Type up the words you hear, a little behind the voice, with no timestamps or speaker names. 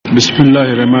بسم اللہ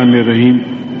الرحمن الرحیم.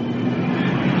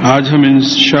 آج ہم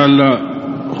انشاءاللہ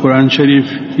قرآن شریف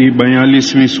کی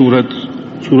 42ویں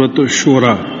سورۃ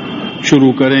الشورى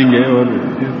شروع کریں گے اور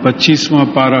 25واں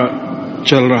پارہ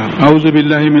چل رہا. اعوذ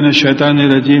باللہ من الشیطان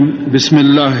الرجیم. بسم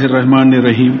اللہ الرحمن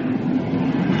الرحیم.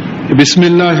 بسم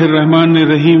اللہ الرحمن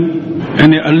الرحیم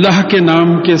یعنی اللہ کے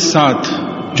نام کے ساتھ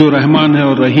جو رحمان ہے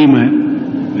اور رحیم ہے.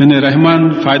 یعنی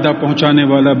رحمان فائدہ پہنچانے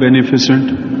والا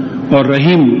بینیفیسنٹ اور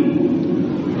رحیم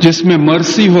جس میں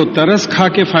مرسی ہو ترس کھا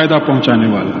کے فائدہ پہنچانے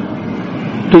والا.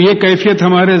 تو یہ کیفیت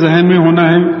ہمارے ذہن میں ہونا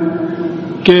ہے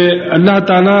کہ اللہ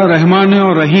تعالیٰ رحمان ہے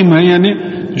اور رحیم ہے. یعنی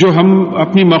جو ہم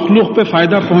اپنی مخلوق پہ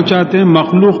فائدہ پہنچاتے ہیں,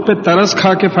 مخلوق پہ ترس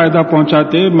کھا کے فائدہ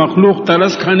پہنچاتے ہیں. مخلوق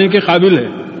ترس کھانے کے قابل ہے.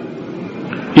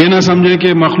 یہ نہ سمجھیں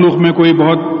کہ مخلوق میں کوئی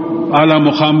بہت اعلیٰ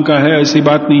مقام کا ہے, ایسی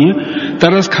بات نہیں ہے.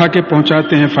 ترس کھا کے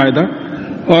پہنچاتے ہیں فائدہ.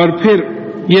 اور پھر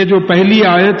یہ جو پہلی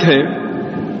آیت ہے,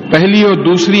 پہلی اور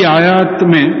دوسری آیات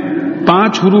میں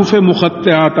 5 حروف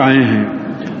مقطعات آئے ہیں.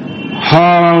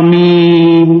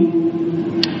 حامیم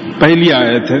پہلی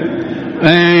آیت ہے,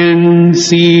 عین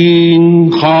سین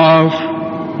قاف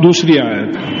دوسری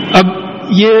آیت. اب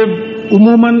یہ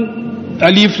عموماً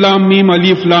الف لام میم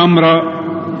الف لام را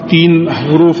 3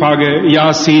 حروف آ گئے,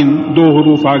 یاسین 2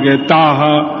 حروف آ گئے,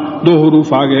 تاہا 2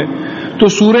 حروف آ گئے. تو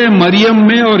سورہ مریم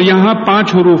میں اور یہاں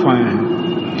 5 حروف آئے ہیں.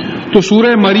 تو سورہ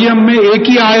مریم میں ایک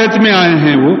ہی آیت میں آئے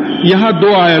ہیں, وہ یہاں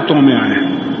 2 آیتوں میں آئے ہیں.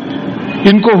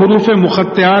 ان کو حروف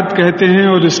مقطعات کہتے ہیں.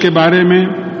 اور اس کے بارے میں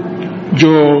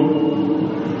جو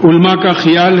علماء کا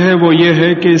خیال ہے وہ یہ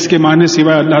ہے کہ اس کے معنی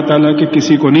سوائے اللہ تعالیٰ کے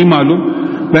کسی کو نہیں معلوم.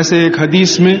 ویسے ایک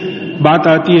حدیث میں بات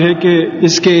آتی ہے کہ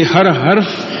اس کے ہر حرف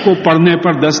کو پڑھنے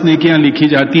پر 10 نیکیاں لکھی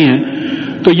جاتی ہیں.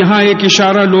 تو یہاں ایک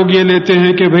اشارہ لوگ یہ لیتے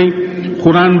ہیں کہ بھئی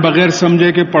قرآن بغیر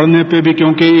سمجھے کہ پڑھنے پہ بھی,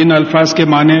 کیونکہ ان الفاظ کے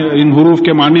معنی, ان حروف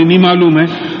کے معنی نہیں معلوم ہے,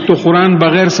 تو قرآن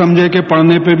بغیر سمجھے کہ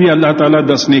پڑھنے پہ بھی اللہ تعالیٰ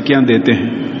 10 نیکیاں دیتے ہیں.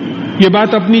 یہ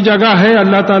بات اپنی جگہ ہے,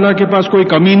 اللہ تعالیٰ کے پاس کوئی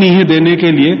کمی نہیں ہے دینے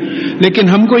کے لیے. لیکن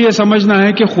ہم کو یہ سمجھنا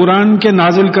ہے کہ قرآن کے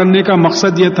نازل کرنے کا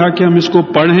مقصد یہ تھا کہ ہم اس کو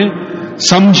پڑھیں,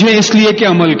 سمجھیں, اس لیے کہ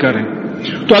عمل کریں.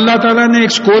 تو اللہ تعالیٰ نے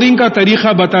ایک سکورنگ کا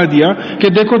طریقہ بتا دیا کہ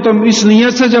دیکھو تم اس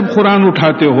نیت سے جب قرآن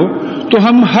اٹھاتے ہو تو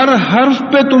ہم ہر حرف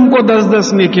پہ تم کو 10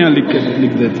 نیکیاں لکھ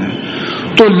دیتے ہیں.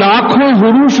 تو لاکھوں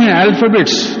حروف ہیں,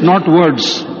 الفابیٹس ناٹ ورڈز,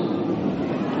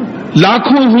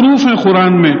 لاکھوں حروف ہیں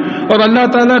قرآن میں. اور اللہ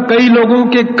تعالیٰ کئی لوگوں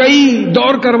کے کئی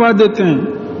دور کروا دیتے ہیں.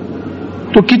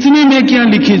 تو کتنی نیکیاں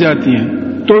لکھی جاتی ہیں.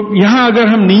 تو یہاں اگر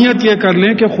ہم نیت یہ کر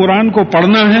لیں کہ قرآن کو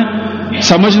پڑھنا ہے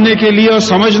سمجھنے کے لیے اور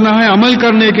سمجھنا ہے عمل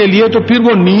کرنے کے لیے, تو پھر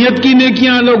وہ نیت کی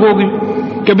نیکیاں الگ ہوگی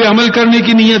کہ بھئی عمل کرنے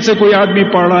کی نیت سے کوئی آدمی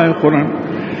پڑھ رہا ہے قرآن.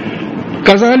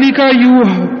 کذالک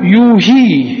یوحی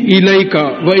الیک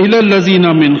والی الذین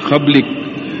من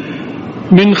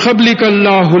قبلک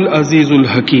اللہ العزیز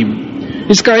الحکیم.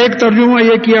 اس کا ایک ترجمہ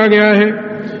یہ کیا گیا ہے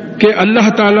کہ اللہ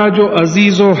تعالیٰ جو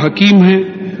عزیز و حکیم ہیں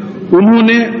انہوں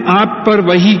نے آپ پر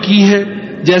وحی کی ہے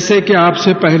جیسے کہ آپ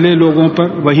سے پہلے لوگوں پر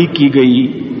وحی کی گئی.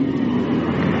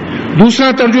 دوسرا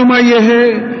ترجمہ یہ ہے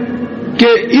کہ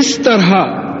اس طرح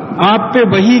آپ پہ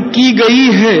وحی کی گئی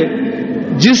ہے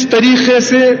جس طریقے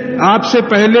سے آپ سے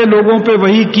پہلے لوگوں پہ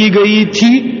وحی کی گئی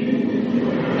تھی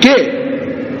کہ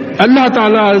اللہ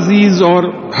تعالیٰ عزیز اور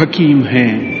حکیم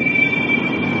ہیں.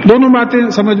 دونوں باتیں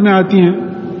سمجھ میں آتی ہیں,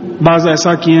 بعض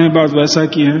ایسا کیے ہیں بعض ویسا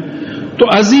کیے ہیں. تو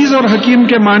عزیز اور حکیم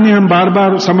کے معنی ہم بار بار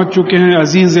سمجھ چکے ہیں.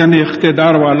 عزیز یعنی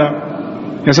اقتدار والا,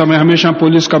 جیسا میں ہمیشہ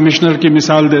پولیس کمشنر کی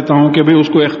مثال دیتا ہوں کہ بھئی اس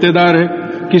کو اقتدار ہے,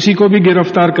 کسی کو بھی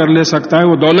گرفتار کر لے سکتا ہے.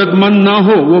 وہ دولت مند نہ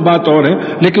ہو وہ بات اور ہے,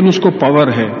 لیکن اس کو پاور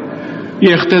ہے.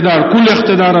 یہ اقتدار, کل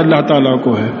اقتدار اللہ تعالیٰ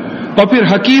کو ہے. اور پھر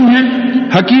حکیم ہے,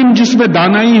 حکیم جس میں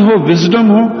دانائی ہو, وزڈم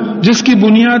ہو, جس کی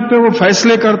بنیاد پہ وہ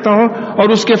فیصلے کرتا ہو اور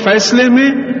اس کے فیصلے میں,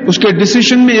 اس کے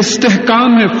ڈیسیشن میں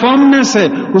استحکام ہے, فرمنس ہے,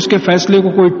 اس کے فیصلے کو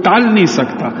کوئی ٹال نہیں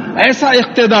سکتا. ایسا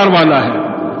اقتدار والا ہے.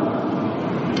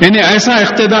 یعنی ایسا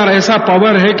اقتدار, ایسا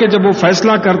پاور ہے کہ جب وہ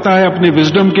فیصلہ کرتا ہے اپنے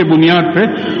وزڈم کے بنیاد پہ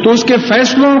تو اس کے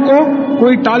فیصلوں کو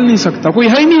کوئی ٹال نہیں سکتا. کوئی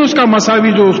ہے ہی نہیں اس کا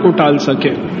مساوی جو اس کو ٹال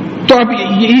سکے. تو اب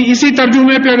اسی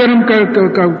ترجمے پہ اگر ہم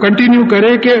کنٹینیو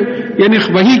کریں کہ یعنی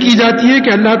وحی کی جاتی ہے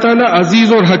کہ اللہ تعالیٰ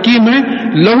عزیز اور حکیم ہے.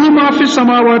 لہو ما فی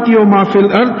السماوات و ما فی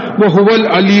الارض وہو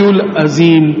العلی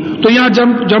العظیم. تو یہاں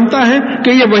جمتا ہے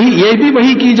کہ یہ بھی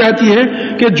وحی کی جاتی ہے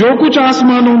کہ جو کچھ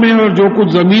آسمانوں میں اور جو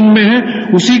کچھ زمین میں ہے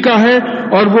اسی کا ہے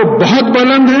اور وہ بہت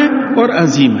بلند ہے اور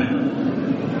عظیم ہے.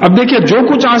 اب دیکھیں, جو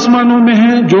کچھ آسمانوں میں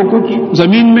ہے جو کچھ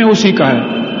زمین میں اسی کا ہے,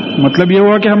 مطلب یہ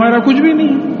ہوا کہ ہمارا کچھ بھی نہیں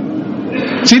ہے.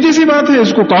 سیدھی سی بات ہے,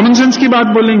 اس کو کامن سینس کی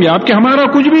بات بولیں گے آپ کہ ہمارا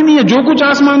کچھ بھی نہیں ہے. جو کچھ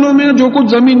آسمانوں میں جو کچھ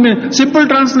زمین میں, سمپل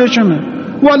ٹرانسلیشن ہے.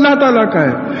 وہ اللہ تعالیٰ کا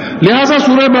ہے. لہذا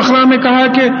سورہ بقرہ میں کہا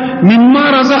کہ مما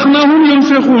رزقناہم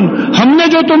ينفقون، ہم نے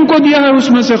جو تم کو دیا ہے اس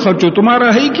میں سے خرچو.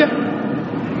 تمہارا ہے ہی کیا؟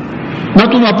 نہ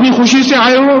تم اپنی خوشی سے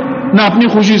آئے ہو، نہ اپنی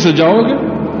خوشی سے جاؤ گے.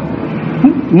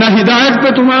 نہ ہدایت پہ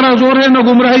تمہارا زور ہے، نہ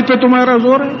گمراہی پہ تمہارا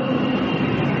زور ہے.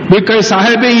 بھئی کئی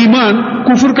صاحب ایمان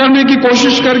کفر کرنے کی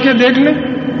کوشش کر کے دیکھ لیں،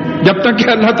 جب تک کہ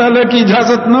اللہ تعالیٰ کی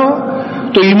اجازت نہ ہو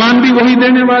تو ایمان بھی وہی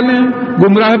دینے والے ہیں،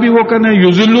 گمراہ بھی وہ کرنے.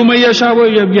 یضل من یشاء و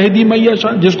یہدی من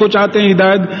یشاء، جس کو چاہتے ہیں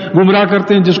ہدایت گمراہ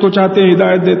کرتے ہیں، جس کو چاہتے ہیں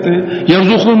ہدایت دیتے ہیں.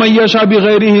 یرزق من یشاء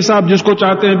بغیر حساب، جس کو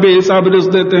چاہتے ہیں بے حساب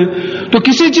رزق دیتے ہیں. تو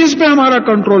کسی چیز پہ ہمارا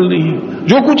کنٹرول نہیں ہے.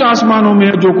 جو کچھ آسمانوں میں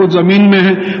ہے، جو کچھ زمین میں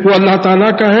ہے، وہ اللہ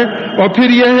تعالیٰ کا ہے. اور پھر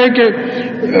یہ ہے کہ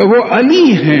وہ علی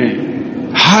ہیں،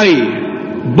 ہائی،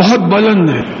 بہت بلند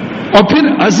ہے، اور پھر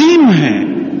عظیم ہیں.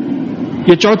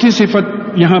 یہ چوتھی صفت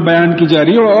یہاں بیان کی جا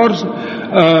رہی ہے. اور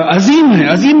عظیم ہے.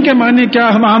 عظیم کے معنی کیا؟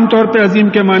 ہم عام طور پہ عظیم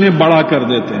کے معنی بڑا کر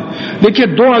دیتے ہیں. دیکھیے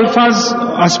دو الفاظ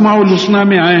اسماء الحسنی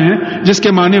میں آئے ہیں جس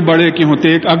کے معنی بڑے کے ہوتے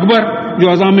ہیں. ایک اکبر، جو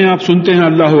اذان میں آپ سنتے ہیں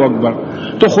اللہ اکبر،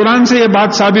 تو قرآن سے یہ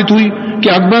بات ثابت ہوئی کہ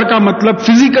اکبر کا مطلب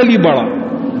فزیکلی بڑا.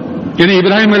 یعنی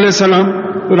ابراہیم علیہ السلام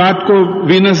رات کو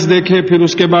وینس دیکھے، پھر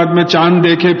اس کے بعد میں چاند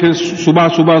دیکھے، پھر صبح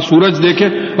صبح سورج دیکھے،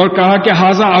 اور کہا کہ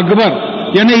ھذا اکبر،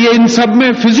 یعنی یہ ان سب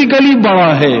میں فزیکلی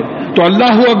بڑا ہے. تو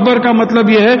اللہ اکبر کا مطلب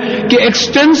یہ ہے کہ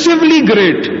ایکسٹینسولی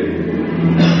گریٹ.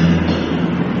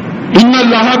 ان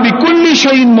اللہ بکل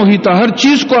شیء محیط، ہر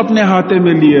چیز کو اپنے ہاتھے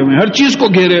میں لیے ہوئے، ہر چیز کو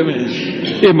گھیرے ہوئے ہیں.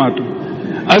 یہ ماتو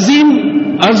عظیم،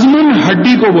 عظمن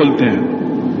ہڈی کو بولتے ہیں.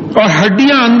 اور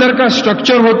ہڈیاں اندر کا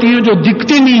سٹرکچر ہوتی ہیں جو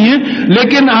دکھتی نہیں ہیں،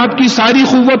 لیکن آپ کی ساری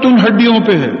قوت ان ہڈیوں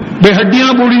پہ ہے. بے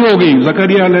ہڈیاں بوڑھی ہو گئی،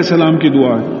 زکریا علیہ السلام کی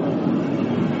دعا ہے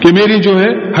کہ میری جو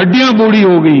ہے ہڈیاں بوڑھی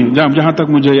ہو گئی ہیں، جہاں تک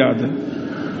مجھے یاد ہے.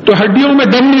 تو ہڈیوں میں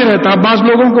دم نہیں رہتا. بعض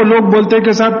لوگوں کو لوگ بولتے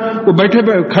کہ صاحب وہ بیٹھے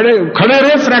کھڑے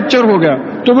رہے فریکچر ہو گیا،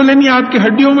 تو بولے نہیں، آپ کی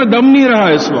ہڈیوں میں دم نہیں رہا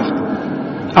اس وقت.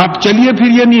 آپ چلیے پھر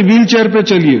یہ نہیں، ویل چیئر پہ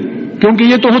چلیے، کیونکہ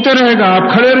یہ تو ہوتے رہے گا. آپ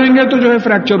کھڑے رہیں گے تو جو ہے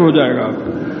فریکچر ہو جائے گا.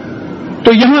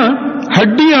 تو یہاں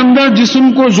ہڈی اندر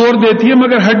جسم کو زور دیتی ہے،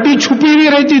 مگر ہڈی چھپی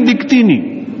نہیں رہتی، دکھتی نہیں.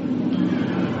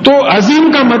 تو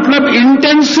عظیم کا مطلب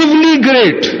انٹینسولی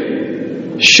گریٹ،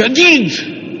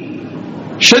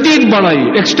 شدید بڑائی.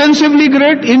 ایکسٹینسولی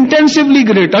گریٹ، انٹینسولی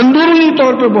گریٹ، اندرونی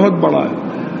طور پہ بہت بڑا ہے.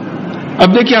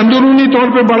 اب دیکھیے اندرونی طور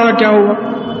پہ بڑا کیا ہوا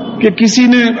کہ کسی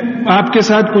نے آپ کے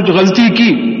ساتھ کچھ غلطی کی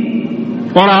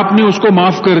اور آپ نے اس کو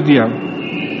معاف کر دیا،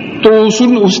 تو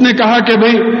اس نے کہا کہ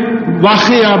بھئی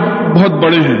واقعی آپ بہت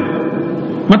بڑے ہیں.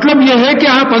 مطلب یہ ہے کہ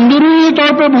آپ اندرونی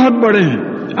طور پہ بہت بڑے ہیں.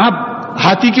 آپ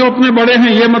ہاتھی کے اتنے بڑے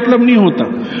ہیں یہ مطلب نہیں ہوتا.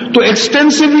 تو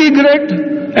extensively great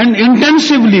and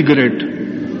intensely great.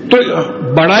 تو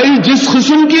بڑائی جس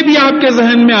قسم کی بھی آپ کے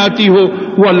ذہن میں آتی ہو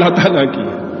وہ اللہ تعالیٰ کی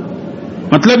ہے.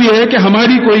 مطلب یہ ہے کہ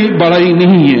ہماری کوئی بڑائی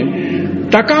نہیں ہے.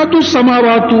 تکاد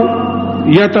السماوات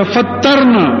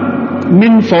یتفطرن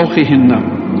من فوقہن،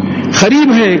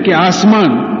 قریب ہے کہ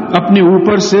آسمان اپنے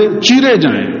اوپر سے چیرے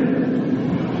جائیں.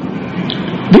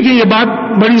 دیکھیے یہ بات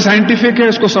بڑی سائنٹیفک ہے،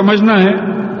 اس کو سمجھنا ہے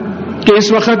کہ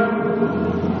اس وقت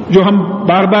جو ہم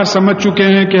بار بار سمجھ چکے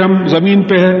ہیں کہ ہم زمین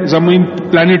پہ ہے، زمین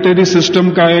پلانیٹری سسٹم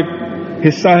کا ایک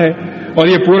حصہ ہے، اور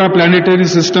یہ پورا پلانیٹری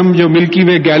سسٹم جو ملکی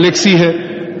وے گیلیکسی ہے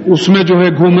اس میں جو ہے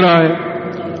گھوم رہا ہے.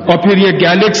 اور پھر یہ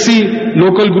Galaxy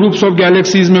local groups of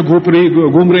galaxies میں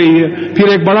گھوم رہی ہے. پھر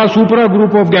ایک بڑا سپرا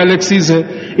گروپ آف گیلیکسیز ہے.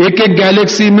 ایک ایک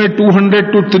گیلیکسی میں 200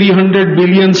 to 300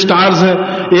 بلین سٹارز ہے.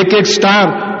 ایک ایک سٹار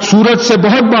سورج سے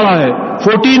بہت بڑا ہے،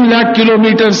 14 لاکھ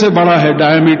کلومیٹر سے بڑا ہے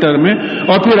ڈائیمیٹر میں.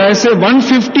 اور پھر ایسے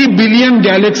 150 بلین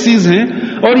گیلیکسیز ہیں،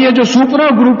 اور یہ جو سپرا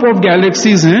گروپ آف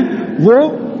گیلیکسیز ہیں وہ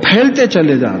پھیلتے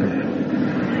چلے جا رہے ہیں.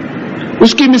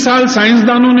 اس کی مثال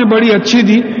سائنسدانوں نے بڑی اچھی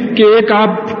دی کہ ایک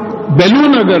آپ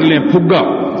بیلون اگر لیں، پھگا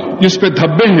جس پہ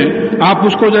دھبے ہیں، آپ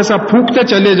اس کو جیسا پھونکتے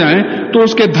چلے جائیں تو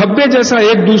اس کے دھبے جیسا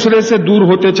ایک دوسرے سے دور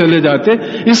ہوتے چلے جاتے.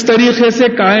 اس طریقے سے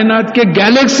کائنات کے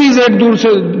گیلیکسیز ایک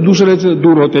دوسرے سے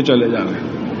دور ہوتے چلے جا رہے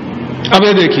ہیں. اب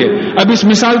یہ دیکھیے، اب اس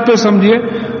مثال پہ سمجھیے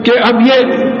کہ اب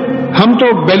یہ ہم تو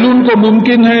بیلون کو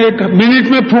ممکن ہے 1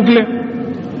 منٹ میں پھونک لیں،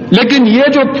 لیکن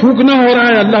یہ جو پھونکنا ہو رہا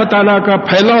ہے اللہ تعالیٰ کا،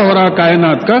 پھیلا ہو رہا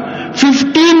کائنات کا،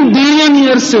 15 بلین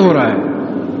ایئرز سے ہو رہا ہے.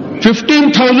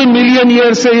 15,000 ملین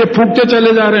ایئر سے یہ پھونکتے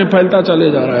چلے جا رہے ہیں، پھیلتا چلے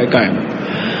جا رہا ہے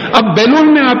کائنات. اب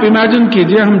بیلون میں آپ امیجن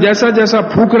کیجئے، ہم جیسا جیسا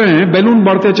پھونک رہے ہیں بیلون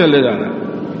بڑھتے چلے جا رہا ہے.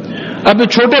 اب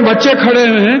چھوٹے بچے کھڑے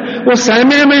ہوئے ہیں، وہ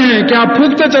سہمے میں ہیں کہ آپ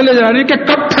پھونکتے چلے جا رہے ہیں کہ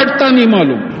کب پھٹتا نہیں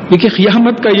معلوم. دیکھیے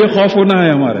قیامت کا یہ خوف ہونا ہے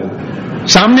ہمارے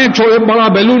سامنے. ایک بڑا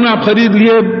بیلون آپ خرید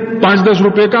لیے 5-10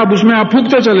 روپے کا، اب اس میں آپ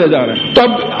پھونکتے چلے جا رہے ہیں. تو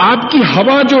اب آپ کی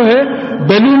ہوا جو ہے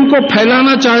بیلون کو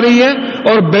پھیلانا چاہ رہی ہے،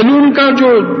 اور بیلون کا جو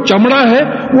چمڑا ہے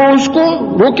وہ اس کو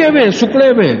روکے ہوئے، سکڑے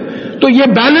ہوئے. تو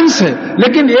یہ بیلنس ہے.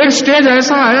 لیکن ایک سٹیج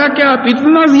ایسا آیا کہ آپ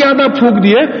اتنا زیادہ پھونک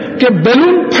دیے کہ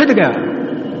بیلون پھٹ گیا.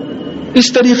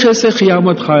 اس طریقے سے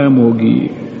قیامت قائم ہوگی.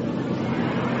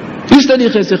 اس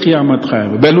طریقے سے قیامت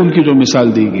قائم. بیلون کی جو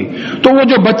مثال دی گئی, تو وہ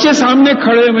جو بچے سامنے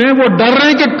کھڑے ہوئے ہیں وہ ڈر رہے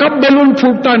ہیں کہ کب بیلون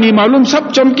پھوٹتا نہیں معلوم,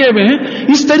 سب چمکے ہوئے ہیں.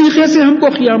 اس طریقے سے ہم کو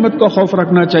قیامت کا خوف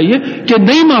رکھنا چاہیے کہ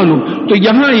نہیں معلوم. تو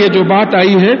یہاں یہ جو بات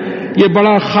آئی ہے یہ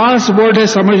بڑا خاص ورڈ ہے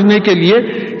سمجھنے کے لیے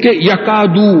کہ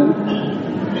یکادو,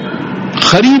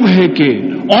 قریب ہے کہ,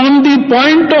 on the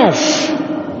point of,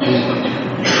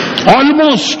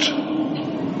 almost,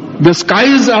 the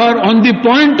skies are on the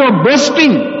point of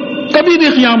bursting. کبھی بھی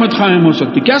قیامت قائم ہو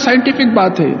سکتی. کیا سائنٹیفک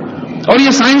بات ہے, اور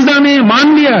یہ سائنسدان نے یہ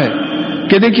مان لیا ہے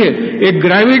کہ دیکھیے ایک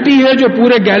گریوٹی ہے جو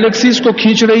پورے گیلیکسیز کو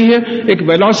کھینچ رہی ہے, ایک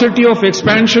ویلوسٹی آف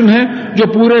ایکسپینشن ہے جو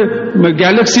پورے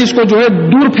گیلیکسیز کو جو ہے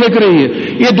دور پھینک رہی ہے.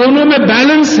 یہ دونوں میں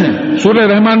بیلنس ہے. سورہ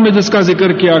رحمان میں جس کا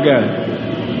ذکر کیا گیا ہے,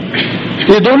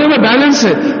 یہ دونوں میں بیلنس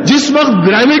ہے. جس وقت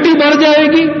گریوٹی بڑھ جائے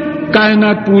گی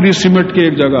کائنات پوری سمٹ کے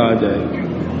ایک جگہ آ جائے گی.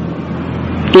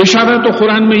 تو اشارہ تو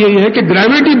قرآن میں یہی ہے کہ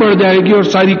گریوٹی بڑھ جائے گی اور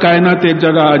ساری کائنات ایک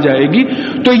جگہ آ جائے گی.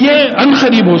 تو یہ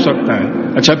عنقریب ہو سکتا ہے.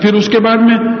 اچھا, پھر اس کے بعد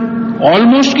میں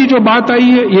آلموسٹ کی جو بات آئی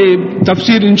ہے, یہ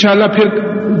تفسیر انشاءاللہ پھر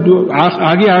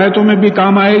آگے آیتوں میں بھی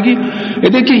کام آئے گی.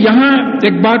 دیکھیے یہاں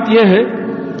ایک بات یہ ہے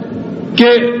کہ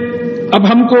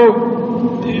اب ہم کو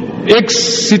ایک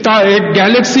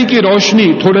گیلیکسی کی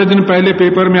روشنی تھوڑے دن پہلے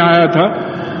پیپر میں آیا تھا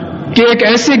کہ ایک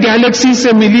ایسی گیلیکسی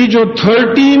سے ملی جو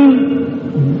 13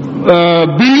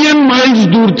 بلین مائلز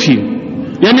دور تھی.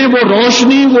 یعنی وہ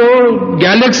روشنی وہ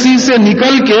گیلیکسی سے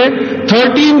نکل کے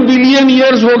 13 بلین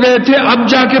ایئرز ہو گئے تھے, اب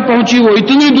جا کے پہنچی. وہ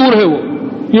اتنی دور ہے. وہ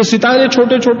یہ ستارے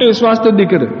چھوٹے چھوٹے اس واسطے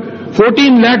دکھ رہے,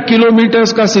 14 لاکھ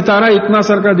کلومیٹرز کا ستارہ اتنا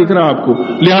سر کا دکھ رہا آپ کو.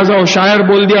 لہذا وہ شاعر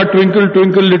بول دیا twinkle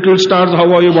twinkle little stars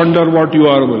how are you wonder what you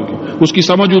are, بول کے. اس کی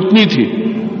سمجھ اتنی تھی.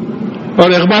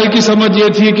 اور اقبال کی سمجھ یہ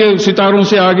تھی کہ ستاروں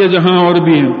سے آگے جہاں اور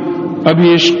بھی ہیں,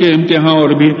 ابھی عشق کے امتحان اور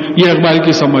بھی. یہ اقبال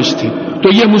کی سمجھ تھی. تو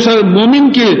یہ مومن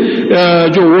کی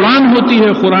جو اڑان ہوتی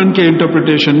ہے قرآن کے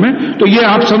انٹرپریٹیشن میں, تو یہ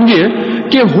آپ سمجھیے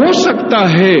کہ ہو سکتا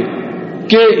ہے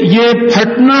کہ یہ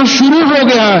پھٹنا شروع ہو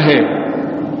گیا ہے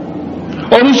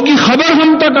اور اس کی خبر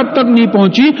ہم تک اب تک نہیں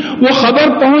پہنچی. وہ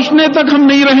خبر پہنچنے تک ہم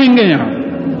نہیں رہیں گے یہاں.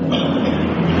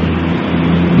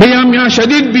 بھئی ہم یہاں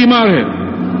شدید بیمار ہیں,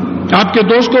 آپ کے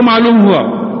دوست کو معلوم ہوا,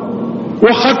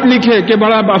 وہ خط لکھے کہ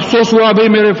بڑا افسوس ہوا بھئی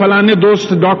میرے فلانے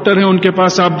دوست ڈاکٹر ہیں, ان کے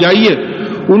پاس آپ جائیے,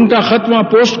 ان کا خط وہاں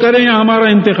پوسٹ کریں یا ہمارا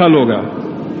انتقال ہوگا.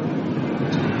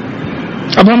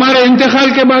 اب ہمارے انتقال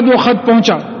کے بعد وہ خط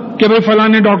پہنچا کہ بھئی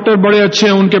فلانے ڈاکٹر بڑے اچھے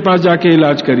ہیں, ان کے پاس جا کے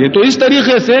علاج کریے. تو اس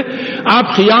طریقے سے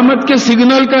آپ قیامت کے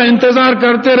سگنل کا انتظار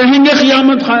کرتے رہیں گے,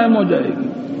 قیامت قائم ہو جائے گی.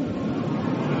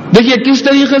 دیکھیے کس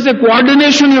طریقے سے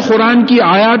کوآرڈینیشن ہے قرآن کی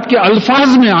آیات کے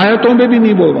الفاظ میں, آیتوں میں بھی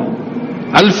نہیں بول رہا ہوں,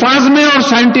 الفاظ میں اور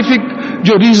سائنٹیفک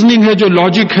جو ریزننگ ہے, جو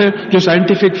لاجک ہے, جو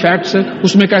سائنٹیفک فیکٹس ہے,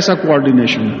 اس میں کیسا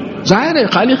کوآرڈینیشن ہے. ظاہر ہے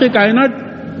خالق کائنات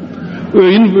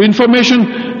انفارمیشن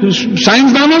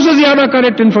سائنسدانوں سے زیادہ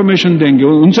کریکٹ انفارمیشن دیں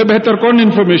گے, ان سے بہتر کون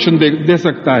انفارمیشن دے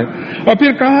سکتا ہے. اور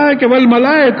پھر کہا ہے کہ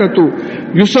والملائکۃ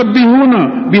یسبحون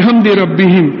بحمد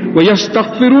ربہم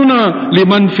ویستغفرون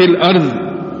لمن فی الارض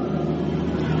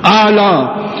اعلی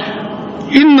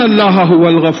ان اللہ هو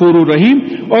الغفور الرحیم.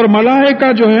 اور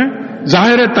ملائکہ جو ہے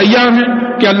ظاہر تیار ہیں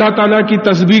کہ اللہ تعالیٰ کی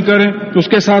تسبیح کریں, اس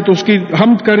کے ساتھ اس کی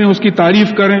حمد کریں, اس کی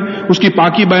تعریف کریں, اس کی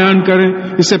پاکی بیان کریں.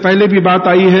 اس سے پہلے بھی بات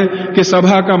آئی ہے کہ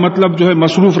سبھا کا مطلب جو ہے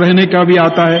مصروف رہنے کا بھی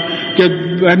آتا ہے کہ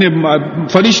یعنی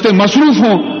فرشتے مصروف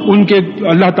ہوں ان کے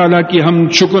اللہ تعالیٰ کی ہم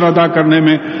شکر ادا کرنے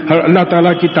میں, اللہ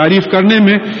تعالیٰ کی تعریف کرنے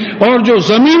میں. اور جو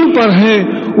زمین پر ہے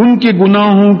ان کے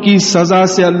گناہوں کی سزا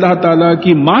سے اللہ تعالیٰ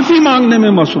کی معافی مانگنے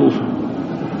میں مصروف ہیں.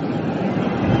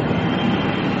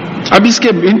 اب اس کے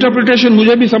انٹرپریٹیشن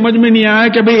مجھے بھی سمجھ میں نہیں آیا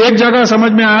کہ بھئی ایک جگہ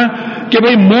سمجھ میں آیا کہ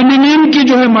بھئی مومنین کی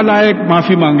جو ہے ملائک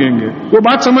معافی مانگیں گے. وہ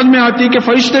بات سمجھ میں آتی ہے کہ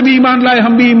فرشتے بھی ایمان لائے,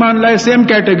 ہم بھی ایمان لائے, سیم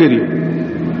کیٹیگری.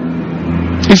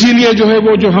 اسی لیے جو ہے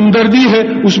وہ جو ہمدردی ہے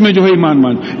اس میں جو ہے ایمان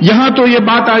مان. یہاں تو یہ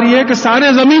بات آ رہی ہے کہ سارے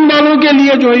زمین والوں کے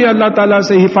لیے جو ہے اللہ تعالیٰ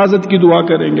سے حفاظت کی دعا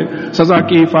کریں گے, سزا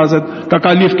کی حفاظت,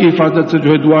 تکالیف کی حفاظت سے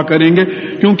جو ہے دعا کریں گے,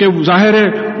 کیونکہ ظاہر ہے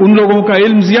ان لوگوں کا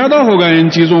علم زیادہ ہوگا ان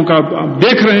چیزوں کا,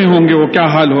 دیکھ رہے ہوں گے وہ کیا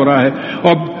حال ہو رہا ہے.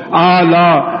 اور اعلی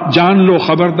جان لو,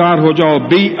 خبردار ہو جاؤ,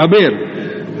 بی ابیر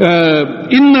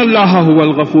ان اللہ هو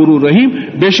الغفور الرحیم,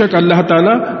 بے شک اللہ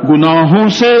تعالیٰ گناہوں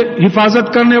سے حفاظت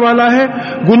کرنے والا ہے,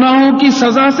 گناہوں کی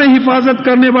سزا سے حفاظت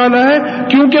کرنے والا ہے,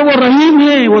 کیونکہ وہ رحیم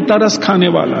ہے, وہ ترس کھانے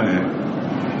والا ہے.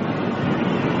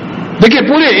 دیکھیں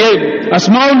پورے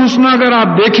اسماء الحسنی اگر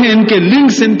آپ دیکھیں, ان کے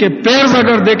لنکس, ان کے پیرز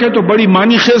اگر دیکھیں تو بڑی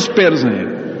معنی خیز پیرز ہیں.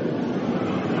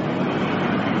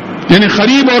 یعنی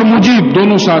قریب اور مجیب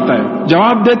دونوں ساتھ آئے.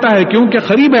 جواب دیتا ہے کیونکہ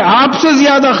قریب ہے، آپ سے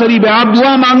زیادہ قریب ہے. آپ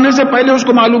دعا مانگنے سے پہلے اس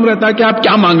کو معلوم رہتا ہے کہ آپ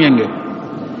کیا مانگیں گے.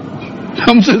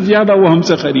 ہم سے زیادہ وہ ہم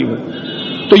سے قریب ہے.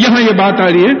 تو یہاں یہ بات آ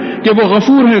رہی ہے کہ وہ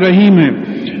غفور ہے، رحیم ہے.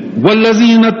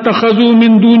 والذین اتخذوا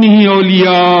من دونہ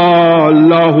اولیاء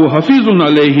اللہ حفیظ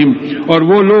علیہم، اور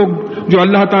وہ لوگ جو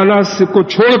اللہ تعالیٰ کو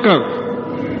چھوڑ کر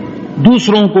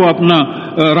دوسروں کو اپنا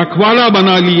رکھوالا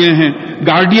بنا لیے ہیں،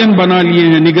 گارڈین بنا لیے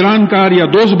ہیں، نگران کار یا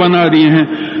دوست بنا لیے ہیں،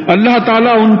 اللہ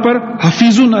تعالیٰ ان پر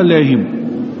حفیظ علیہم.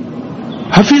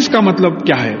 حفیظ کا مطلب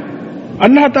کیا ہے؟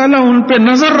 اللہ تعالیٰ ان پہ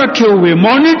نظر رکھے ہوئے،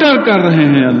 مانیٹر کر رہے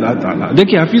ہیں اللہ تعالیٰ.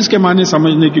 دیکھیں حفیظ کے معنی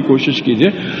سمجھنے کی کوشش کیجئے.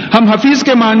 ہم حفیظ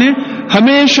کے معنی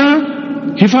ہمیشہ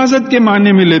حفاظت کے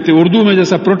معنی میں لیتے، اردو میں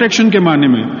جیسا پروٹیکشن کے معنی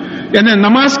میں، یعنی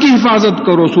نماز کی حفاظت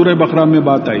کرو، سورہ بقرہ میں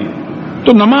بات آئی.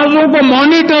 تو نمازوں کو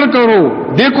مانیٹر کرو،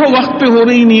 دیکھو وقت پہ ہو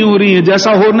رہی نہیں ہو رہی ہے،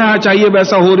 جیسا ہونا چاہیے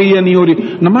ویسا ہو رہی ہے نہیں ہو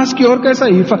رہی. نماز کی اور کیسا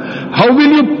ہاؤ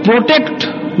ول یو پروٹیکٹ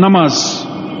نماز؟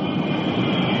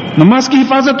 نماز کی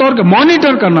حفاظت اور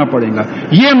مانیٹر کرنا پڑے گا.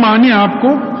 یہ معنی آپ کو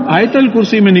آیت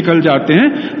الکرسی میں نکل جاتے ہیں.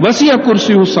 وسیع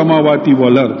کرسی السماوات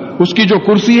والارض، اس کی جو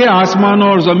کرسی ہے آسمان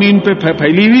اور زمین پہ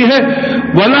پھیلی ہوئی ہے.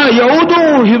 ولا یعودہ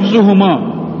حفظہما،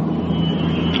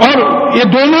 اور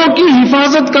یہ دونوں کی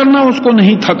حفاظت کرنا اس کو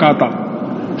نہیں تھکاتا.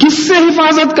 کس سے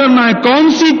حفاظت کرنا ہے؟ کون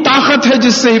سی طاقت ہے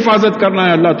جس سے حفاظت کرنا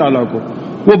ہے اللہ تعالیٰ کو؟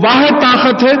 وہ واحد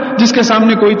طاقت ہے جس کے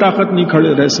سامنے کوئی طاقت نہیں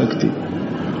کھڑے رہ سکتی.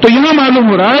 تو یہاں معلوم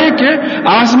ہو رہا ہے کہ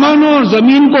آسمانوں اور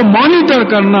زمین کو مانیٹر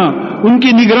کرنا، ان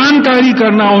کی نگران کاری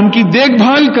کرنا، ان کی دیکھ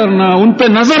بھال کرنا، ان پہ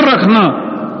نظر رکھنا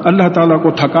اللہ تعالیٰ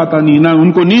کو تھکاتا نہیں. نہ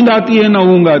ان کو نیند آتی ہے نہ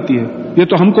اونگ آتی ہے. یہ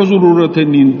تو ہم کو ضرورت ہے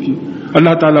نیند کی،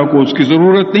 اللہ تعالیٰ کو اس کی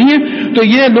ضرورت نہیں ہے. تو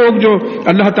یہ لوگ جو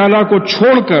اللہ تعالیٰ کو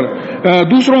چھوڑ کر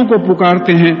دوسروں کو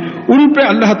پکارتے ہیں، ان پہ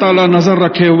اللہ تعالیٰ نظر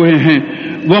رکھے ہوئے ہیں.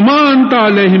 وما انت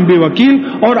علیہم بوکیل،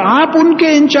 اور آپ ان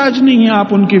کے انچارج نہیں ہیں،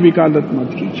 آپ ان کی وکالت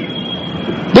مت کیجیے.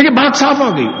 دیکھیں بات صاف آ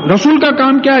گئی. رسول کا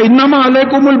کام کیا ہے؟ انما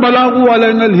علیکم البلاغ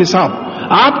وعلینا الحساب.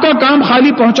 آپ کا کام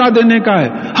خالی پہنچا دینے کا ہے،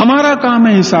 ہمارا کام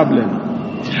ہے حساب لینا.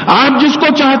 آپ جس کو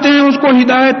چاہتے ہیں اس کو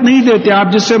ہدایت نہیں دیتے.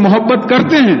 آپ جس سے محبت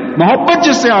کرتے ہیں، محبت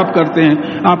جس سے آپ کرتے ہیں،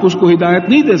 آپ اس کو ہدایت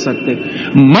نہیں دے سکتے.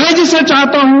 میں جسے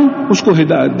چاہتا ہوں اس کو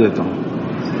ہدایت دیتا ہوں.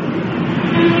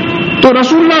 تو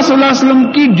رسول اللہ صلی اللہ علیہ وسلم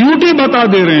کی ڈیوٹی بتا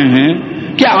دے رہے ہیں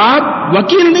کہ آپ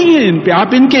وکیل نہیں ہیں ان پہ، آپ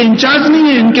ان کے انچارج نہیں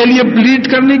ہیں، ان کے لیے لیڈ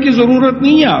کرنے کی ضرورت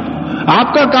نہیں ہے. آپ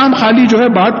کا کام خالی جو ہے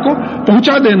بات کو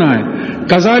پہنچا دینا ہے.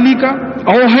 کذالک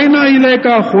اوحینا الیک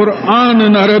قرآنا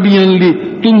عربیا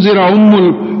لتنذر ام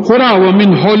القری ومن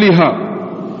حولها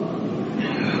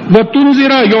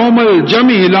وتنذر یوم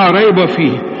الجمع لا ریب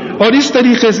فیہ. اور اس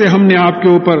طریقے سے ہم نے آپ کے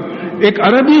اوپر ایک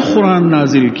عربی قرآن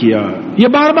نازل کیا. یہ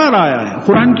بار بار آیا ہے.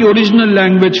 قرآن کی اوریجنل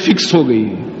لینگویج فکس ہو گئی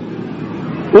ہے،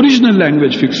 اوریجنل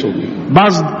لینگویج فکس ہو گئی.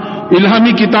 بعض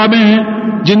الہامی کتابیں ہیں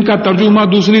جن کا ترجمہ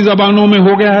دوسری زبانوں میں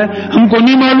ہو گیا ہے، ہم کو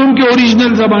نہیں معلوم کہ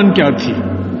اوریجنل زبان کیا تھی.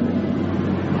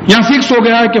 یہاں فکس ہو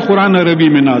گیا ہے کہ قرآن عربی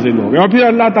میں نازل ہو گیا. اور پھر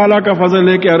اللہ تعالیٰ کا فضل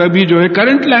ہے کہ عربی جو ہے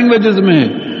کرنٹ لینگویجز میں ہے.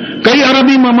 کئی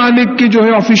عربی ممالک کی جو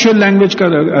ہے آفیشیل لینگویج کا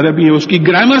عربی ہے، اس کی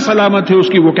گرامر سلامت ہے، اس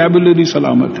کی ووکیبولری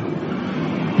سلامت ہے.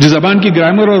 جس زبان کی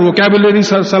گرامر اور ووکیبولری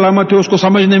سلامت ہے اس کو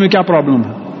سمجھنے میں کیا پرابلم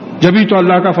ہے؟ جبھی تو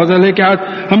اللہ کا فضل ہے کہ آج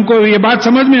ہم کو یہ بات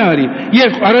سمجھ میں آ رہی.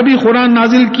 یہ عربی قرآن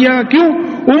نازل کیا کیوں؟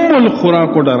 ام القری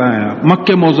کو ڈرایا.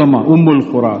 مکہ معظمہ ام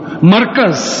القری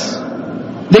مرکز.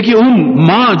 دیکھیے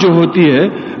ماں جو ہوتی ہے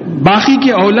باقی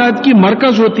کی اولاد کی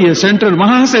مرکز ہوتی ہے، سینٹرل.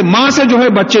 وہاں سے ماں سے جو ہے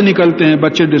بچے نکلتے ہیں،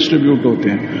 بچے ڈسٹریبیوٹ ہوتے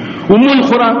ہیں. ام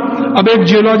القری. اب ایک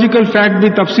جیولوجیکل فیکٹ بھی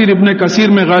تفسیر ابن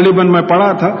کثیر میں غالباً میں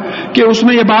پڑھا تھا کہ اس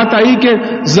میں یہ بات آئی کہ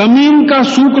زمین کا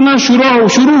سوکنا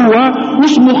شروع ہوا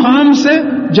اس مقام سے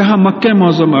جہاں مکہ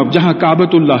معظمہ، جہاں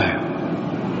کعبۃ اللہ ہے.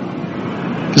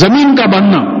 زمین کا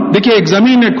بننا، دیکھیے ایک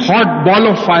زمین ایک ہاٹ بال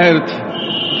آف فائر تھی،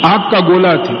 آگ کا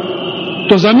گولا تھی.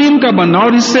 تو زمین کا بننا،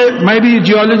 اور اس سے میں بھی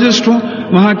جیولوجسٹ ہوں،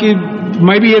 وہاں کی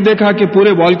میں بھی یہ دیکھا کہ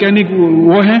پورے والکینک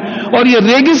وہ ہیں. اور یہ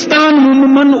ریگستان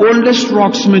عموماً اولڈسٹ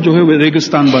راکس میں جو ہے وہ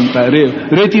ریگستان بنتا ہے،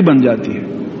 ریتی بن جاتی ہے.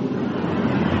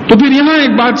 تو پھر یہاں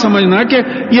ایک بات سمجھنا کہ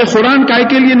یہ قرآن کائے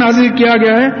کے لیے نازل کیا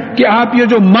گیا ہے کہ آپ یہ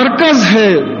جو مرکز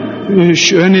ہے،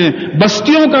 یعنی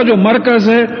بستیوں کا جو مرکز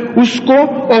ہے اس کو،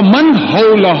 اور من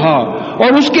حولہا،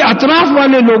 اور اس کے اطراف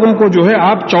والے لوگوں کو جو ہے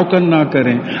آپ چوکن نہ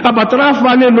کریں. اب اطراف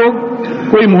والے لوگ،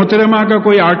 کوئی محترمہ کا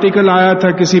کوئی آرٹیکل آیا تھا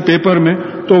کسی پیپر میں،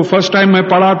 تو فرسٹ ٹائم میں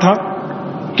پڑھا تھا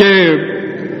کہ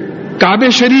کعبہ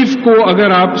شریف کو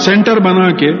اگر آپ سینٹر بنا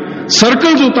کے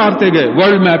سرکلز اتارتے گئے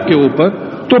ورلڈ میپ کے اوپر،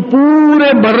 تو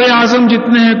پورے بر اعظم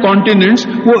جتنے ہیں کانٹیننٹس،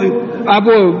 وہ آپ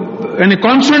یعنی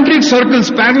کانسنٹرک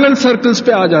سرکلز، پیرلل سرکلز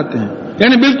پہ آ جاتے ہیں.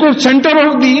 یعنی بالکل سینٹر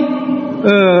آف دی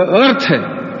ارتھ ہے.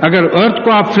 اگر ارتھ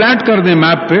کو آپ فلیٹ کر دیں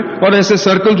میپ پہ اور ایسے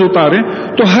سرکلز اتاریں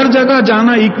تو ہر جگہ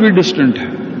جانا ایکوی ڈسٹنٹ ہے.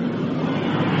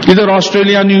 ادھر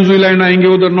آسٹریلیا نیوزی لینڈ آئیں گے,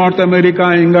 ادھر نارتھ امریکہ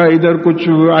آئیں گا, ادھر کچھ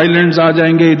آئیلینڈز آ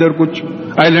جائیں گے, ادھر کچھ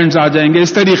آئیلینڈز آ جائیں گے,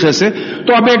 اس طریقے سے.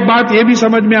 تو اب ایک بات یہ بھی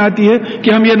سمجھ میں آتی ہے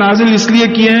کہ ہم یہ نازل اس لیے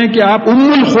کیے ہیں کہ آپ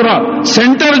القرى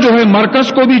سینٹر جو ہے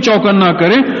مرکز کو بھی چوکنا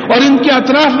کریں اور ان کے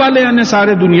اطراف والے یعنی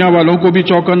سارے دنیا والوں کو بھی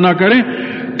چوکنا کریں.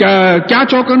 کیا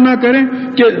چوکنا کریں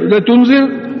کہ تنذر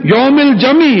یوم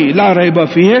الجمع لا ریب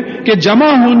فیہ, کہ جمع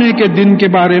ہونے کے دن کے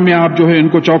بارے میں آپ جو ہے ان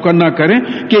کو چوکنا کریں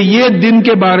کہ یہ دن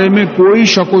کے بارے میں کوئی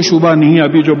شک و شبہ نہیں ہے.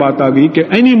 ابھی جو بات آ گئی کہ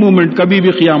اینی مومنٹ کبھی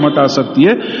بھی قیامت آ سکتی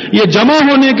ہے, یہ جمع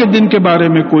ہونے کے دن کے بارے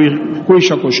میں کوئی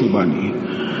شک و شبہ نہیں ہے.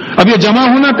 اب یہ جمع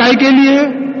ہونا کائے کے لیے ہے؟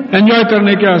 انجوائے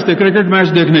کرنے کے واسطے, کرکٹ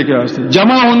میچ دیکھنے کے واسطے.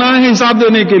 جمع ہونا ہے حساب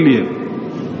دینے کے لیے.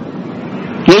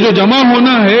 یہ جو جمع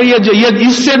ہونا ہے یہ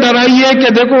اس سے ڈرائیے کہ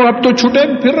دیکھو اب تو چھٹے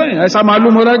پھر رہے ہیں, ایسا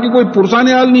معلوم ہو رہا ہے کہ کوئی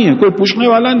پرسانے حال نہیں ہے, کوئی پوچھنے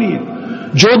والا نہیں ہے,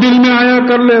 جو دل میں آیا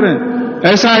کر لے رہے ہیں,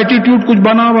 ایسا ایٹیٹیوڈ کچھ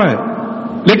بنا ہوا ہے.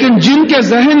 لیکن جن کے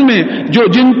ذہن میں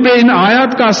جن پہ ان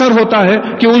آیات کا اثر ہوتا ہے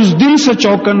کہ اس دن سے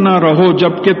چوکن نہ رہو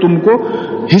جبکہ تم کو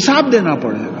حساب دینا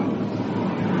پڑے گا.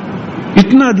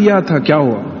 اتنا دیا تھا کیا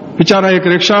ہوا؟ بیچارہ ایک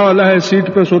رکشہ والا ہے,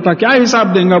 سیٹ پہ سوتا, کیا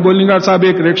حساب دیں گا؟ بولیں گا صاحب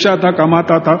ایک رکشہ تھا,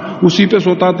 کماتا تھا, اسی پہ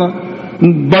سوتا تھا.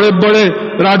 بڑے بڑے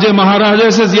راجے مہاراجے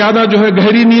سے زیادہ جو ہے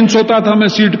گہری نیند سوتا تھا میں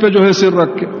سیٹ پہ جو ہے سر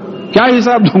رکھ کے. کیا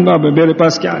حساب دوں گا میں؟ میرے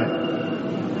پاس کیا ہے؟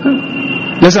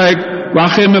 جیسا ایک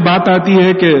واقعے میں بات آتی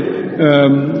ہے کہ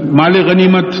مال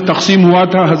غنیمت تقسیم ہوا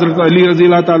تھا, حضرت علی رضی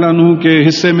اللہ تعالیٰ عنہ کے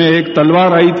حصے میں ایک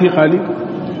تلوار آئی تھی خالی.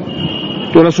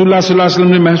 تو رسول اللہ صلی اللہ علیہ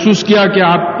وسلم نے محسوس کیا کہ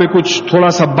آپ پہ کچھ تھوڑا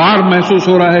سا بار محسوس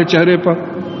ہو رہا ہے چہرے پر.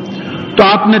 تو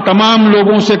آپ نے تمام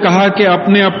لوگوں سے کہا کہ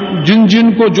اپنے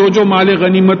جن کو جو مال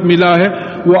غنیمت ملا ہے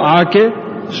وہ آ کے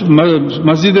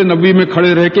مسجد نبوی میں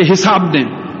کھڑے رہ کے حساب دیں.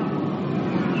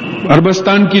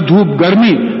 عربستان کی دھوپ,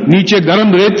 گرمی, نیچے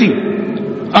گرم ریتی.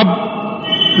 اب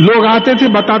لوگ آتے تھے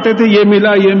بتاتے تھے یہ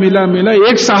ملا یہ ملا ملا.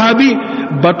 ایک صحابی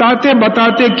بتاتے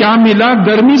بتاتے کیا ملا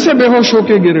گرمی سے بے ہوش ہو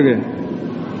کے گر گئے.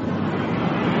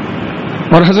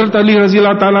 اور حضرت علی رضی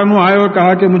اللہ تعالیٰ عنہ آئے اور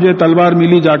کہا کہ مجھے تلوار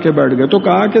ملی, جا کے بیٹھ گئے. تو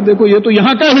کہا کہ دیکھو یہ تو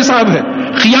یہاں کا حساب ہے,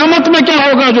 قیامت میں کیا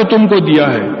ہوگا جو تم کو دیا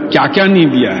ہے, کیا کیا نہیں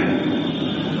دیا ہے.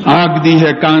 آنکھ دی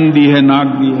ہے, کان دی ہے,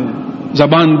 ناک دی ہے,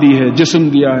 زبان دی ہے, جسم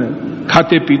دیا ہے,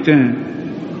 کھاتے پیتے ہیں,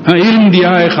 علم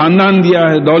دیا ہے, خاندان دیا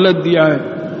ہے, دولت دیا ہے,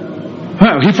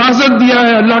 حفاظت دیا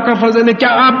ہے, اللہ کا فضل ہے.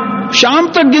 کیا آپ شام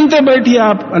تک گنتے بیٹھیے,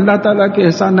 آپ اللہ تعالیٰ کے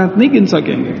احسانات نہیں گن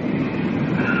سکیں گے.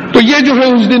 تو یہ جو ہے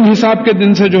اس دن حساب کے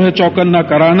دن سے جو ہے چوکن نہ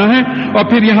کرانا ہے. اور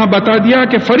پھر یہاں بتا دیا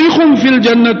کہ فریقٌ فی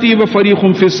الجنتی و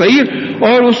فریقٌ فی السعیر,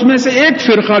 اور اس میں سے ایک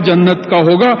فرقہ جنت کا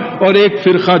ہوگا اور ایک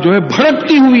فرقہ جو ہے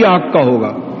بھڑکتی ہوئی آگ کا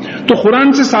ہوگا. تو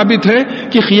قرآن سے ثابت ہے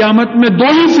کہ قیامت میں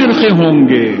دو ہی فرقے ہوں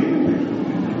گے.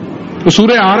 تو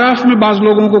سورہ اعراف میں بعض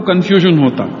لوگوں کو کنفیوژن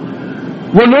ہوتا.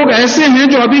 وہ لوگ ایسے ہیں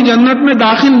جو ابھی جنت میں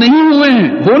داخل نہیں ہوئے ہیں,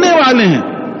 ہونے والے ہیں,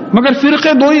 مگر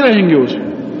فرقے دو ہی رہیں گے اس میں,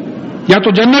 یا تو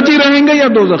جنتی رہیں گے یا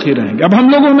دوزخی رہیں گے. اب ہم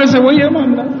لوگوں میں سے وہی ہے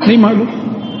معاملہ, نہیں معلوم.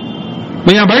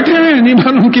 میں یہاں بیٹھے ہیں, نہیں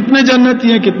معلوم کتنے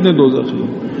جنتی ہیں کتنے دوزخی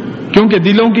ہیں, کیونکہ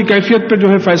دلوں کی کیفیت پہ جو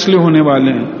ہے فیصلے ہونے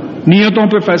والے ہیں, نیتوں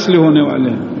پہ فیصلے ہونے والے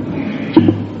ہیں.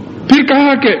 پھر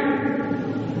کہا کہ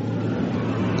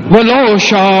وَلَوْ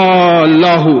شَاءَ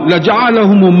اللَّهُ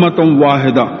لَجَعَلَهُمْ أُمَّةً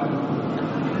وَاحِدَةً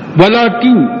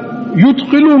وَلَكِنْ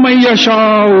يُدْخِلُ مَن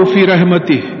يَشَاءُ فِي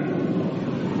رَحْمَتِهِ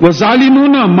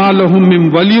وَظَالِمُونَ مَا لَهُم مِّن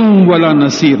وَلِيٍّ وَلَا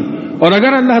نَصِيرٍ. اور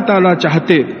اگر اللہ تعالیٰ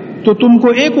چاہتے تو تم کو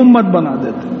ایک امت بنا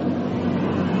دیتے,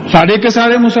 سارے کے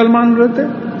سارے مسلمان رہتے.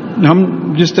 ہم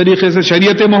جس طریقے سے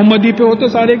شریعت محمدی پہ ہوتے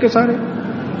سارے کے سارے.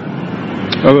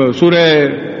 سورہ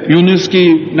یونس کی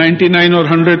 99 اور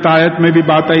 100 آیت میں بھی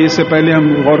بات آئی, اس سے پہلے ہم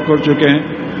غور کر چکے ہیں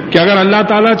کہ اگر اللہ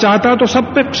تعالیٰ چاہتا تو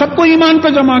سب کو ایمان پہ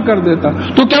جمع کر دیتا.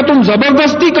 تو کیا تم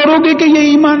زبردستی کرو گے کہ یہ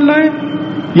ایمان لائیں؟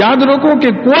 یاد رکھو کہ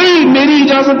کوئی میری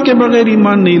اجازت کے بغیر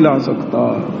ایمان نہیں لا سکتا.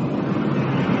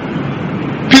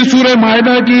 پھر سورہ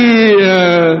مائدہ کی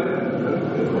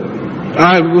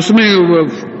اس میں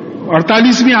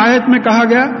 48ویں آیت میں کہا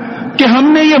گیا کہ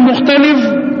ہم نے یہ مختلف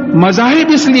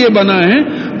مذاہب اس لیے بنائے ہیں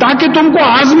تاکہ تم کو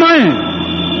آزمائیں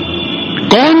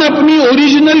کون اپنی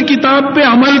اوریجنل کتاب پہ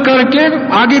عمل کر کے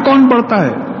آگے کون بڑھتا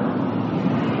ہے.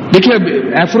 دیکھیے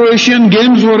ایفرو ایشین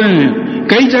گیمز ہو رہے ہیں,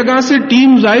 کئی جگہ سے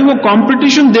ٹیمز آئی, وہ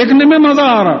کمپٹیشن دیکھنے میں مزہ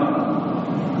آ رہا.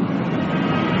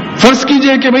 فرض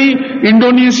کیجئے کہ بھئی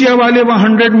انڈونیشیا والے وہاں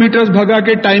 100 میٹرز بھگا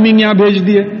کے ٹائمنگ یہاں بھیج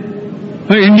دیے,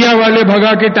 انڈیا والے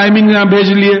بھگا کے ٹائمنگ یہاں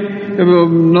بھیج لیے,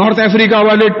 نارتھ افریقہ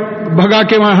والے بھگا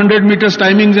کے وہاں 100 میٹرز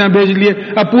ٹائمنگ یہاں بھیج لیے.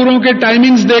 اب پوروں کے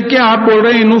ٹائمنگز دیکھ کے آپ بول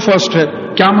رہے ہیں انہوں فرسٹ ہے,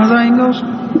 کیا مزہ آئیں گا اس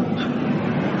میں؟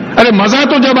 ارے مزہ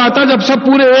تو جب آتا جب سب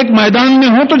پورے ایک میدان میں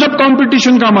ہوں, تو جب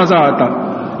کمپٹیشن کا مزہ آتا.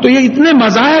 تو یہ اتنے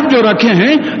مذاہب جو رکھے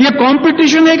ہیں، یہ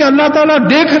کمپٹیشن ہے کہ اللہ تعالیٰ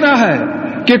دیکھ رہا ہے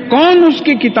کہ کون اس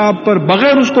کی کتاب پر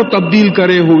بغیر اس کو تبدیل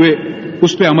کرے ہوئے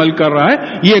اس پہ عمل کر رہا ہے.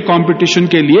 یہ کمپٹیشن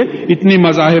کے لیے اتنی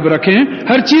مذاہب رکھے ہیں.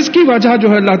 ہر چیز کی وجہ جو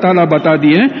ہے اللہ تعالیٰ بتا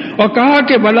دیے ہیں اور کہا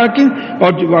کہ ولیکن،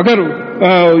 اور اگر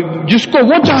جس کو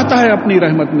وہ چاہتا ہے اپنی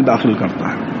رحمت میں داخل کرتا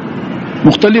ہے.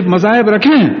 مختلف مذاہب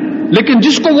رکھے ہیں لیکن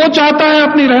جس کو وہ چاہتا ہے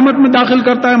اپنی رحمت میں داخل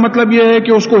کرتا ہے. مطلب یہ ہے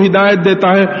کہ اس کو ہدایت دیتا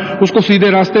ہے، اس کو سیدھے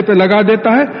راستے پہ لگا دیتا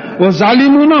ہے.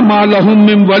 وَالظَّالِمُونَ مَا لَهُم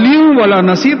مِّن وَلِيٍّ وَلَا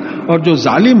نَصِيرٍ. اور جو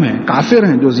ظالم ہیں، کافر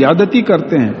ہیں، جو زیادتی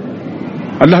کرتے ہیں،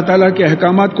 اللہ تعالیٰ کے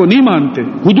احکامات کو نہیں مانتے،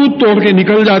 حدود توڑ کے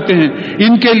نکل جاتے ہیں،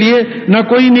 ان کے لیے نہ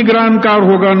کوئی نگران کار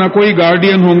ہوگا، نہ کوئی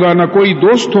گارڈین ہوگا، نہ کوئی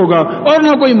دوست ہوگا اور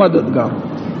نہ کوئی مددگار ہوگا.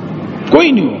 کوئی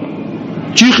نہیں ہوگا.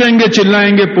 چیخیں گے،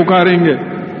 چلائیں گے، پکاریں گے،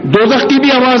 دوزخ کی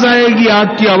بھی آواز آئے گی، آگ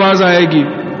کی آواز آئے گی،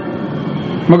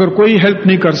 مگر کوئی ہیلپ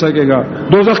نہیں کر سکے گا.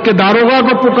 دوزخ کے داروغہ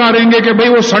کو پکاریں گے کہ بھئی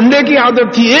وہ سنڈے کی عادت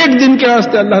تھی، ایک دن کے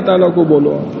واسطے اللہ تعالیٰ کو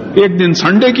بولو، ایک دن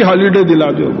سنڈے کی ہالیڈے دلا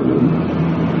دو.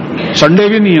 سنڈے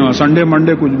بھی نہیں ہے، سنڈے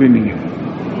منڈے کچھ بھی نہیں ہے.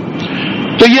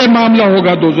 تو یہ معاملہ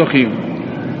ہوگا دوزخی.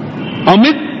 ام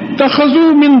اتخذوا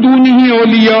من دونه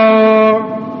اولیاء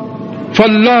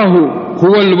فاللہ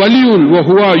هو الولی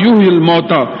وهو یحیی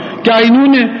الموتى. کیا انہوں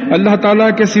نے اللہ تعالیٰ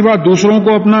کے سوا دوسروں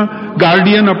کو اپنا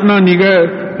گارڈین، اپنا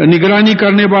نگرانی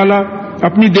کرنے والا،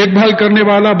 اپنی دیکھ بھال کرنے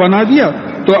والا بنا دیا؟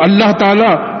 تو اللہ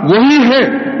تعالیٰ وہی ہے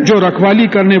جو رکھوالی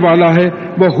کرنے والا ہے.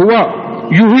 وہ ہوا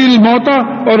یحیی الموتى،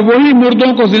 اور وہی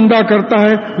مردوں کو زندہ کرتا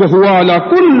ہے. وہ ہوا علی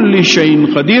کل شیء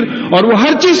قدیر، اور وہ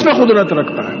ہر چیز پہ قدرت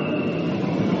رکھتا ہے،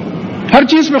 ہر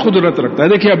چیز پہ قدرت رکھتا ہے.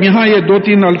 دیکھیے اب یہاں یہ دو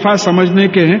تین الفاظ سمجھنے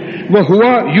کے ہیں. وہ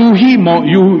ہوا یحیی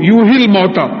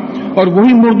الموتى، اور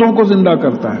وہی مردوں کو زندہ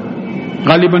کرتا ہے.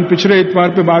 غالباً پچھلے اتوار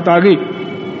پہ بات آ گئی،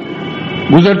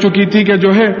 گزر چکی تھی کہ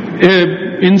جو ہے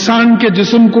انسان کے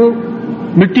جسم کو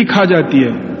مٹی کھا جاتی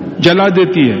ہے، جلا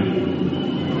دیتی ہے،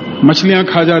 مچھلیاں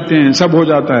کھا جاتے ہیں، سب ہو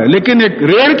جاتا ہے، لیکن ایک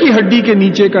ریڑھ کی ہڈی کے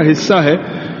نیچے کا حصہ ہے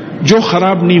جو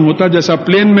خراب نہیں ہوتا. جیسا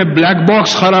پلین میں بلیک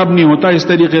باکس خراب نہیں ہوتا، اس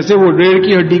طریقے سے وہ ریڑھ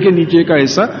کی ہڈی کے نیچے کا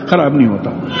حصہ خراب نہیں ہوتا.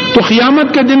 تو قیامت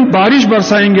کے دن بارش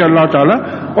برسائیں گے اللہ تعالیٰ،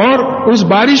 اور اس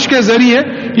بارش کے ذریعے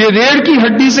یہ ریڑھ کی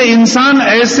ہڈی سے انسان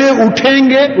ایسے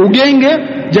اگیں گے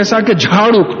جیسا کہ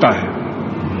جھاڑ اگتا ہے.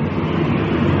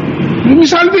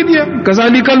 مثال بھی دیا،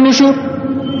 کذالک النشور،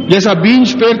 جیسا بیج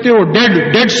پیرتے ہو،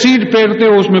 ڈیڈ سیڈ پیرتے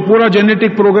ہو، اس میں پورا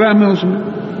جینیٹک پروگرام ہے. اس میں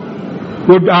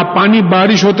وہ آپ پانی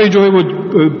بارش ہوتے جو ہے وہ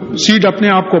سیڈ اپنے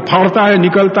آپ کو پھاڑتا ہے،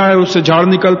 نکلتا ہے، اس سے جھاڑ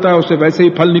نکلتا ہے، اس سے ویسے ہی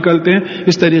پھل نکلتے ہیں.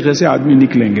 اس طریقے سے آدمی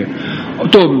نکلیں گے.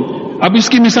 تو اب اس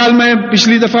کی مثال میں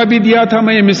پچھلی دفعہ بھی دیا تھا.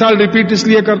 میں یہ مثال ریپیٹ اس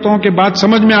لیے کرتا ہوں کہ بات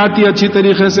سمجھ میں آتی ہے اچھی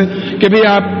طریقے سے کہ بھئی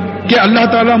آپ کہ اللہ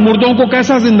تعالیٰ مردوں کو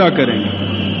کیسا زندہ کریں گے.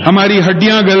 ہماری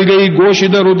ہڈیاں گل گئی، گوشت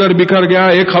ادھر ادھر بکھر گیا.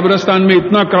 ایک قبرستان میں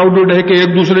اتنا کراؤڈڈ ہے کہ ایک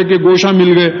دوسرے کے گوشہ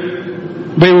مل گئے.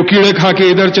 بھئی وہ کیڑے کھا کے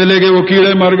ادھر چلے گئے، وہ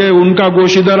کیڑے مر گئے، ان کا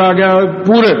گوشت ادھر آ گیا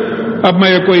پورے. اب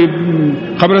میں کوئی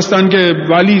قبرستان کے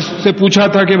والی سے پوچھا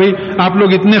تھا کہ بھئی آپ لوگ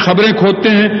اتنے خبریں کھودتے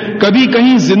ہیں، کبھی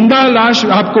کہیں زندہ لاش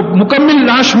آپ کو مکمل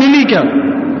لاش ملی کیا؟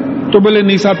 تو بولے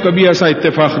نہیں صاحب، کبھی ایسا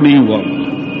اتفاق نہیں ہوا.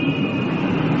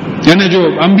 یعنی جو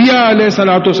انبیاء علیہ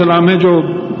الصلوۃ والسلام ہیں، جو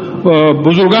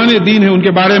بزرگان دین ہیں، ان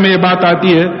کے بارے میں یہ بات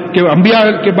آتی ہے کہ انبیاء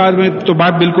کے بارے میں تو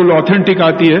بات بالکل آتھینٹک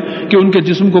آتی ہے کہ ان کے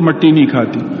جسم کو مٹی نہیں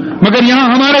کھاتی. مگر یہاں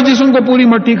ہمارے جسم کو پوری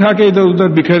مٹی کھا کے ادھر ادھر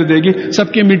بکھیر دے گی، سب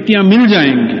کی مٹیاں مل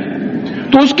جائیں گی.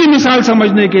 تو اس کی مثال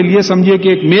سمجھنے کے لیے سمجھیے کہ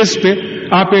ایک میز پہ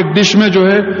آپ ایک ڈش میں جو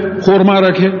ہے خورما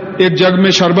رکھے، ایک جگ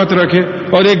میں شربت رکھے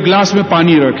اور ایک گلاس میں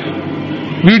پانی رکھے.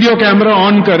 ویڈیو کیمرہ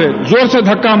آن کرے، زور سے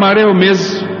دھکا مارے، وہ میز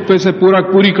پہ سے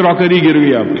پوری کراکری گر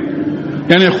گئی آپ کی.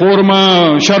 یعنی خورما،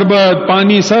 شربت،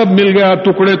 پانی سب مل گیا،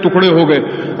 ٹکڑے ٹکڑے ہو گئے.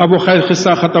 اب وہ خیر قصہ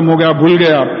ختم ہو گیا، بھول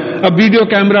گئے آپ. اب ویڈیو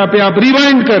کیمرہ پہ آپ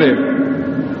ریوائنڈ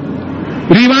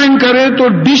کرے تو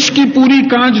ڈش کی پوری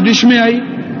کانچ ڈش میں آئی،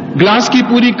 گلاس کی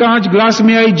پوری کانچ گلاس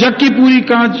میں آئی، جگ کی پوری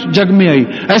کانچ جگ میں آئی.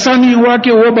 ایسا نہیں ہوا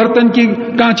کہ وہ برتن کی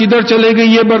کانچ ادھر چلے گئی،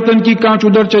 یہ برتن کی کانچ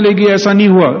ادھر چلے گئی، ایسا نہیں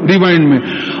ہوا ریوائنڈ میں.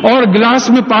 اور گلاس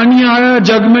میں پانی آیا،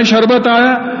 جگ میں شربت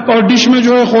آیا اور ڈش میں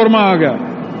جو ہے خورما آ گیا.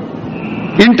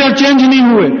 انٹرچینج نہیں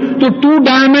ہوئے. تو 2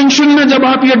 ڈائمینشن میں جب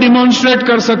آپ یہ ڈیمانسٹریٹ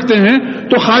کر سکتے ہیں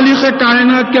تو خالق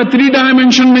کائنات کیا 3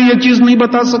 ڈائمینشن میں یہ چیز نہیں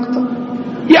بتا سکتا؟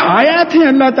 یہ آیات ہیں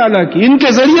اللہ تعالیٰ کی، ان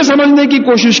کے ذریعے سمجھنے کی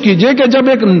کوشش کیجئے کہ جب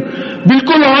ایک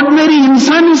بالکل آرڈنری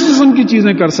انسان اس قسم کی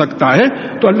چیزیں کر سکتا ہے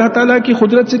تو اللہ تعالیٰ کی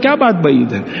قدرت سے کیا بات بعید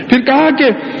ہے. پھر کہا کہ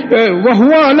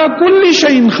وَهُوَ عَلَى كُلِّ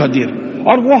شَيْءٍ قَدِيرٌ،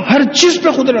 اور وہ ہر چیز پہ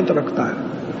قدرت رکھتا ہے.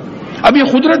 اب یہ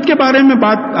قدرت کے بارے میں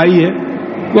بات آئی ہے،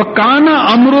 وَكَانَ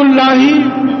أَمْرُ اللَّهِ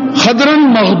خَدْرًا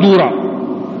مَغْدُورًا،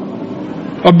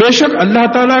 اور بے شک اللہ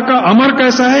تعالیٰ کا امر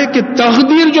کیسا ہے کہ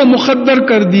تقدیر جو مقدر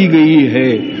کر دی گئی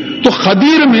ہے تو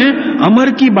خدیر میں امر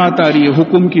کی بات آ رہی ہے،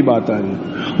 حکم کی بات آ رہی ہے.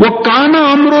 وہ کان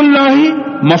امر اللہ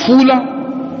مفعولا،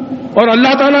 اور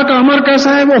اللہ تعالیٰ کا امر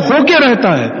کیسا ہے؟ وہ ہو کے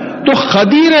رہتا ہے. تو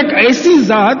خدیر ایک ایسی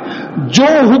ذات جو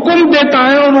حکم دیتا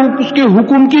ہے اور اس کے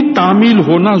حکم کی تعمیل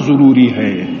ہونا ضروری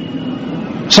ہے.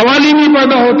 سوال ہی نہیں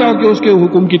پیدا ہوتا کہ اس کے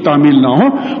حکم کی تعمیل نہ ہو.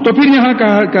 تو پھر یہاں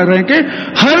کہہ رہے ہیں کہ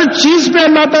ہر چیز پہ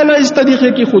اللہ تعالیٰ اس طریقے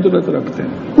کی قدرت رکھتے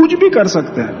ہیں، کچھ بھی کر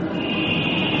سکتے ہیں.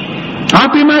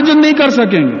 آپ امیجن نہیں کر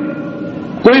سکیں گے.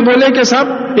 کوئی بولے کہ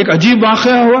صاحب ایک عجیب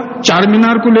واقعہ ہوا، چار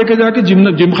مینار کو لے کے جا کے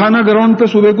جمخانہ گراؤنڈ پہ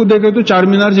صبح کو دیکھے تو چار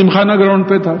مینار جمخانہ گراؤنڈ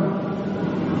پہ تھا.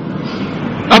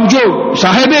 اب جو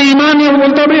صاحب ایمان ہے وہ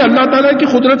بولتا بھائی اللہ تعالیٰ کی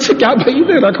قدرت سے کیا بعید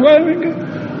ہے، رکھوائے گے.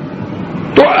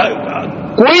 تو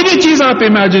کوئی بھی چیز آپ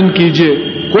امیجن کیجئے،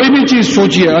 کوئی بھی چیز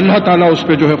سوچئے، اللہ تعالیٰ اس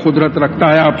پہ جو ہے قدرت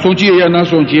رکھتا ہے. آپ سوچئے یا نہ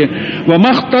سوچئے.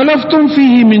 وَمَا اخْتَلَفْتُمْ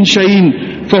فِيهِ مِنْ شَيْءٍ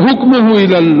فَحُكْمُهُ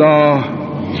إِلَى اللَّهِ،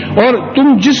 اور تم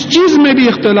جس چیز میں بھی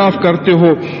اختلاف کرتے ہو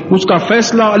اس کا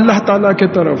فیصلہ اللہ تعالیٰ کے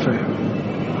طرف ہے.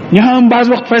 یہاں ہم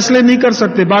بعض وقت فیصلے نہیں کر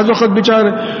سکتے. بعض وقت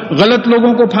بیچارے غلط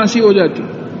لوگوں کو پھانسی ہو جاتی،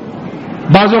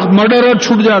 بعض وقت مرڈرر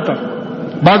چھوٹ جاتا،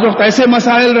 بعض وقت ایسے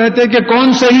مسائل رہتے کہ کون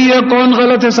صحیح ہے کون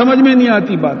غلط ہے سمجھ میں نہیں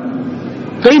آتی بات.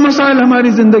 کئی مسائل ہماری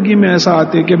زندگی میں ایسا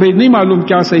آتے کہ بھئی نہیں معلوم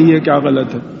کیا صحیح ہے کیا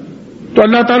غلط ہے. تو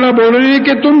اللہ تعالیٰ بول رہے ہیں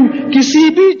کہ تم کسی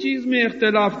بھی چیز میں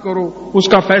اختلاف کرو اس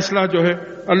کا فیصلہ جو ہے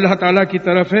اللہ تعالیٰ کی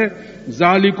طرف ہے.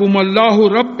 ذالکم اللہ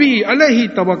ربی علیہ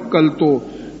توکلت،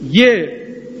 یہ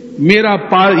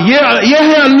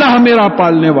ہے اللہ میرا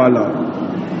پالنے والا.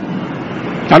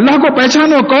 اللہ کو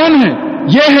پہچانو کون ہے،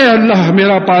 یہ ہے اللہ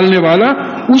میرا پالنے والا،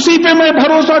 اسی پہ میں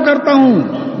بھروسہ کرتا ہوں.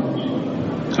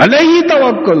 علیہ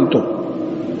توکلت.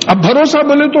 اب بھروسہ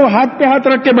بولے تو ہاتھ پہ ہاتھ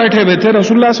رکھ کے بیٹھے ہوئے تھے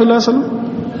رسول اللہ صلی اللہ علیہ وسلم.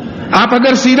 آپ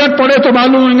اگر سیرت پڑھے تو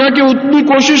معلوم ہوگا کہ اتنی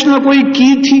کوشش نہ کوئی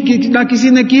کی تھی، نہ کسی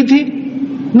نے کی تھی،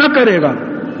 نہ کرے گا.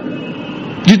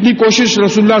 جتنی کوشش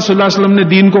رسول اللہ صلی اللہ علیہ وسلم نے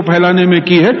دین کو پھیلانے میں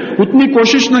کی ہے اتنی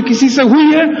کوشش نہ کسی سے ہوئی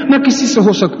ہے نہ کسی سے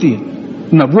ہو سکتی ہے.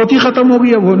 نبوت ہی ختم ہو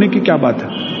گئی، اب ہونے کی کیا بات ہے.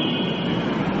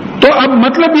 تو اب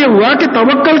مطلب یہ ہوا کہ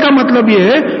توکل کا مطلب یہ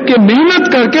ہے کہ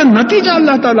محنت کر کے نتیجہ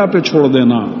اللہ تعالیٰ پہ چھوڑ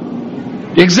دینا.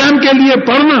 ایگزام کے لیے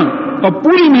پڑھنا اور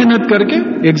پوری محنت کر کے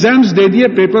ایگزامز دے دیے،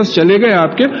 پیپرز چلے گئے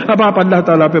آپ کے، اب آپ اللہ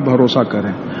تعالیٰ پہ بھروسہ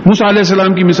کریں. موسیٰ علیہ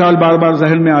السلام کی مثال بار بار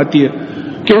ذہن میں آتی ہے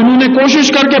کہ انہوں نے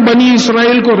کوشش کر کے بنی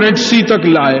اسرائیل کو ریڈ سی تک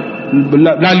لا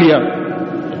لیا.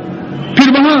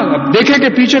 پھر وہاں اب دیکھے کہ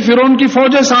پیچھے فرعون کی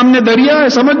فوج ہے، سامنے دریا ہے،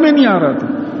 سمجھ میں نہیں آ رہا تھا.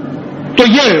 تو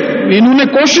یہ انہوں نے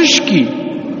کوشش کی،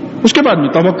 اس کے بعد میں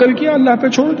توکل کیا، اللہ پہ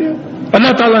چھوڑ دیا.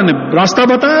 اللہ تعالیٰ نے راستہ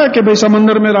بتایا کہ بھئی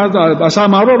سمندر میں عصا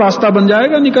مارو راستہ بن جائے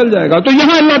گا، نکل جائے گا. تو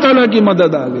یہاں اللہ تعالیٰ کی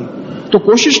مدد آ گئی. تو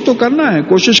کوشش تو کرنا ہے،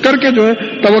 کوشش کر کے جو ہے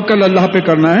توکل اللہ پہ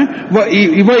کرنا ہے.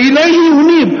 وَإِلَيْهِ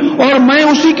أُنِيبُ، اور میں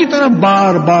اسی کی طرف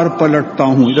بار بار پلٹتا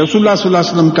ہوں. رسول اللہ صلی اللہ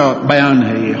علیہ وسلم کا بیان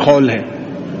ہے، یہ قول ہے،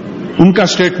 ان کا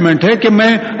سٹیٹمنٹ ہے کہ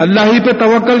میں اللہ ہی پہ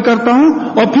توکل کرتا ہوں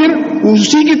اور پھر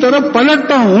اسی کی طرف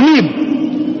پلٹتا ہوں. انیب،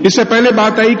 اس سے پہلے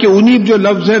بات آئی کہ انیب جو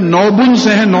لفظ ہے نوبن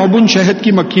سے ہے، نوبن شہد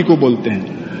کی مکھی کو بولتے ہیں.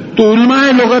 تو علماء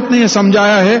لغت نے یہ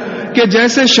سمجھایا ہے کہ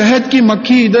جیسے شہد کی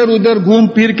مکھی ادھر ادھر گھوم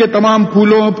پھر کے تمام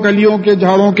پھولوں کلیوں کے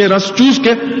جھاڑوں کے رس چوس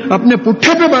کے اپنے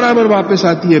پٹھے پہ برابر واپس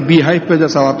آتی ہے، بی ہائیو پہ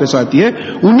جیسا واپس آتی ہے،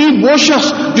 انہیں وہ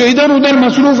شخص جو ادھر ادھر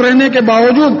مصروف رہنے کے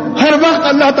باوجود ہر وقت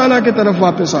اللہ تعالیٰ کی طرف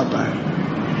واپس آتا ہے.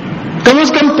 کم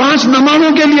از کم 5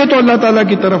 نمازوں کے لیے تو اللہ تعالیٰ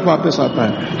کی طرف واپس آتا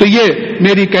ہے. تو یہ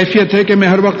میری کیفیت ہے کہ میں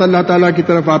ہر وقت اللہ تعالیٰ کی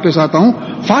طرف واپس آتا ہوں.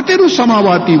 فاطر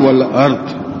السماواتی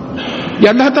والارض، یہ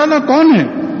اللہ تعالیٰ کون ہے؟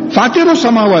 فاطر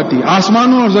السماواتی،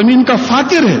 آسمانوں اور زمین کا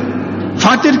فاطر ہے.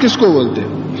 فاطر کس کو بولتے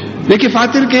ہیں؟ دیکھیے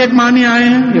فاطر کے ایک معنی آئے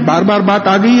ہیں، یہ بار بار بات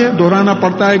آ گئی ہے، دہرانا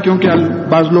پڑتا ہے کیونکہ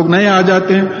بعض لوگ نئے آ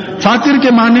جاتے ہیں. فاطر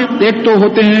کے معنی ایک تو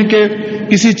ہوتے ہیں کہ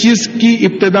کسی چیز کی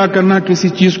ابتدا کرنا، کسی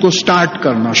چیز کو سٹارٹ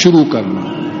کرنا، شروع کرنا.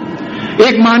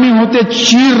 ایک معنی ہوتے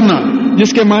چیرنا،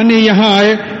 جس کے معنی یہاں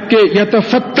آئے کہ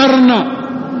یتفترنا،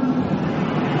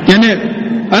 یعنی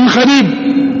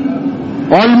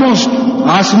انقریب آلموسٹ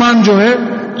آسمان جو ہے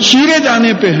چیرے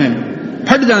جانے پہ ہیں،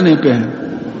 پھٹ جانے پہ ہیں.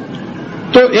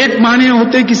 تو ایک معنی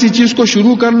ہوتے ہیں کسی چیز کو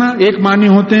شروع کرنا، ایک معنی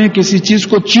ہوتے ہیں کسی چیز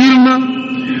کو چیرنا،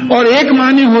 اور ایک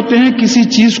معنی ہوتے ہیں کسی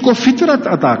چیز کو فطرت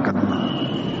عطا کرنا،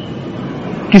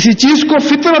 کسی چیز کو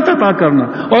فطرت عطا کرنا.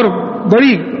 اور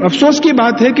بڑی افسوس کی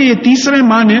بات ہے کہ یہ تیسرے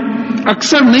معنی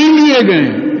اکثر نہیں لیے گئے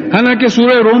ہیں، حالانکہ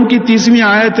سورہ روم کی 30ویں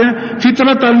آیت ہے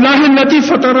فطرت اللہ التی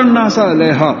فطر الناس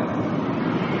علیہا.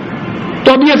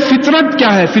 تو اب یہ فطرت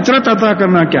کیا ہے، فطرت عطا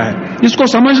کرنا کیا ہے، اس کو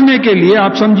سمجھنے کے لیے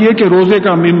آپ سمجھیے کہ روزے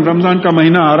کا رمضان کا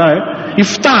مہینہ آ رہا ہے،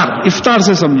 افطار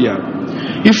سے سمجھیے.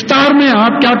 آپ افطار میں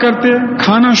آپ کیا کرتے ہیں؟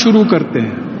 کھانا شروع کرتے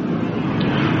ہیں،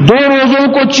 2 روزوں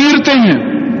کو چیرتے ہیں،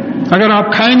 اگر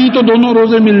آپ کھائیں نہیں تو دونوں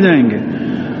روزے مل جائیں گے،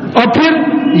 اور پھر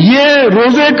یہ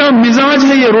روزے کا مزاج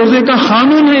ہے، یہ روزے کا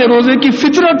قانون ہے، یہ روزے کی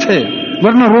فطرت ہے،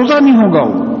 ورنہ روزہ نہیں ہوگا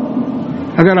وہ.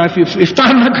 اگر آپ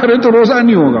افطار نہ کریں تو روزہ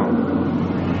نہیں ہوگا.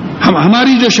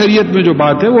 ہماری جو شریعت میں جو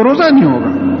بات ہے وہ روزہ نہیں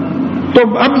ہوگا. تو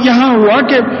اب یہاں ہوا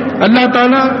کہ اللہ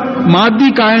تعالیٰ مادی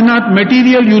کائنات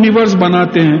میٹیریل یونیورس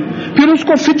بناتے ہیں، پھر اس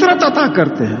کو فطرت عطا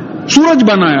کرتے ہیں. سورج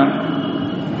بنایا،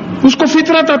 اس کو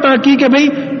فطرت عطا کی کہ بھئی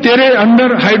تیرے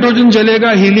اندر ہائیڈروجن جلے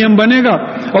گا، ہیلیم بنے گا،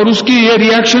 اور اس کی یہ ری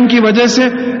ایکشن کی وجہ سے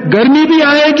گرمی بھی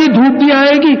آئے گی، دھوپ بھی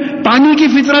آئے گی. پانی کی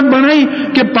فطرت بنائی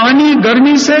کہ پانی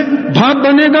گرمی سے بھاپ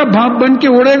بنے گا، بھاپ بن کے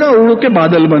اڑے گا، اڑ کے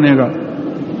بادل بنے گا.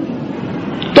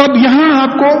 تو اب یہاں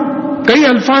آپ کو کئی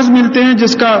الفاظ ملتے ہیں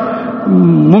جس کا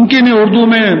ممکن ہے اردو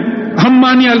میں ہم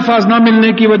معنی الفاظ نہ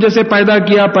ملنے کی وجہ سے پیدا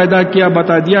کیا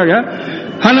بتا دیا گیا.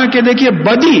 حالانکہ دیکھیے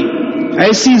بدی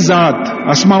ایسی ذات،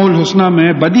 اسماء الحسنہ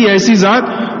میں بدی ایسی ذات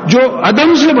جو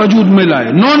عدم سے وجود میں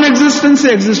لائے، نان ایگزسٹنس سے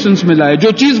ایگزسٹنس میں لائے،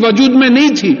 جو چیز وجود میں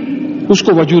نہیں تھی اس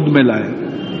کو وجود میں لائے،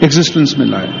 ایگزسٹنس میں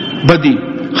لائے. بدی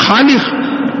خالق،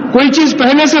 کوئی چیز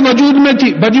پہلے سے وجود میں تھی،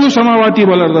 بدیع السماوات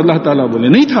والارض اللہ تعالیٰ بولے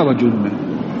نہیں تھا وجود میں.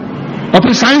 اور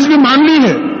پھر سائنس بھی مان لی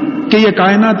ہے کہ یہ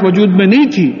کائنات وجود میں نہیں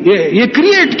تھی، یہ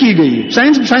کریٹ کی گئی ہے،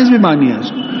 سائنس بھی مانی ہے.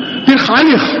 پھر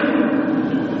خالق،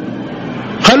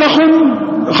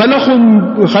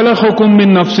 خلقکم من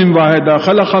نفس واحدہ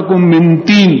خلقکم من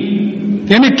طین،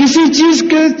 یعنی کسی چیز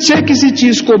سے کسی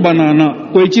چیز کو بنانا.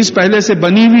 کوئی چیز پہلے سے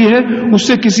بنی ہوئی ہے، اس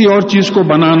سے کسی اور چیز کو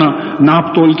بنانا،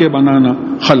 ناپ تول کے بنانا،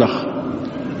 خلق.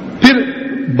 پھر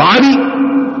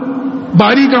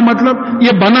باری کا مطلب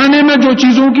یہ بنانے میں جو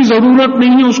چیزوں کی ضرورت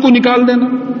نہیں ہے اس کو نکال دینا.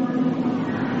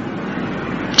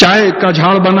 چائے کا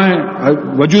جھاڑ بنائے،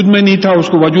 وجود میں نہیں تھا اس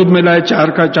کو وجود میں لائے،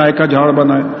 چائے کا جھاڑ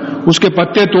بنائے. اس کے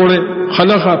پتے توڑے،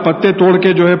 خلقہ، پتے توڑ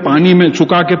کے جو ہے پانی میں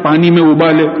سکھا کے پانی میں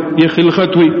ابالے، یہ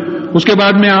خلقت ہوئی. اس کے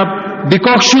بعد میں آپ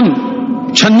ڈیکاکشن،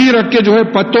 چھنی رکھ کے جو ہے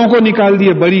پتوں کو نکال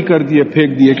دیے، بری کر دیے،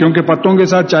 پھینک دیے، کیونکہ پتوں کے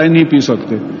ساتھ چائے نہیں پی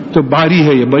سکتے. تو باری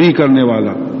ہے یہ، بری کرنے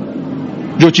والا.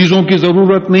 جو چیزوں کی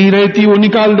ضرورت نہیں رہتی وہ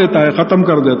نکال دیتا ہے، ختم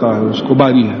کر دیتا ہے، اس کو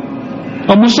باری ہے.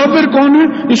 اور مصور کون ہے؟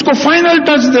 اس کو فائنل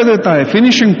ٹچ دے دیتا ہے،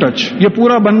 فنیشنگ ٹچ. یہ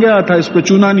پورا بن گیا تھا، اس پہ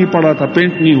چونا نہیں پڑا تھا،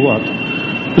 پینٹ نہیں ہوا تھا،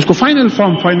 اس کو فائنل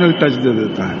فارم، فائنل ٹچ دے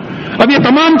دیتا ہے. اب یہ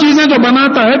تمام چیزیں جو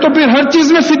بناتا ہے تو پھر ہر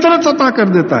چیز میں فطرت عطا کر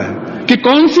دیتا ہے کہ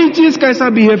کون سی چیز کیسا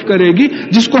بہیو کرے گی،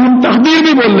 جس کو ہم تقدیر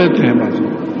بھی بول لیتے ہیں بازو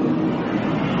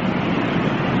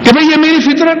کہ بھئی یہ میری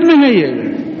فطرت میں ہے، یہ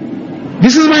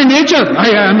this is my nature,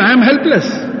 I am help لیس.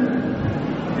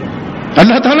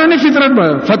 اللہ تعالیٰ نے فطرت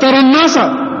فطر الناس،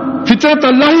 فطرت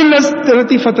اللہ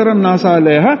التي فطر الناس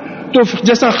علیہا. تو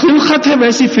جیسا خلقت ہے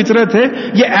ویسی فطرت ہے.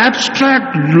 یہ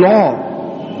ایبسٹریکٹ لا.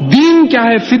 دین کیا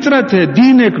ہے؟ فطرت ہے.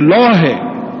 دین ایک لا ہے.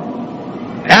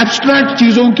 ایبسٹریکٹ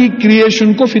چیزوں کی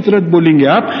کریشن کو فطرت بولیں گے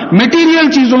آپ، میٹیریل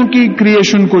چیزوں کی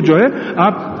کریشن کو جو ہے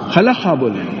آپ خلقہ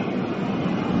بولیں گے.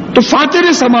 تو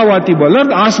فاطر سماواتی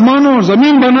والارض، آسمانوں اور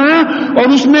زمین بنایا اور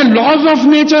اس میں لاز آف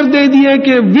نیچر دے دیے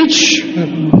کہ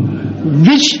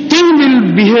which thing will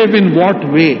behave in what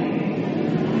way.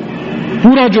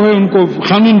 پورا جو ہے ان کو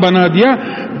قانون بنا دیا.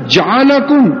 جعل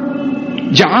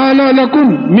لکم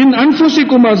من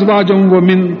انفسکم ازواجا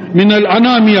ومن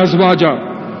الانعام ازواجا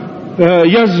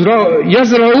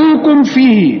یزرعوکم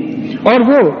فیہ، اور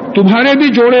وہ تمہارے بھی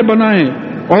جوڑے بنائے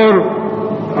اور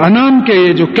انعام کے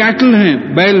یہ جو کیٹل ہیں،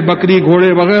 بیل، بکری،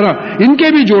 گھوڑے وغیرہ، ان کے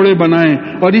بھی جوڑے بنائے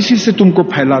اور اسی سے تم کو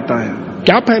پھیلاتا ہے.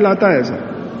 کیا پھیلاتا ہے ایسا؟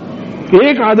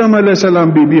 ایک آدم علیہ السلام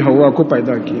بی بی حوا کو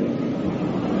پیدا کیا.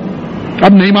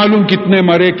 اب نہیں معلوم کتنے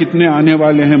مرے، کتنے آنے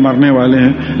والے ہیں، مرنے والے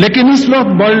ہیں، لیکن اس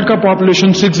وقت ورلڈ کا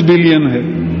پاپولیشن 6 بلین ہے.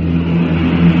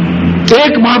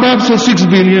 ایک ماں باپ سے 6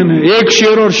 بلین ہے. ایک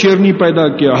شیر اور شیرنی پیدا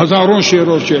کیا، ہزاروں شیر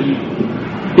اور شیرنی.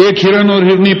 ایک ہرن اور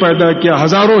ہرنی پیدا کیا،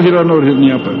 ہزاروں ہرن اور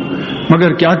ہرنیاں پیدا.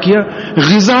 مگر کیا کیا؟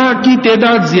 غذا کی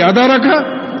تعداد زیادہ رکھا،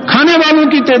 کھانے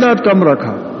والوں کی تعداد کم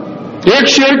رکھا. ایک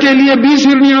شیر کے لیے 20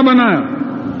 ہرنیاں بنایا.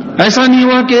 ایسا نہیں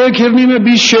ہوا کہ ایک ہرنی میں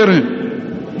 20 شیر ہیں،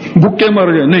 بھوکے مر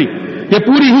گئے. نہیں، یہ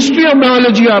پوری ہسٹری آف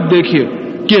بایولوجی آپ دیکھیے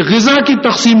کہ غذا کی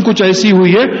تقسیم کچھ ایسی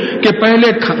ہوئی ہے کہ پہلے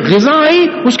غذا آئی،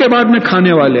 اس کے بعد میں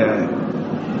کھانے والے آئے.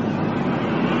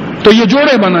 تو یہ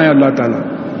جوڑے بنایا اللہ تعالیٰ.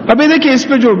 اب یہ دیکھیے اس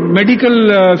پہ جو میڈیکل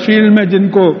فیلڈ میں جن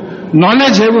کو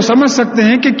نالج ہے وہ سمجھ سکتے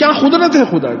ہیں کہ کیا قدرت ہے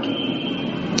خدا کی.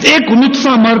 ایک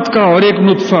نطفہ مرد کا اور ایک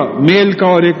نطفہ میل کا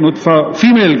اور ایک نطفہ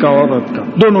فیمیل کا، عورت کا،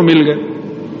 دونوں مل گئے.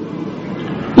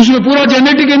 اس میں پورا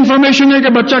جینیٹک انفارمیشن ہے کہ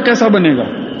بچہ کیسا بنے گا.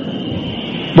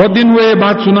 بہت دن ہوئے یہ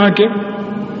بات سنا کے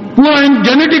پورا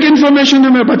جینیٹک انفارمیشن ہے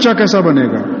میں بچہ کیسا بنے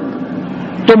گا.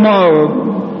 تو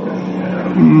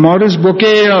مورس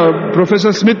بوکے پروفیسر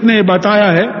اسمتھ نے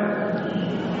بتایا ہے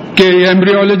کہ یہ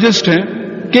ایمبریولوجسٹ ہیں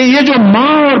کہ یہ جو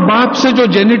ماں اور باپ سے جو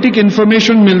جینیٹک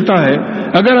انفارمیشن ملتا ہے،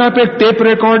 اگر آپ ایک ٹیپ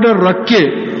ریکارڈر رکھ کے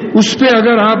اس پہ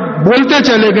اگر آپ بولتے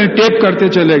چلے گئے، ٹیپ کرتے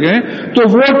چلے گئے، تو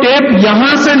وہ ٹیپ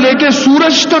یہاں سے لے کے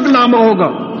سورج تک لامہ ہوگا،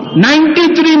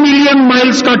 93 ملین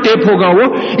مائلز کا ٹیپ ہوگا، وہ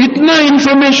اتنا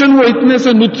انفارمیشن وہ اتنے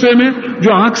سے نطفے میں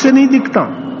جو آنکھ سے نہیں دکھتا،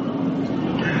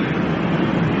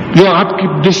 جو آپ کی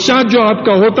ڈسچارج جو آپ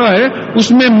کا ہوتا ہے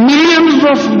اس میں ملینز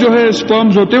آف جو ہے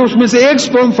اسپرمز ہوتے ہیں، اس میں سے ایک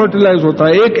اسپرم فرٹیلائز ہوتا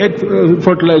ہے، ایک ایگ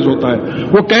فرٹیلائز ہوتا ہے،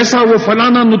 وہ کیسا، وہ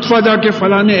فلانا نطفہ جا کے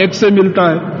فلانے ایگ سے ملتا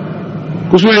ہے،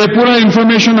 اس میں یہ پورا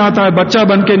انفارمیشن آتا ہے، بچہ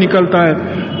بن کے نکلتا ہے،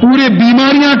 پورے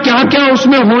بیماریاں کیا کیا اس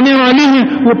میں ہونے والی ہیں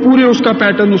وہ پورے اس کا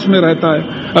پیٹرن اس میں رہتا ہے۔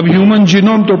 اب ہیومن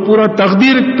جینوم تو پورا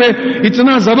تقدیر پہ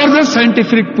اتنا زبردست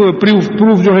سائنٹیفک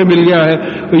پروف جو ہے مل گیا ہے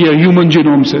یہ ہیومن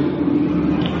جینوم سے۔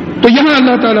 تو یہاں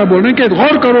اللہ تعالیٰ بول رہے ہیں کہ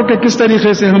غور کرو کہ کس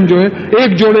طریقے سے ہم جو ہے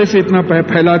ایک جوڑے سے اتنا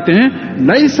پھیلاتے ہیں،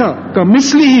 لیسا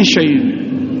کمثلہ شیء،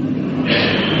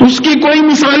 اس کی کوئی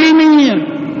مثال ہی نہیں ہے،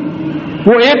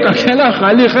 وہ ایک اکیلا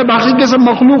خالق ہے، باقی کے سب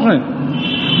مخلوق ہیں۔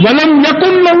 وَلَمْ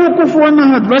يَكُنْ لَهُ كُفُوًا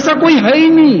أَحَدٌ، ویسا کوئی ہے ہی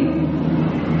نہیں،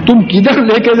 تم کدھر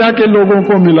لے کے جا کے لوگوں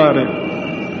کو ملا رہے؟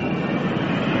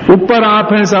 اوپر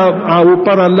آپ ہیں صاحب،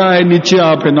 اوپر اللہ ہے، نیچے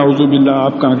آپ ہیں، نعوذ باللہ،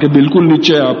 آپ کہاں کے بالکل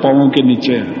نیچے، آپ پاؤں کے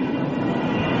نیچے ہیں۔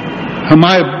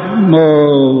 ہمارے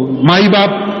مائی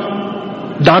باپ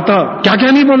داتا کیا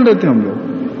کیا نہیں بول دیتے ہم لوگ۔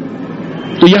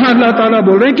 تو یہاں اللہ تعالیٰ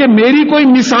بول رہے ہیں کہ میری کوئی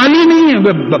مثال ہی نہیں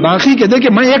ہے، باقی کہتے کہ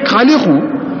میں ایک خالق ہوں،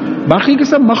 باقی کے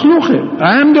سب مخلوق ہے،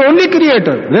 I am the only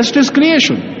creator, rest is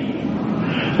creation.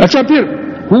 اچھا پھر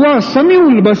ہوا سمیع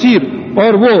البصیر،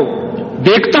 اور وہ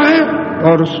دیکھتا ہے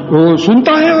اور وہ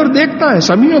سنتا ہے اور دیکھتا ہے،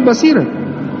 سمیع و بصیر ہے۔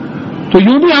 تو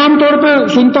یوں بھی عام طور پہ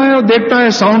سنتا ہے اور دیکھتا ہے،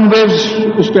 ساؤنڈ ویوز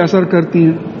اس پہ اثر کرتی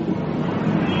ہیں،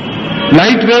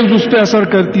 لائٹ ویوز اس پہ اثر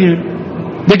کرتی ہیں۔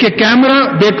 دیکھیے کیمرہ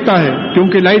دیکھتا ہے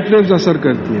کیونکہ لائٹ ویوز اثر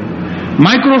کرتی ہے،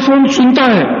 مائکروفون سنتا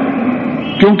ہے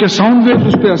کیونکہ ساؤنڈ ویوز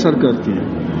اس پہ اثر کرتی ہے۔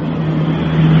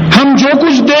 ہم جو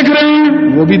کچھ دیکھ رہے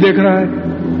ہیں وہ بھی دیکھ رہا ہے،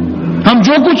 ہم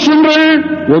جو کچھ سن رہے ہیں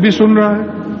وہ بھی سن رہا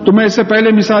ہے۔ تو میں اس سے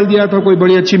پہلے مثال دیا تھا، کوئی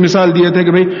بڑی اچھی مثال دیے تھے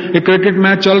کہ بھئی ایک کرکٹ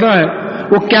میچ چل رہا ہے،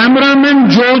 وہ کیمرہ مین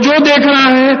جو دیکھ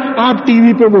رہا ہے آپ ٹی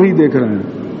وی پہ وہی دیکھ رہے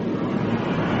ہیں۔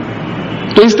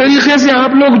 تو اس طریقے سے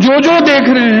آپ لوگ جو دیکھ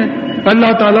رہے ہیں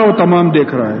اللہ تعالیٰ وہ تمام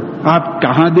دیکھ رہا ہے، آپ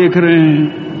کہاں دیکھ رہے ہیں؟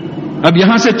 اب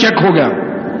یہاں سے چیک ہو گیا،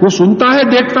 وہ سنتا ہے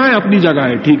دیکھتا ہے اپنی جگہ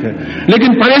ہے، ٹھیک ہے،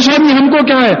 لیکن پریشانی ہم کو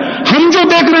کیا ہے؟ ہم جو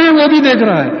دیکھ رہے ہیں وہ بھی دیکھ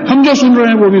رہا ہے، ہم جو سن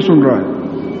رہے ہیں وہ بھی سن رہا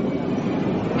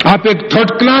ہے۔ آپ ایک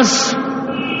تھرڈ کلاس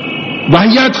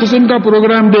واحد قسم کا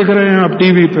پروگرام دیکھ رہے ہیں، آپ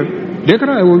ٹی وی پہ دیکھ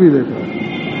رہا ہے، وہ بھی دیکھ رہا ہے۔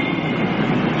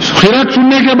 خیرات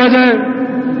سننے کے بجائے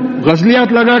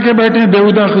غزلیات لگا کے بیٹھے ہیں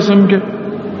بےہودہ قسم کے،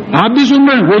 آپ بھی سن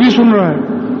رہے ہیں وہ بھی سن رہا ہے۔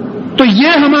 تو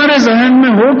یہ ہمارے ذہن میں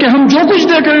ہو کہ ہم جو کچھ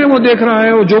دیکھ رہے ہیں وہ دیکھ رہا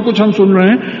ہے، اور جو کچھ ہم سن رہے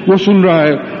ہیں وہ سن رہا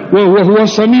ہے۔ وہ هو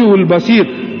السمیع البصیر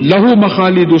لہ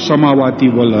مخالد السماوات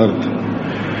والارض،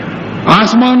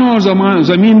 آسمانوں اور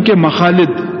زمین کے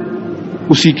مخالد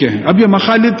اسی کے ہیں۔ اب یہ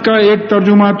مخالد کا ایک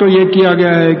ترجمہ تو یہ کیا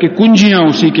گیا ہے کہ کنجیاں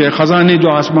اسی کے، خزانے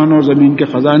جو آسمانوں اور زمین کے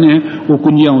خزانے ہیں وہ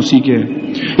کنجیاں اسی کے ہیں۔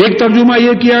 ایک ترجمہ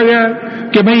یہ کیا گیا ہے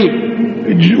کہ بھئی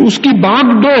اس کی باغ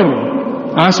ڈور،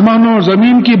 آسمانوں اور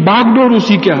زمین کی باغ ڈور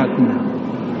اسی کے ہاتھ میں،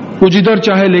 وہ جدھر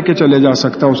چاہے لے کے چلے جا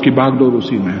سکتا، اس کی باغ ڈور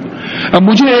اسی میں ہے۔ اب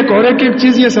مجھے ایک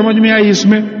چیز یہ سمجھ میں آئی اس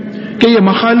میں کہ یہ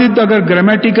مخالد اگر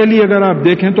گرامیٹیکلی اگر آپ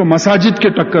دیکھیں تو مساجد کے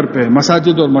ٹکر پہ ہے،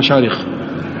 مساجد اور مشارق۔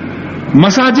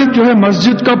 مساجد جو ہے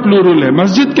مسجد کا پلورل ہے،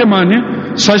 مسجد کے معنی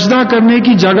سجدہ کرنے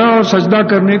کی جگہ اور سجدہ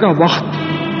کرنے کا وقت،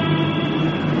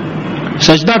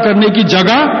 سجدہ کرنے کی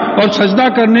جگہ اور سجدہ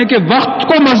کرنے کے وقت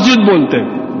کو مسجد بولتے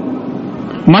ہیں۔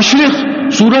 مشرق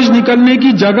سورج نکلنے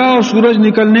کی جگہ اور سورج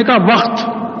نکلنے کا وقت۔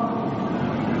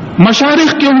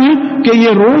 مشارق کیوں ہے کہ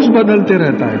یہ روز بدلتے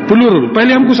رہتا ہے، پلورل۔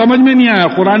 پہلے ہم کو سمجھ میں نہیں آیا،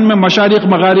 قرآن میں مشارق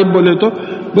مغارب بولے تو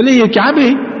بولے یہ کیا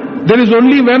بھائی، دیر is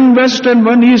only one waste and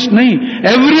one asset, نہیں،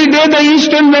 every day the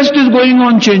asset and waste is going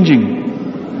on changing.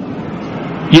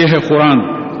 یہ ہے قرآن،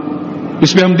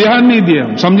 اس میں ہم دھیان نہیں دیا،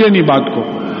 ہم سمجھے نہیں بات کو۔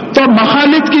 تو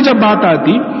مخالد کی جب بات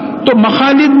آتی تو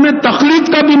مخالد میں تقلید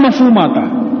کا بھی مفہوم آتا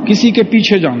ہے، کسی کے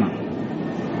پیچھے جانا۔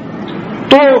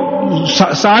 تو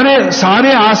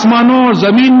سارے آسمانوں اور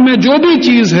زمین میں جو بھی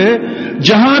چیز ہے،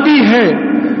 جہاں بھی ہے،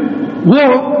 وہ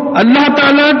اللہ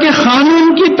تعالیٰ کے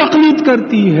قانون کی تقلید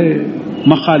کرتی ہے۔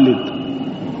 مخالد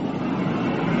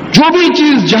جو بھی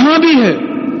چیز جہاں بھی ہے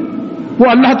وہ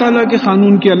اللہ تعالیٰ کے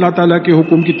قانون کی، اللہ تعالیٰ کے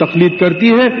حکم کی تقلید کرتی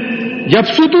ہے۔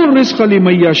 یبسط الرزق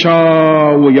لمن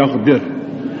یشاء ویقدر،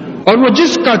 اور وہ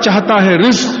جس کا چاہتا ہے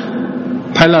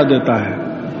رزق پھیلا دیتا ہے،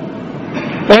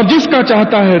 اور جس کا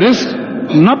چاہتا ہے رزق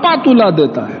نپا تلا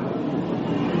دیتا ہے۔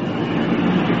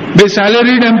 بھائی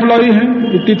سیلریڈ امپلائی ہیں،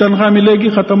 اتنی تنخواہ ملے گی،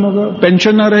 ختم ہوگا.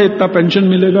 پینشنر ہے، اتنا پینشن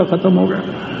ملے گا، ختم ہوگا.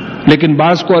 لیکن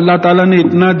بعض کو اللہ تعالیٰ نے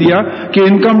اتنا دیا کہ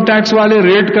انکم ٹیکس والے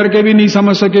ریٹ کر کے بھی نہیں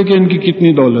سمجھ سکے کہ ان کی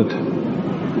کتنی دولت ہے،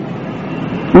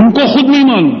 ان کو خود نہیں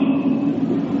معلوم.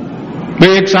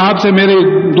 میں ایک صاحب سے میری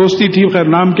دوستی تھی، خیر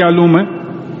نام کیا لوں میں،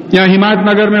 یہاں حمایت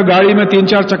نگر میں گاڑی میں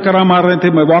 3-4 چکر مار رہے تھے،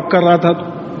 میں واک کر رہا تھا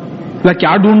تو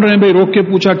کیا ڈھونڈ رہے ہیں بھائی، روک کے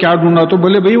پوچھا کیا ڈھونڈا، تو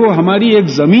بولے بھائی وہ ہماری ایک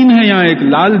زمین ہے، یہاں ایک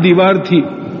لال دیوار تھی،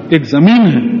 ایک زمین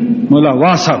ہے. بولا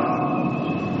واہ صاحب،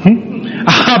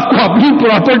 آپ کو اپنی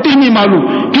پراپرٹی نہیں معلوم،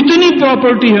 کتنی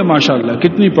پراپرٹی ہے ماشاءاللہ،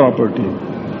 کتنی پراپرٹی ہے،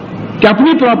 کہ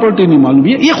اپنی پراپرٹی نہیں معلوم.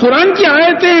 یہ قرآن کی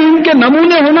آیتیں ہیں، ان کے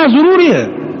نمونے ہونا ضروری ہے.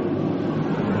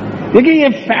 دیکھیے یہ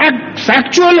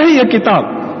فیکچوئل ہے، یہ کتاب،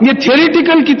 یہ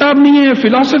تھیوریٹیکل کتاب نہیں ہے، یہ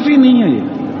فلسفی نہیں ہے. یہ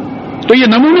تو یہ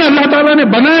نمونے اللہ تعالیٰ نے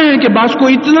بنائے ہیں کہ بعض کو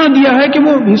اتنا دیا ہے کہ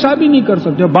وہ حساب ہی نہیں کر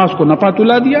سکتے، بعض کو نفع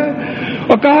تلا دیا ہے،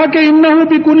 اور کہا کہ انہ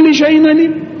بکل شیء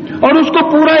علیم، اور اس کو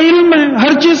پورا علم ہے،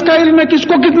 ہر چیز کا علم ہے، کس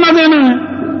کو کتنا دینا ہے.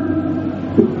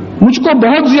 مجھ کو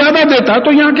بہت زیادہ دیتا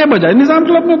تو یہاں کے بجائے نظام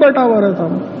کلب میں بیٹھا ہوا رہتا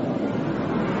ہوں.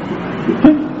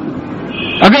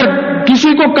 اگر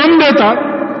کسی کو کم دیتا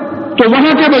تو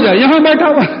وہاں کے بجائے یہاں بیٹھا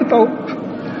ہوا رہتا ہوں.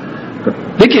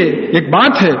 دیکھیے ایک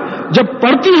بات ہے، جب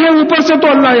پڑھتی ہے اوپر سے تو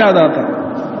اللہ یاد آتا ہے،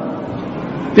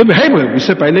 اس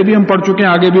سے پہلے بھی ہم پڑھ چکے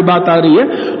ہیں، آگے بھی بات آ رہی ہے.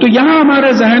 تو یہاں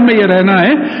ہمارے ذہن میں یہ رہنا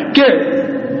ہے کہ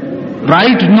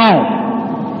right now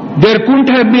there couldn't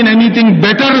have been anything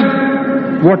better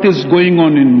what is going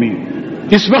on in me.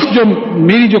 اس وقت جو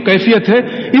میری جو کیفیت ہے،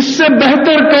 اس سے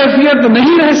بہتر کیفیت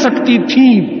نہیں رہ سکتی تھی.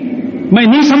 میں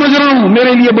نہیں سمجھ رہا ہوں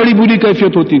میرے لیے بڑی بری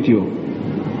کیفیت ہوتی تھی وہ.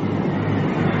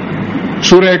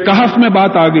 سورہ کہف میں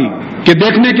بات آ گئی کہ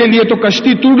دیکھنے کے لیے تو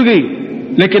کشتی ٹوٹ گئی،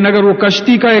 لیکن اگر وہ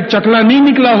کشتی کا ایک چکلا نہیں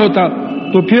نکلا ہوتا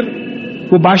تو پھر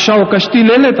وہ بادشاہ وہ کشتی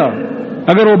لے لیتا.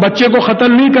 اگر وہ بچے کو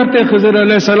قتل نہیں کرتے خضر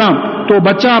علیہ السلام تو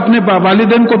بچہ اپنے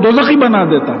والدین کو دوزخی بنا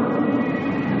دیتا.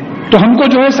 تو ہم کو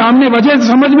جو ہے سامنے وجہ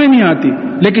سمجھ میں نہیں آتی،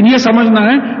 لیکن یہ سمجھنا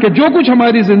ہے کہ جو کچھ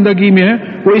ہماری زندگی میں ہے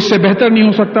وہ اس سے بہتر نہیں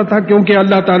ہو سکتا تھا، کیونکہ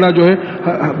اللہ تعالیٰ جو ہے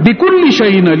بکل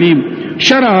شیء علیم.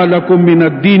 شرع لکم من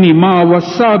الدین ما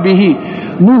وصى به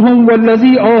نوح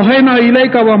والذی اوحینا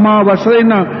الیک وما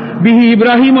وصینا به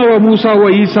ابراہیم وموسیٰ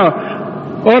وعیسیٰ.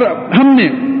 اور ہم نے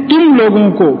تم لوگوں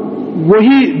کو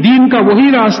وہی دین کا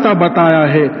وہی راستہ بتایا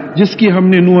ہے جس کی ہم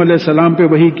نے نوح علیہ السلام پہ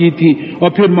وحی کی تھی،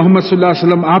 اور پھر محمد صلی اللہ علیہ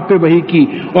وسلم آپ پہ وحی کی،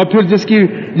 اور پھر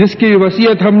جس کی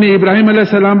وصیت ہم نے ابراہیم علیہ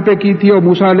السلام پہ کی تھی اور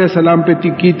موسیٰ علیہ السلام پہ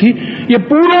کی تھی. یہ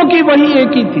پوروں کی وحی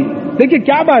ایک ہی تھی. دیکھیے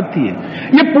کیا بات تھی،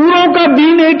 یہ پوروں کا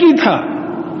دین ایک ہی تھا،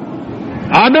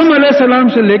 آدم علیہ السلام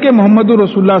سے لے کے محمد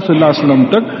رسول اللہ صلی اللہ علیہ وسلم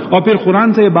تک. اور پھر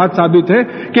قرآن سے یہ بات ثابت ہے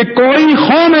کہ کوئی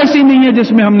قوم ایسی نہیں ہے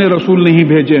جس میں ہم نے رسول نہیں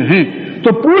بھیجے ہیں.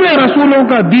 تو پورے رسولوں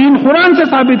کا دین قرآن سے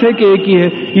ثابت ہے کہ ایک ہی ہے.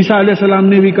 عیسیٰ علیہ السلام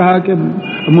نے بھی کہا کہ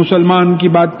مسلمان کی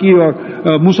بات کی،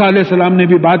 اور موسیٰ علیہ السلام نے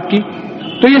بھی بات کی.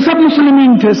 تو یہ سب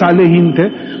مسلمین تھے، صالحین تھے.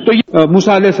 تو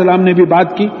موسیٰ علیہ السلام نے بھی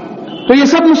بات کی، تو یہ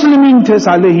سب مسلمین تھے،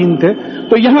 صالحین تھے.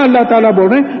 تو یہاں اللہ تعالیٰ بول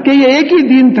رہے ہیں کہ یہ ایک ہی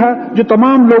دین تھا جو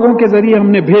تمام لوگوں کے ذریعے ہم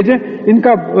نے بھیجے. ان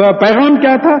کا پیغام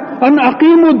کیا تھا؟ ان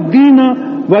اقیموا الدین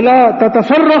ولا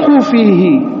تتفرقوا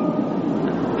فیہ،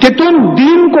 کہ تم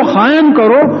دین کو قائم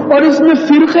کرو اور اس میں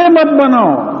فرقے مت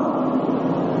بناؤ.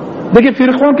 دیکھیں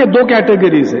فرقوں کے دو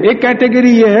کیٹیگریز ہیں. ایک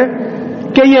کیٹیگری یہ ہے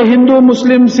کہ یہ ہندو،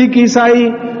 مسلم، سکھ، عیسائی،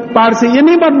 پارسی، یہ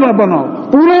نہیں بناؤ.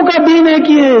 پوروں کا دین ایک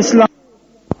ہی ہے،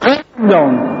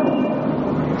 اسلام.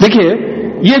 دیکھیے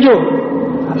یہ جو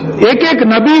ایک ایک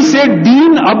نبی سے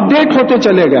دین اپڈیٹ ہوتے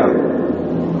چلے گا.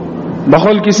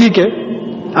 بقول کسی کے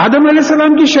آدم علیہ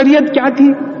السلام کی شریعت کیا تھی؟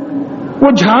 وہ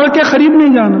جھاڑ کے قریب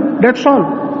نہیں جانا، دیٹس آل.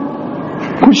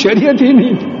 کوئی شریعت ہی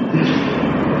نہیں تھی.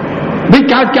 بھائی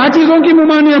کیا چیزوں کی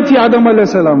ممانعت تھی آدم علیہ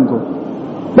السلام کو؟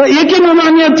 بس ایک ہی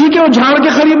ممانعت تھی کہ وہ جھاڑ کے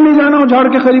قریب نہیں جانا اور جھاڑ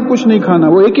کے قریب کچھ نہیں کھانا.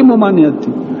 وہ ایک ہی ممانعت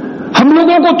تھی. ہم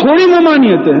لوگوں کو تھوڑی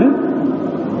ممانعتیں ہیں.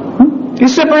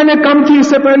 اس سے پہلے کم تھی، اس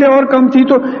سے پہلے اور کم تھی.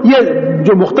 تو یہ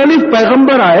جو مختلف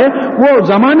پیغمبر آئے وہ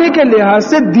زمانے کے لحاظ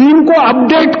سے دین کو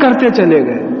اپڈیٹ کرتے چلے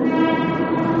گئے.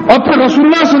 اور پھر رسول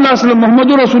اللہ صلی اللہ علیہ وسلم،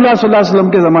 محمد رسول اللہ صلی اللہ علیہ وسلم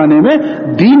کے زمانے میں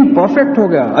دین پرفیکٹ ہو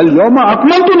گیا. الیوم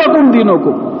اکملت لکم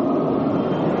دینکم.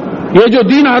 یہ جو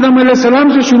دین آدم علیہ السلام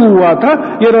سے شروع ہوا تھا،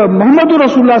 یہ محمد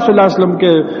رسول اللہ صلی اللہ علیہ وسلم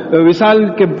کے وصال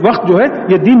کے وقت جو ہے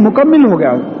یہ دین مکمل ہو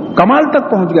گیا، کمال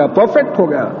تک پہنچ گیا، پرفیکٹ ہو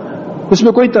گیا، اس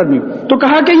میں کوئی تر نہیں. تو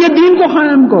کہا کہ یہ دین کو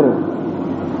قائم کرو،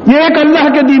 یہ ایک اللہ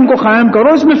کے دین کو قائم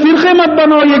کرو، اس میں فرقے مت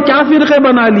بناؤ. یہ کیا فرقے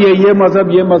بنا لیے؟ یہ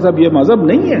مذہب، یہ مذہب، یہ مذہب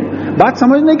نہیں ہے. بات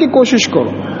سمجھنے کی کوشش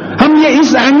کرو. ہم یہ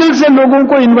اس اینگل سے لوگوں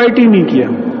کو انوائٹ ہی نہیں کیا.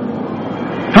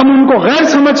 ہم ان کو غیر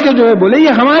سمجھ کے جو ہے بولے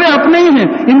یہ ہمارے اپنے ہی ہیں،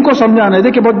 ان کو سمجھانا ہے.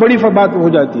 دیکھیں بہت بڑی بات ہو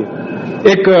جاتی ہے.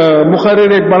 ایک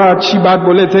مقرر ایک بڑا اچھی بات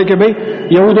بولے تھے کہ بھئی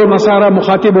یہود و نصارہ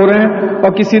مخاطب ہو رہے ہیں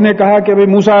اور کسی نے کہا کہ بھئی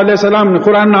موسیٰ علیہ السلام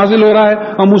قرآن نازل ہو رہا ہے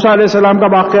اور موسیٰ علیہ السلام کا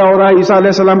واقعہ ہو رہا ہے، عیسیٰ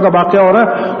علیہ السلام کا واقعہ ہو رہا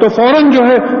ہے، تو فوراً جو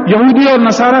ہے یہودی اور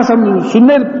نصارہ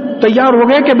سننے تیار ہو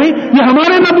گئے کہ بھئی یہ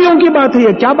ہمارے نبیوں کی بات ہے،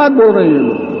 یہ کیا بات بول رہے ہیں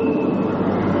لوگ.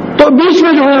 تو بیچ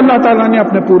میں جو ہے اللہ تعالیٰ نے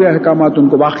اپنے پورے احکامات ان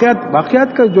کو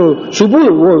واقعات کا جو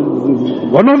ثبوت، وہ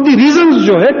ون آف دی ریزنز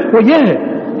جو ہے وہ یہ ہے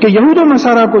کہ یہود و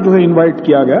نصارہ کو جو ہے انوائٹ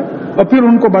کیا گیا اور پھر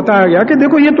ان کو بتایا گیا کہ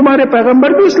دیکھو یہ تمہارے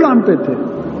پیغمبر بھی اسلام پہ تھے،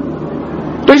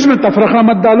 تو اس میں تفرقہ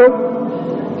مت ڈالو،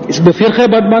 اس میں فرقے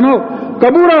مت بنو.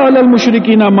 کبر علی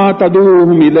المشرکین ما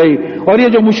تدعوہم الیہ، اور یہ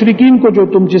جو مشرکین کو جو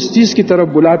تم جس چیز کی طرف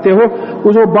بلاتے ہو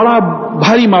وہ بڑا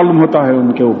بھاری معلوم ہوتا ہے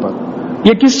ان کے اوپر.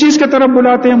 یہ کس چیز کی طرف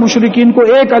بلاتے ہیں مشرکین کو؟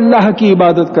 ایک اللہ کی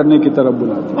عبادت کرنے کی طرف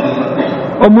بلاتے ہیں.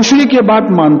 اور مشرک یہ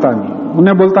بات مانتا نہیں،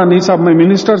 انہیں بولتا نہیں صاحب میں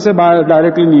منسٹر سے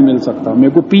ڈائریکٹلی نہیں مل سکتا،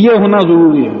 میرے کو پی اے ہونا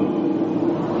ضروری ہے.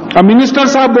 اب منسٹر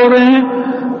صاحب بول رہے ہیں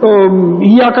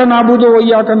ایاک نعبد و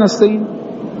ایاک نستعین،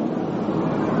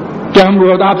 کہ ہم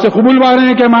آپ سے قبولوا رہے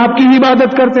ہیں کہ ہم آپ کی ہی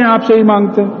عبادت کرتے ہیں، آپ سے ہی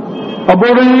مانگتے ہیں، اور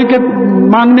بول رہے ہیں کہ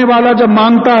مانگنے والا جب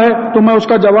مانگتا ہے تو میں اس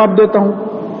کا جواب دیتا ہوں،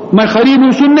 میں قریب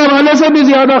ہوں، سننے والے سے بھی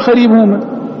زیادہ قریب ہوں میں.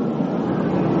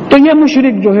 تو یہ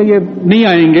مشرک جو ہے یہ نہیں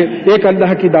آئیں گے ایک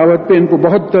اللہ کی دعوت پہ، ان کو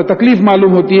بہت تکلیف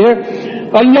معلوم ہوتی ہے.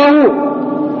 اللہ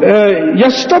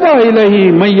یجتبی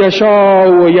الیہ من یشاء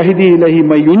ویہدی الیہ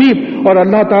من ینیب، اور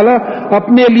اللہ تعالیٰ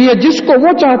اپنے لیے جس کو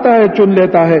وہ چاہتا ہے چن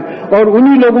لیتا ہے اور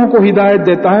انہی لوگوں کو ہدایت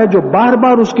دیتا ہے جو بار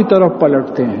بار اس کی طرف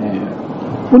پلٹتے ہیں،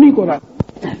 انہی کو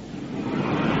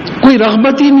کوئی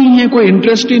رغبت ہی نہیں ہے، کوئی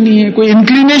انٹرسٹ ہی نہیں ہے، کوئی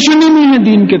انکلینیشن ہی نہیں ہے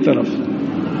دین کی طرف،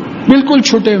 بالکل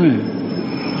چھوٹے میں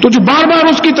ہیں. تو جو بار بار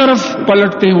اس کی طرف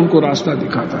پلٹتے ہیں ان کو راستہ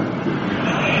دکھاتا ہے.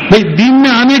 بھئی دین میں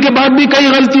آنے کے بعد بھی کئی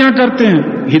غلطیاں کرتے ہیں،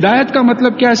 ہدایت کا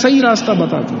مطلب کیا ہے؟ صحیح راستہ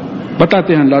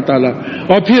بتاتے ہیں اللہ تعالیٰ.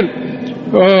 اور پھر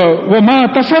وما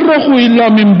تفرقوا الا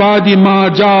من بعد ما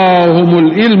جاءهم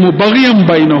العلم بغيا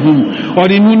بينهم،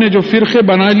 اور انہوں نے جو فرقے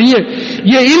بنا لیے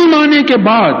یہ علم آنے کے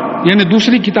بعد، یعنی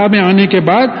دوسری کتابیں آنے کے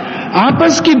بعد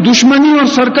آپس کی دشمنی اور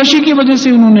سرکشی کی وجہ سے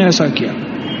انہوں نے ایسا کیا.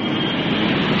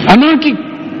 انا کی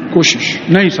کوشش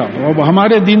نہیں صاحب، اب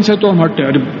ہمارے دین سے تو ہم ہٹے.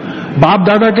 ارے باپ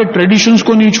دادا کے ٹریڈیشنز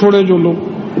کو نہیں چھوڑے جو لوگ،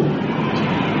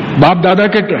 باپ دادا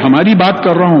کے، ہماری بات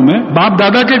کر رہا ہوں میں، باپ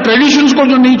دادا کے ٹریڈیشنز کو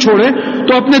جو نہیں چھوڑے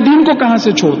تو اپنے دین کو کہاں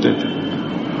سے چھوڑتے تھے؟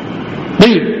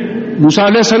 بھئی موسیٰ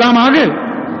علیہ السلام آ گئے،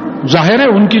 ظاہر ہے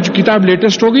ان کی کتاب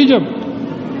لیٹسٹ ہو گئی. جب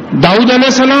داؤد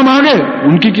علیہ السلام آ گئے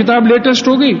ان کی کتاب لیٹسٹ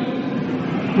ہو گئی،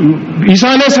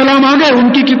 عیسیٰ علیہ السلام آ گئے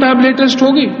ان کی کتاب لیٹسٹ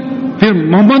ہو گئی، پھر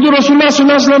محمد رسول اللہ صلی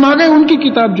اللہ علیہ وسلم آ گئے ان کی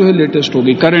کتاب جو ہے لیٹسٹ ہو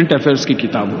گئی، کرنٹ افیئرس کی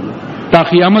کتاب ہوگی. تا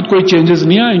قیامت کوئی چینجز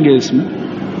نہیں آئیں گے اس میں.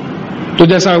 تو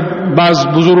جیسا بعض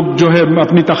بزرگ جو ہے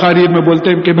اپنی تقاریر میں بولتے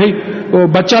ہیں کہ بھئی وہ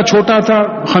بچہ چھوٹا تھا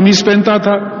خمیس پہنتا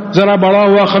تھا، ذرا بڑا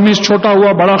ہوا خمیس چھوٹا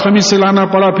ہوا، بڑا خمیس سلانا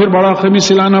پڑا، پھر بڑا خمیس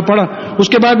سلانا پڑا، اس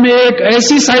کے بعد میں ایک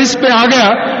ایسی سائز پہ آ گیا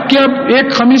کہ اب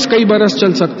ایک خمیس کئی برس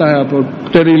چل سکتا ہے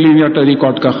آپ ٹیریلین یا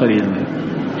ٹیریکاٹ کا خریدنے.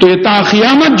 تو یہ تا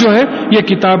قیامت جو ہے یہ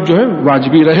کتاب جو ہے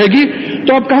واجبی رہے گی.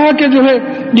 تو اب کہا کہ جو ہے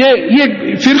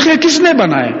یہ فرقے کس نے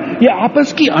بنائے؟ یہ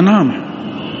آپس کی انام ہے.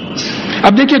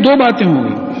 اب دیکھیے دو باتیں ہوں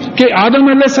گی کہ آدم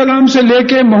علیہ السلام سے لے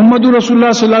کے محمد رسول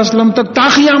اللہ صلی اللہ علیہ وسلم تک تا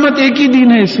قیامت ایک ہی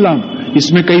دین ہے اسلام،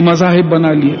 اس میں کئی مذاہب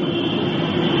بنا لیے.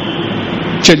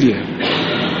 چلیے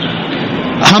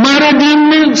ہمارے دین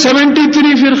میں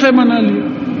 73 فرقے بنا لیے.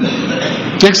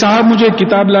 ایک صاحب مجھے ایک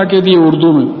کتاب لا کے دی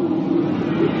اردو میں،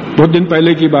 بہت دن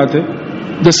پہلے کی بات ہے،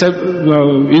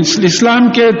 اسلام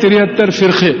کے 73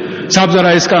 فرقے. صاحب ذرا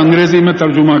اس کا انگریزی میں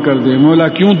ترجمہ کر دیں. مولا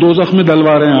کیوں دوزخ میں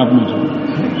ڈلوا رہے ہیں آپ مجھے؟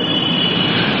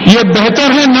 یہ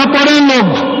بہتر ہے نہ پڑھیں، لوگ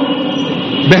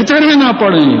بہتر ہے نہ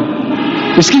پڑھیں،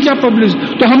 اس کی کیا پبلش.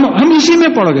 تو ہم اسی میں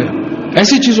پڑ گئے،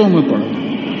 ایسی چیزوں میں پڑ گئے.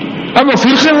 اب وہ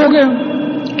فرقے ہو گئے،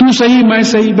 تو صحیح میں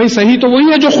صحیح. بھائی صحیح تو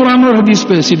وہی ہے جو قرآن اور حدیث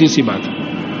پہ ہے، سیدھی سی بات ہے،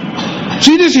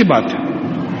 سیدھی سی بات ہے.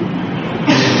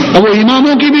 اب وہ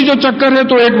اماموں کی بھی جو چکر ہے،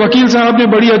 تو ایک وکیل صاحب نے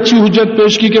بڑی اچھی حجت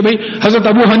پیش کی کہ بھئی حضرت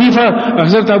ابو حنیفہ،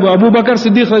 حضرت ابو بکر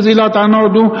صدیق رضی اللہ تعالیٰ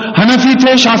عنہ حنفی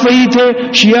تھے، شافعی تھے،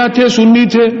 شیعہ تھے، سنی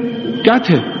تھے، کیا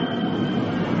تھے؟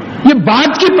 یہ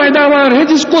بات کی پیداوار ہے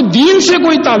جس کو دین سے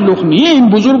کوئی تعلق نہیں ہے. ان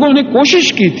بزرگوں نے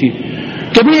کوشش کی تھی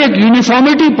کہ بھی ایک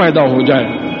یونیفارمٹی پیدا ہو جائے.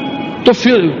 تو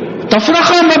پھر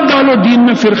تفرقہ مت ڈالو دین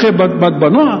میں، فرقے مت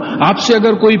بنو. آپ سے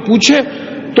اگر کوئی پوچھے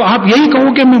تو آپ یہی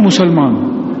کہو کہ میں مسلمان ہوں.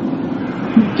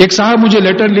 ایک صاحب مجھے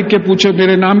لیٹر لکھ کے پوچھے،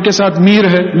 میرے نام کے ساتھ میر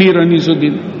ہے، میر انیس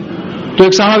الدین. تو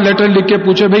ایک صاحب لیٹر لکھ کے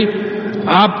پوچھے بھائی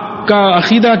آپ کا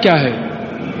عقیدہ کیا ہے؟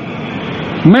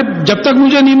 میں جب تک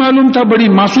مجھے نہیں معلوم تھا، بڑی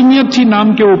معصومیت تھی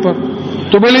نام کے اوپر،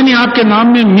 تو بولے نہیں آپ کے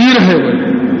نام میں میر ہے.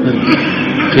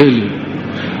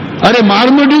 ارے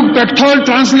مارمڈیوک پیکٹھول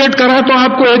ٹرانسلیٹ کرا تو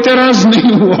آپ کو اعتراض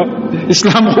نہیں ہوا،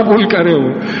 اسلام قبول کرے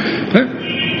وہ.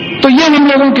 تو یہ ہم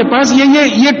لوگوں کے پاس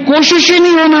یہ کوشش ہی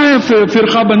نہیں ہونا ہے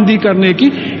فرقہ بندی کرنے کی،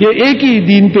 یہ ایک ہی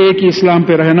دین پہ، ایک ہی اسلام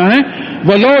پہ رہنا ہے.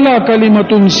 وَلَوْلَا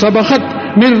كَلِمَةٌ سَبَقَتْ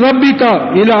مِنْ رَبِّكَ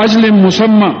إِلَىٰ أَجْلٍ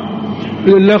مُّسَمًّى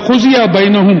لَخُزِيَ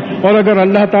بَيْنَهُمْ. اور اگر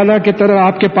اللہ تعالیٰ کی طرف،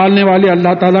 آپ کے پالنے والے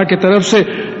اللہ تعالیٰ کی طرف سے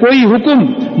کوئی حکم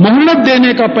مہلت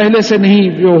دینے کا پہلے سے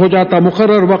نہیں ہو جاتا،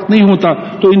 مقرر وقت نہیں ہوتا،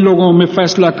 تو ان لوگوں میں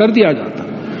فیصلہ کر دیا جاتا.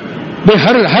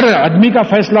 ہر آدمی کا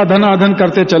فیصلہ دھنا دھن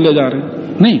کرتے چلے جا رہے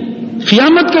ہیں، نہیں.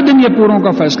 قیامت کے دن یہ پوروں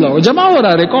کا فیصلہ ہو، جمع ہو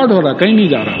رہا، ریکارڈ ہو رہا، کہیں نہیں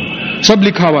جا رہا، سب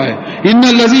لکھا ہوا ہے. ان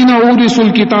الذین اورثوا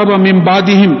الکتاب من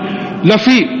بعدہم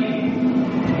لفی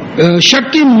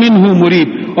شک منہ مریب.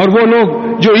 اور وہ لوگ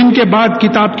جو ان کے بعد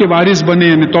کتاب کے وارث بنے،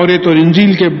 یعنی توریت اور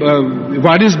انجیل کے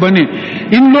وارث بنے،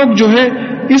 ان لوگ جو ہے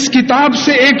اس کتاب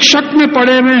سے ایک شک میں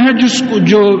پڑے ہوئے ہیں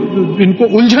جو ان کو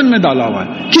الجھن میں ڈالا ہوا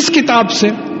ہے. کس کتاب سے؟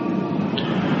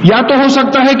 یا تو ہو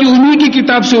سکتا ہے کہ انہی کی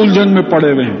کتاب سے الجھن میں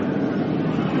پڑے ہوئے ہیں،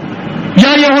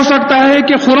 یا یہ ہو سکتا ہے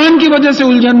کہ قرآن کی وجہ سے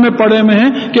الجھن میں پڑے ہوئے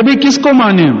ہیں کہ بھئی کس کو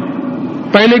مانیں ہم.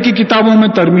 پہلے کی کتابوں میں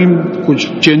ترمیم کچھ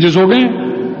چینجز ہو گئے،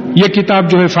 یہ کتاب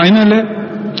جو ہے فائنل ہے،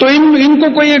 تو ان کو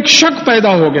کوئی ایک شک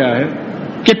پیدا ہو گیا ہے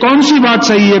کہ کون سی بات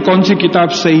صحیح ہے، کون سی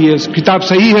کتاب صحیح ہے، کتاب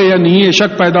صحیح ہے یا نہیں ہے،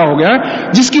 شک پیدا ہو گیا ہے،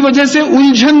 جس کی وجہ سے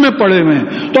الجھن میں پڑے ہوئے ہیں.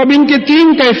 تو اب ان کے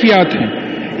تین کیفیات ہیں.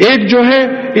 ایک جو ہے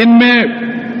ان میں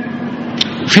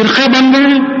فرقے بن گئے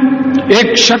ہیں،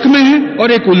 ایک شک میں ہے اور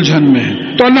ایک الجھن میں ہے.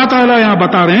 تو اللہ تعالیٰ یہاں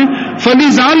بتا رہے ہیں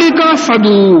فَلِذَالِكَ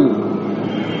فَدُوا.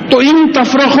 تو ان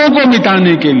تفرقوں کو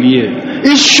مٹانے کے لیے،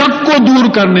 اس شک کو دور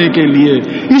کرنے کے لیے،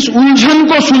 اس الجھن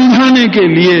کو سلجھانے کے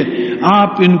لیے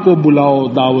آپ ان کو بلاؤ،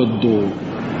 دعوت دو.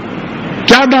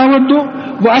 کیا دعوت دو؟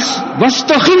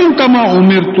 وَاسْتَقِمْ كَمَا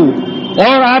أُمِرْتُ.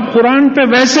 اور آپ قرآن پہ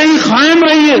ویسے ہی قائم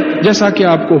رہیے جیسا کہ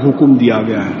آپ کو حکم دیا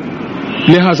گیا ہے،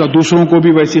 لہذا دوسروں کو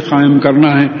بھی ویسی قائم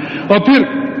کرنا ہے. اور پھر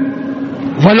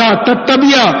وَلَا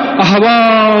تَتَّبِعْ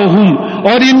أَهْوَاءَهُمْ.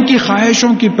 اور ان کی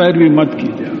خواہشوں کی پیروی مت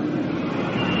کیجیے.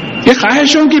 یہ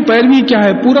خواہشوں کی پیروی کیا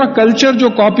ہے؟ پورا کلچر جو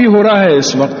کاپی ہو رہا ہے اس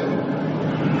وقت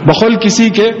بقول کسی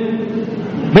کے،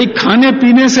 بھئی کھانے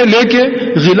پینے سے لے کے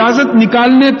غلاظت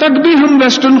نکالنے تک بھی ہم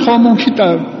ویسٹرن قوموں کی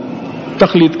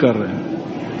تقلید کر رہے ہیں.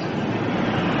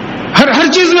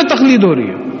 ہر چیز میں تقلید ہو رہی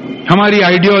ہے. ہماری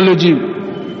آئیڈیالوجی،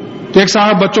 ایک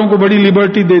صاحب بچوں کو بڑی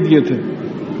لبرٹی دے دیے تھے.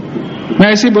 میں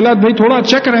ایسے ہی بولا بھائی تھوڑا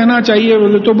چیک رہنا چاہیے،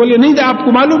 بولے تو بولے نہیں آپ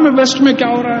کو معلوم ہے ویسٹ میں کیا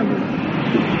ہو رہا ہے.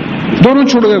 دونوں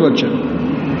چھوڑ گئے بچے.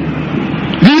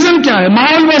 ریزن کیا ہے؟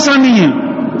 ماحول ویسا نہیں ہے.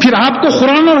 پھر آپ کو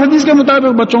قرآن اور حدیث کے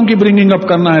مطابق بچوں کی برنگنگ اپ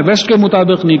کرنا ہے، ویسٹ کے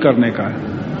مطابق نہیں کرنے کا ہے.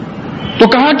 تو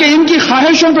کہا کہ ان کی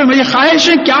خواہشوں پہ، یہ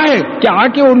خواہشیں کیا ہے کہ آ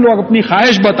کے ان لوگ اپنی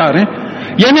خواہش بتا رہے ہیں،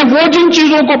 یعنی وہ جن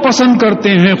چیزوں کو پسند کرتے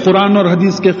ہیں قرآن اور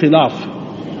حدیث کے خلاف،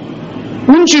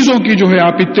 ان چیزوں کی جو ہے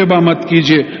آپ اتباع مت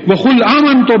کیجیے. وَقُلْ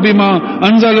آمَنْتُ بِمَا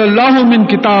أَنزَلَ اللَّهُ مِنْ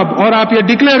کتاب. اور آپ یہ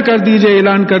ڈکلیئر کر دیجئے،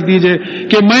 اعلان کر دیجئے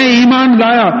کہ میں ایمان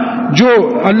لایا جو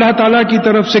اللہ تعالیٰ کی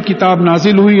طرف سے کتاب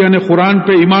نازل ہوئی، یعنی قرآن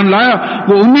پہ ایمان لایا.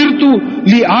 وَأُمِرْتُ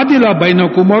لِأَعْدِلَ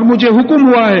بَيْنَكُمْ. اور مجھے حکم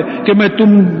ہوا ہے کہ میں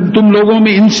تم لوگوں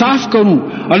میں انصاف کروں.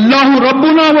 اللَّهُ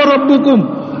رَبُّنَا وَرَبُّكُمْ.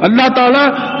 اللہ تعالیٰ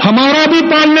ہمارا بھی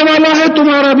پالنے والا ہے،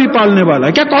 تمہارا بھی پالنے والا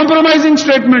ہے. کیا کمپرومائزنگ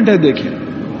اسٹیٹمنٹ ہے؟ دیکھیں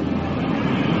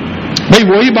بھائی،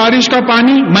 وہی بارش کا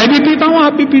پانی میں بھی پیتا ہوں،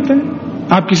 آپ بھی پیتے ہیں،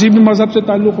 آپ کسی بھی مذہب سے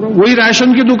تعلق رہو. وہی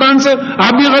راشن کی دکان سے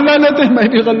آپ بھی غلہ لیتے ہیں، میں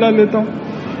بھی غلہ لیتا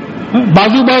ہوں.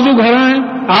 بازو گھر ہیں،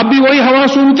 آپ بھی وہی ہوا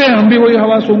سونگتے ہیں، ہم بھی وہی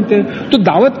ہوا سونگتے ہیں. تو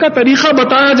دعوت کا طریقہ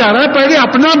بتایا جا رہا ہے، پہلے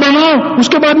اپنا بناؤ، اس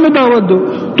کے بعد میں دعوت دو.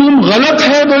 تم غلط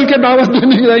ہے بول کے دعوت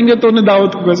دینے جائیں گے تو انہیں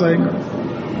دعوت کو کیسے آئیں گے؟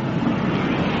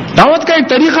 دعوت کا ایک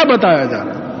طریقہ بتایا جا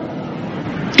رہا ہے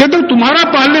کہ تمہارا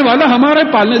پالنے والا ہمارے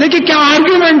پالنے. دیکھیے کیا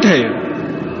آرگیومنٹ ہے.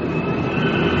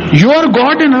 Your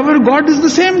God and our God is the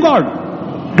same God.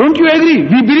 Don't you agree?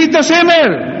 We breathe the same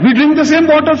air. We drink the same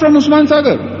water from Usman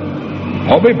Sagar.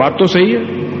 او بھائی بات تو صحیح ہے.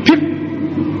 پھر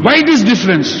why this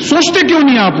difference? سوچتے کیوں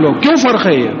نہیں آپ لوگ؟ کیوں فرق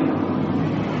ہے یہ؟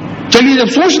 چلیے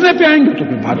جب سوچنے پہ آئیں گے تو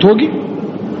پھر بات ہوگی.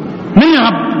 نہیں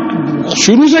آپ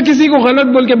شروع سے کسی کو غلط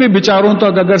بول کے بھی بیچاروں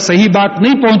تک اگر صحیح بات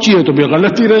نہیں پہنچی ہے تو بھی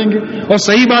غلط ہی رہیں گے. اور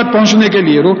صحیح بات پہنچنے کے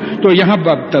لیے تو یہاں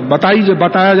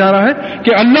بتایا جا رہا ہے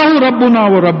کہ اللہ ربنا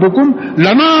و ربکم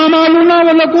لنا اعمالنا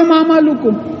ولکم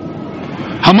اعمالکم.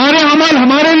 ہمارے اعمال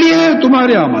ہمارے لیے ہے،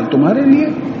 تمہارے اعمال تمہارے لیے.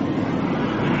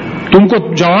 تم کو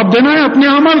جواب دینا ہے اپنے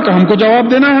اعمال کا، ہم کو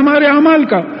جواب دینا ہے ہمارے اعمال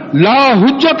کا. لا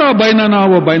حجت بیننا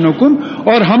و بینکم.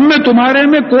 اور ہم میں تمہارے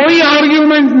میں کوئی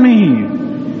آرگیومنٹ نہیں ہے،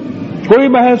 کوئی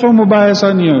بحث و مباحثہ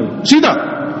نہیں ہے. سیدھا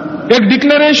ایک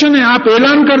ڈکلیریشن ہے، آپ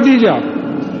اعلان کر دیجئے.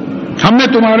 آپ ہم میں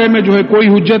تمہارے میں جو ہے کوئی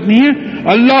حجت نہیں ہے.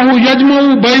 اللہ یجمع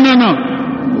بیننا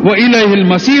وَإِلَيْهِ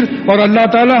الْمَصِيرُ، اور اللہ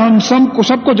تعالی ہم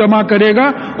سب کو جمع کرے گا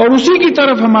اور اسی کی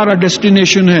طرف ہمارا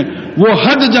ڈیسٹینیشن ہے. وہ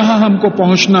حد جہاں ہم کو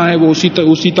پہنچنا ہے وہ اسی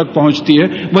تک پہنچتی ہے،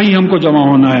 وہیں ہم کو جمع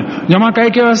ہونا ہے. جمع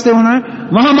کائے کے واسطے ہونا ہے؟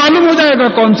 وہاں معلوم ہو جائے گا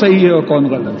کون صحیح ہے اور کون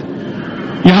غلط ہے.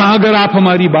 یہاں اگر آپ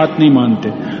ہماری بات نہیں مانتے،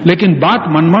 لیکن بات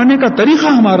منوانے کا طریقہ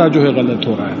ہمارا جو ہے غلط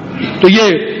ہو رہا ہے، تو یہ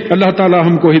اللہ تعالی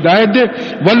ہم کو ہدایت دے.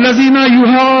 وَالَّذِينَ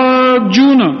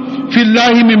يُحَاجُّونَ فِي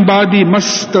اللَّهِ مِن بَعْدِ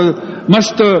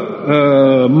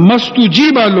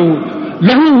مَسْتُجِيبَ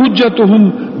لَهُ حُجَّتُهُمْ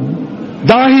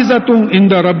دَاحِضَةٌ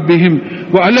عِندَ رَبِّهِمْ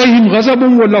وَعَلَيْهِمْ غَضَبٌ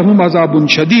وَلَهُمْ عَذَابٌ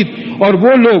شَدِيدٌ. اور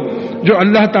وہ لوگ جو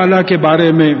اللہ تعالیٰ کے بارے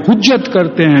میں حجت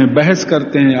کرتے ہیں، بحث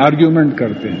کرتے ہیں، آرگیومنٹ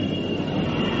کرتے ہیں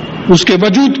اس کے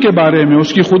وجود کے بارے میں،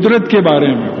 اس کی قدرت کے بارے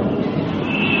میں.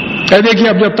 دیکھیے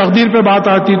اب جب تقدیر پہ بات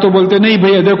آتی تو بولتے نہیں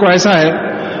بھئی دیکھو ایسا ہے،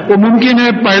 وہ ممکن ہے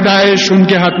پیدائش ان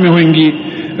کے ہاتھ میں ہوئیں گی،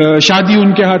 شادی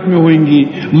ان کے ہاتھ میں ہوئیں گی،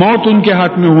 موت ان کے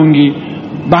ہاتھ میں ہوں گی،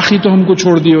 باقی تو ہم کو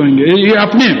چھوڑ دیے ہوئیں گے. یہ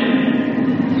اپنے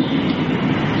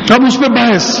اب اس پہ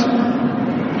بحث،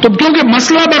 تو کیونکہ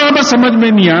مسئلہ برابر سمجھ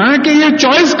میں نہیں آیا کہ یہ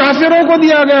چوائس کافروں کو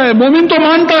دیا گیا ہے. مومن تو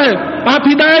مانتا ہے آپ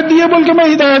ہدایت دیے بول کے میں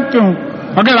ہدایت پہ ہوں،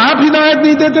 اگر آپ ہدایت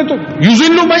نہیں دیتے تو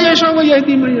یضل من یشاء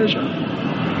ویہدی من یشاء.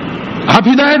 آپ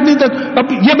ہدایت نہیں دیتے. اب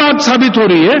یہ بات ثابت ہو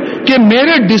رہی ہے کہ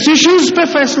میرے ڈیسیشنز پہ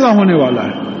فیصلہ ہونے والا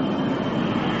ہے.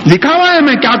 لکھا ہوا ہے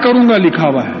میں کیا کروں گا، لکھا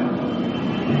ہوا ہے،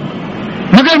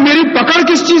 مگر میری پکڑ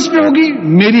کس چیز پہ ہوگی؟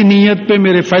 میری نیت پہ،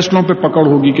 میرے فیصلوں پہ پکڑ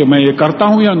ہوگی کہ میں یہ کرتا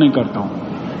ہوں یا نہیں کرتا ہوں،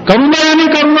 کروں گا یا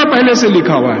نہیں کروں گا، پہلے سے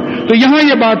لکھا ہوا ہے. تو یہاں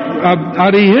یہ بات آ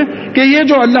رہی ہے کہ یہ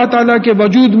جو اللہ تعالیٰ کے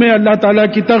وجود میں، اللہ تعالیٰ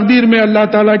کی تقدیر میں، اللہ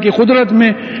تعالیٰ کی قدرت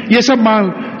میں، یہ سب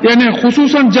یعنی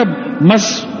خصوصاً جب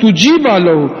مستجیب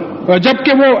لو،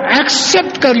 جبکہ وہ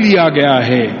ایکسپٹ کر لیا گیا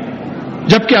ہے،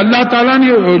 جبکہ اللہ تعالیٰ نے،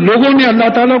 لوگوں نے اللہ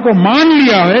تعالیٰ کو مان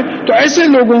لیا ہے، تو ایسے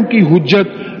لوگوں کی حجت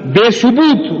بے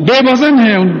ثبوت، بے وزن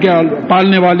ہے ان کے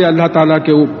پالنے والے اللہ تعالیٰ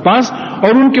کے پاس،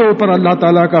 اور ان کے اوپر اللہ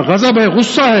تعالیٰ کا غضب ہے،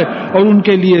 غصہ ہے، اور ان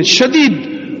کے لیے شدید،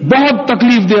 بہت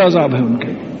تکلیف دہ عذاب ہے ان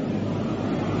کے.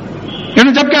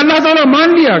 یعنی جبکہ اللہ تعالیٰ مان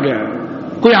لیا گیا ہے،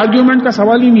 کوئی آرگیومنٹ کا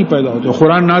سوال ہی نہیں پیدا ہو. جو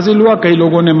قرآن نازل ہوا کئی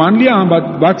لوگوں نے مان لیا، ہاں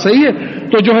بات صحیح ہے،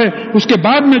 تو جو ہے اس کے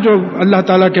بعد میں جو اللہ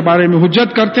تعالیٰ کے بارے میں حجت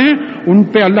کرتے ہیں ان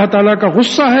پہ اللہ تعالیٰ کا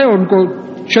غصہ ہے، ان کو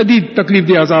شدید تکلیف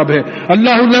دہ عذاب ہے.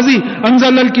 اللہ الذی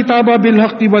انزل الکتاب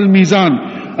بالحق والمیزان،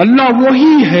 اللہ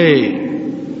وہی ہے،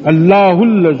 اللہ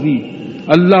الذی،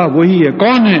 اللہ وہی ہے.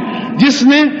 کون ہے؟ جس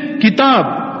نے کتاب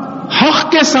حق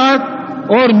کے ساتھ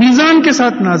اور میزان کے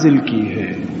ساتھ نازل کی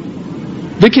ہے.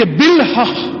 دیکھیے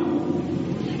بالحق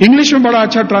انگلش میں بڑا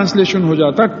اچھا ٹرانسلیشن ہو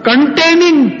جاتا،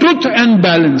 containing truth and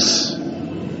balance.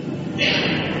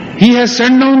 He has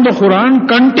send down the Quran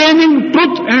containing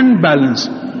truth and balance.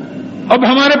 اب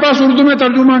ہمارے پاس اردو میں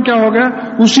ترجمہ کیا ہو گیا؟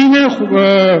 اسی نے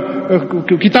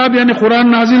کتاب یعنی قرآن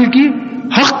نازل کی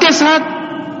حق کے ساتھ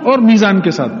اور میزان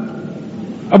کے ساتھ.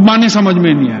 اب معنی سمجھ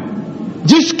میں نہیں آیا.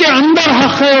 جس کے اندر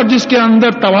حق ہے اور جس کے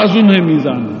اندر توازن ہے،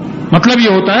 میزان. مطلب یہ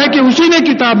ہوتا ہے کہ اسی نے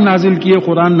کتاب نازل کی ہے،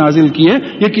 قرآن نازل کی ہے.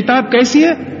 یہ کتاب کیسی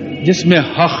ہے؟ جس میں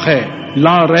حق ہے،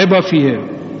 لا ریب فیہ ہے.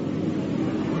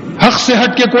 حق سے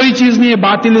ہٹ کے کوئی چیز نہیں ہے،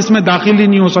 باطل اس میں داخل ہی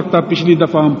نہیں ہو سکتا. پچھلی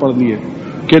دفعہ ہم پڑھ لیے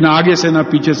کہ نہ آگے سے نہ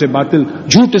پیچھے سے باطل،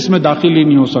 جھوٹ اس میں داخل ہی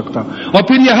نہیں ہو سکتا. اور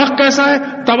پھر یہ حق کیسا ہے؟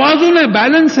 توازن ہے،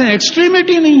 بیلنس ہے،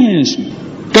 ایکسٹریمٹی نہیں ہے اس میں.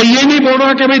 کہ یہ نہیں بول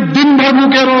رہا کہ بھائی دن بھر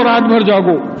بھوکے رہو، رات بھر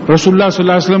جاگو. رسول اللہ صلی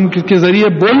اللہ علیہ وسلم کے ذریعے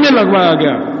بولنے لگوایا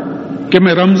گیا کہ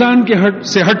میں رمضان کے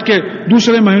سے ہٹ کے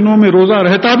دوسرے مہینوں میں روزہ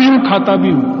رہتا بھی ہوں، کھاتا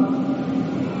بھی ہوں،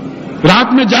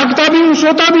 رات میں جاگتا بھی ہوں،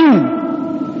 سوتا بھی ہوں.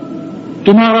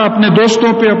 تمہارا اپنے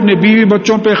دوستوں پہ، اپنے بیوی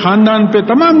بچوں پہ، خاندان پہ،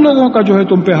 تمام لوگوں کا جو ہے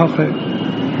تم پہ حق ہے.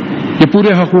 یہ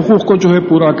پورے حقوق کو جو ہے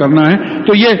پورا کرنا ہے.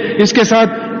 تو یہ اس کے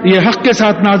ساتھ، یہ حق کے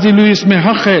ساتھ نازل ہوئی، اس میں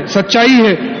حق ہے، سچائی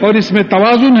ہے، اور اس میں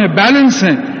توازن ہے، بیلنس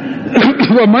ہے.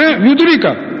 وہ میں یدری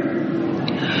کا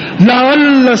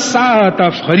لعل الساعۃ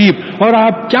قریب. اور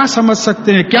آپ کیا سمجھ سکتے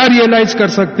ہیں، کیا ریئلائز کر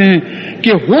سکتے ہیں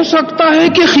کہ ہو سکتا ہے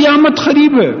کہ قیامت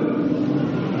قریب ہے.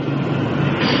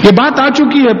 یہ بات آ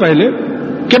چکی ہے پہلے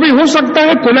کہ بھئی ہو سکتا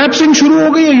ہے کولیپسنگ شروع ہو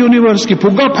گئی ہے یونیورس کی،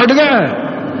 پھگا پھٹ گیا ہے.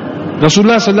 رسول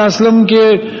اللہ صلی اللہ علیہ وسلم کے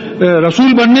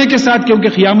رسول بننے کے ساتھ، کیونکہ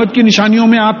قیامت کی نشانیوں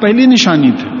میں آپ پہلی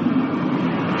نشانی تھے،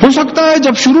 ہو سکتا ہے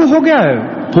جب شروع ہو گیا ہے،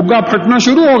 پھگا پھٹنا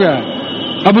شروع ہو گیا ہے.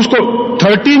 اب اس کو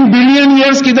 13 بلین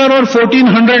ایئرز کدھر اور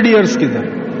 1400 ایئرز کدھر.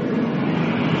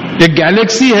 ایک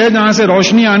گیلیکسی ہے جہاں سے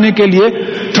روشنی آنے کے لیے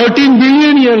 13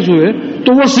 بلین ایئرز ہوئے، تو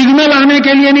وہ سگنل آنے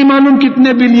کے لیے نہیں معلوم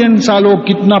کتنے بلین سالوں،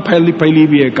 کتنا پھیلی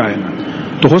بھی ہے کائنات.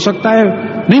 تو ہو سکتا ہے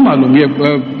نہیں معلوم، یہ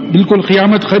بالکل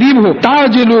قیامت قریب ہو.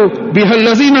 تاجلو بها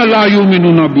الذین لا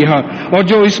یؤمنون بها، اور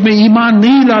جو اس میں ایمان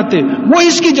نہیں لاتے وہ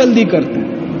اس کی جلدی کرتے ہیں.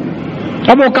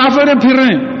 اب وہ کافر پھر رہے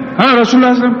ہیں، ہاں رسول اللہ صلی اللہ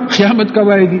علیہ وسلم قیامت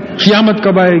کب آئے گی، قیامت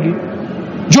کب آئے گی.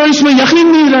 جو اس میں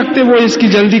یقین نہیں رکھتے وہ اس کی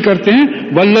جلدی کرتے ہیں.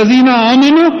 والذین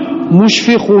آمنوا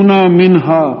مشفقون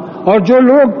منہا، اور جو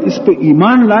لوگ اس پہ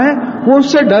ایمان لائے وہ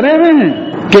اس سے ڈرے ہوئے ہیں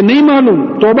کہ نہیں معلوم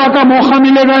توبہ کا موقع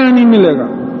ملے گا یا نہیں ملے گا.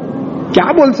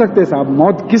 کیا بول سکتے صاحب،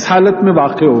 موت کس حالت میں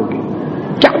واقع ہوگی،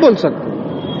 کیا بول سکتے؟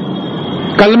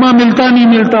 کلمہ ملتا نہیں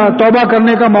ملتا، توبہ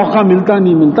کرنے کا موقع ملتا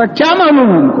نہیں ملتا، کیا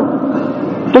معلوم ان کو؟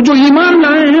 تو جو ایمان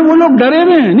لائے ہیں وہ لوگ ڈرے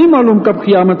ہوئے ہیں، نہیں معلوم کب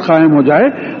قیامت قائم ہو جائے.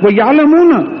 وہ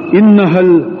یعلمون انہ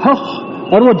الحق،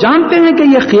 اور وہ جانتے ہیں کہ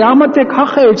یہ قیامت ایک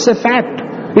حق ہے، it's a fact,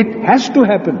 it has to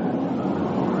happen.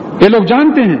 یہ لوگ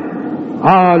جانتے ہیں.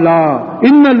 الا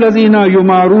ان الذین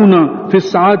یمارون فی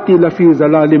الساعۃ لفی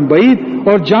ضلال بعید،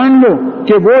 اور جان لو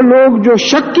کہ وہ لوگ جو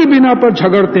شک کی بنا پر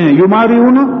جھگڑتے ہیں،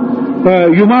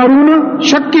 یمارون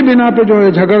شک کی بنا پہ جو ہے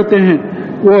جھگڑتے ہیں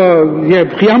وہ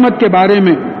یہ قیامت کے بارے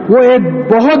میں، وہ ایک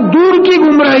بہت دور کی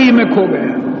گمراہی میں کھو گئے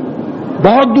ہیں،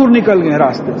 بہت دور نکل گئے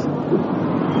راستے سے.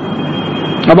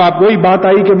 اب آپ وہی بات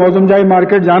آئی کہ موزم جائی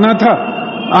مارکیٹ جانا تھا،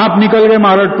 آپ نکل گئے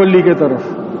مارٹ پلی کی طرف.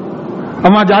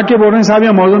 اب وہاں جا کے بول رہے ہیں صاحب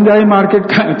یہ موزم جائی مارکیٹ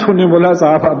کا ہے. تو نے بولا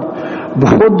صاحب آپ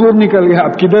بہت دور نکل گئے،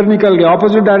 آپ کدھر نکل گئے؟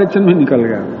 اپوزٹ ڈائریکشن میں نکل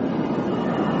گئے.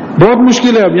 بہت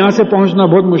مشکل ہے اب یہاں سے پہنچنا،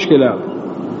 بہت مشکل ہے.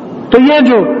 تو یہ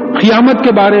جو قیامت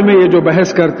کے بارے میں یہ جو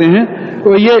بحث کرتے ہیں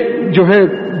تو یہ جو ہے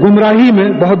گمراہی میں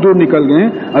بہت دور نکل گئے.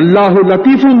 اللہ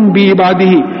لطیف بعبادہ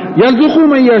یرزق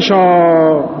من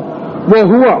یشاء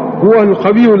وہو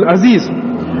القوی العزیز.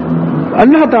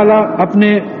 اللہ تعالیٰ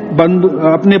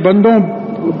اپنے بندوں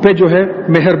پہ جو ہے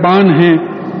مہربان ہیں،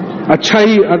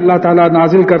 اچھائی اللہ تعالیٰ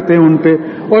نازل کرتے ہیں ان پہ،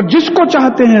 اور جس کو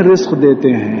چاہتے ہیں رزق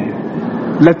دیتے ہیں.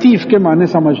 لطیف کے معنی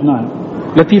سمجھنا ہے.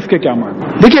 لطیف کے کیا معنی؟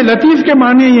 دیکھیے لطیف کے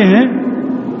معنی یہ ہیں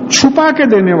چھپا کے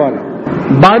دینے والا.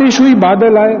 بارش ہوئی،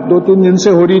 بادل آئے، 2-3 دن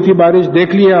سے ہو رہی تھی بارش،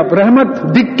 دیکھ لیا آپ، رحمت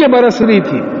دکھ کے برس رہی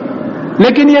تھی،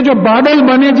 لیکن یہ جو بادل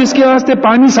بنے جس کے واسطے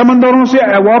پانی سمندروں سے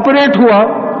ایواپریٹ ہوا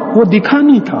وہ دکھا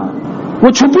نہیں تھا، وہ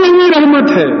چھپی ہوئی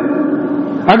رحمت ہے.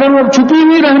 اگر وہ چھپی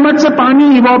ہوئی رحمت سے پانی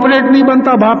ایواپریٹ نہیں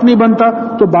بنتا، بھاپ نہیں بنتا،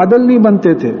 تو بادل نہیں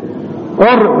بنتے تھے،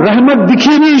 اور رحمت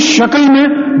دکھی ہوئی شکل میں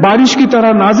بارش کی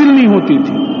طرح نازل نہیں ہوتی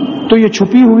تھی. تو یہ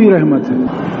چھپی ہوئی رحمت ہے.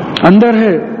 اندر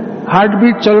ہے، ہارٹ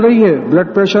بیٹ چل رہی ہے،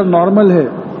 بلڈ پریشر نارمل ہے،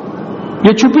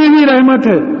 یہ چھپی ہوئی رحمت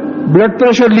ہے. بلڈ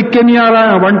پریشر لکھ کے نہیں آ رہا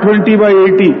ہے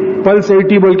 120/80، پلس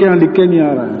 80 بول کے یہاں لکھ کے نہیں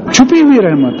آ رہا ہے، چھپی ہوئی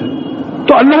رحمت ہے.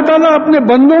 تو اللہ تعالیٰ اپنے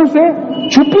بندوں سے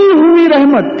چھپی ہوئی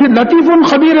رحمت. پھر لطیف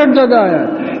خبیر ایک جگہ آیا،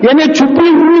 یعنی چھپی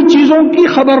ہوئی چیزوں کی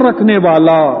خبر رکھنے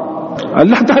والا.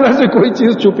 اللہ تعالیٰ سے کوئی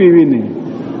چیز چھپی ہوئی نہیں.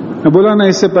 میں بولا نا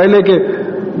اس سے پہلے کہ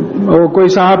کوئی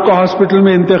صاحب کا ہاسپٹل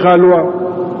میں انتقال ہوا،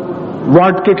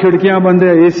 وارڈ کے کھڑکیاں بند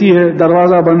ہے، اے سی ہے،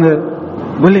 دروازہ بند ہے.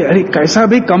 بولے ارے کیسا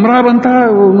بھی کمرہ بنتا ہے،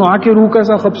 وہ آ کے روح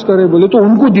کیسا قبض کرے؟ بولے تو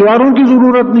ان کو دیواروں کی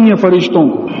ضرورت نہیں ہے، فرشتوں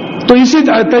کو. تو اسی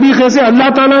طریقے سے اللہ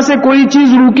تعالیٰ سے کوئی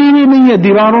چیز رکی ہوئی نہیں ہے،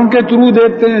 دیواروں کے تھرو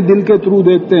دیکھتے ہیں، دل کے تھرو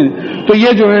دیکھتے ہیں. تو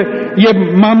یہ جو ہے یہ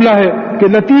معاملہ ہے کہ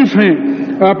لطیف ہیں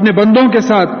اپنے بندوں کے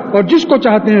ساتھ، اور جس کو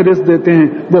چاہتے ہیں رزق دیتے ہیں.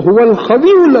 وہ هو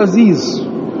القوی العزیز،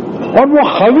 اور وہ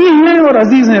قوی ہیں اور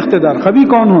عزیز ہیں اقتدار. قوی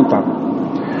کون ہوتا؟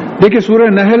 دیکھیں سورہ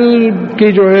نحل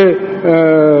کی جو ہے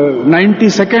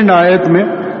 92 آیت میں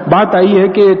بات آئی ہے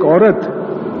کہ ایک عورت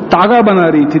دھاگا بنا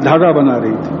رہی تھی،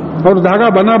 اور دھاگا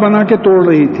بنا کے توڑ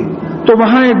رہی تھی. تو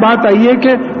وہاں ایک بات آئی ہے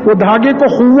کہ وہ دھاگے کو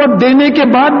قوت دینے کے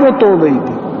بعد وہ توڑ رہی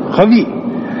تھی. قوی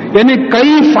یعنی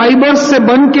کئی فائبرز سے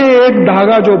بن کے ایک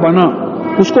دھاگا جو بنا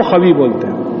اس کو قوی بولتے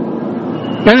ہیں.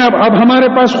 یعنی اب ہمارے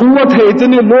پاس قوت ہے،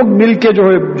 اتنے لوگ مل کے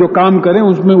جو کام کریں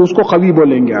اس میں اس کو قوی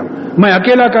بولیں گے. آپ میں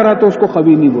اکیلا کرا تو اس کو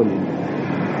قوی نہیں بولیں گے.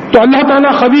 تو اللہ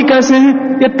تعالیٰ قوی کیسے ہیں؟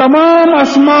 یہ تمام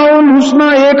اسماء الحسنى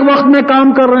ایک وقت میں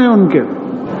کام کر رہے ہیں ان کے.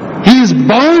 He is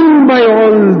bound by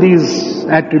all these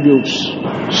attributes.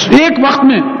 ایک وقت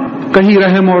میں کہیں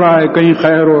رحم ہو رہا ہے، کہیں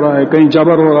خیر ہو رہا ہے، کہیں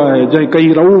جبر ہو رہا ہے،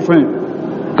 کہیں رؤوف ہیں،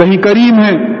 کہیں کریم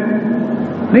ہیں،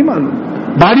 نہیں معلوم.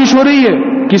 بارش ہو رہی ہے،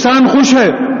 کسان خوش ہے،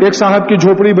 ایک صاحب کی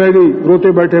جھوپڑی بہ گئی،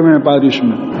 روتے بیٹھے ہوئے ہیں بارش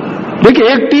میں. دیکھیں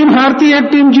ایک ٹیم ہارتی،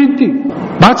 ایک ٹیم جیتتی.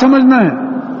 بات سمجھنا ہے.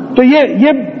 تو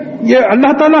یہ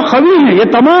اللہ تعالیٰ قوی ہے، یہ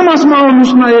تمام اسماء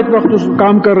الحسنى ایک وقت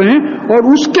کام کر رہے ہیں،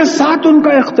 اور اس کے ساتھ ان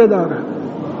کا اقتدار ہے.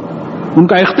 ان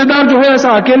کا اقتدار جو ہے ایسا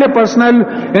اکیلے پرسنل،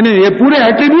 یعنی یہ پورے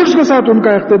ایٹریبیوٹس کے ساتھ ان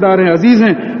کا اقتدار ہے. عزیز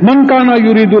ہیں. من کان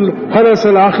یرید الحرث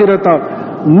الآخرۃ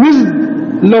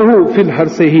نزد لہ فی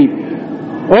الحرث ہی،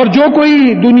 اور جو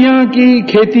کوئی دنیا کی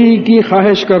کھیتی کی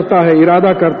خواہش کرتا ہے،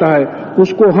 ارادہ کرتا ہے،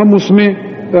 اس کو ہم اس میں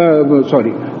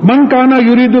من کان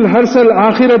یرید الحرث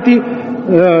الآخرۃ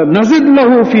نزد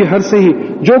لہ فی حرثہ،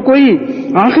 جو کوئی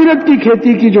آخرت کی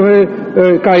کھیتی کی جو ہے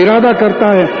کا ارادہ کرتا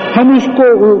ہے، ہم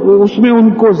اس میں ان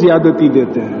کو زیادتی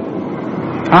دیتے ہیں.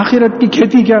 آخرت کی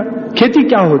کھیتی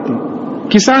کیا ہوتی؟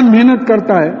 کسان محنت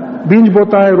کرتا ہے، بیج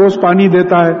بوتا ہے، روز پانی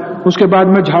دیتا ہے، اس کے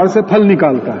بعد میں جھاڑ سے پھل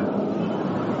نکالتا ہے.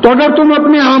 تو اگر تم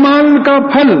اپنے اعمال کا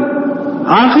پھل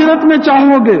آخرت میں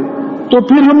چاہو گے تو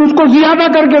پھر ہم اس کو زیادہ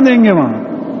کر کے دیں گے وہاں.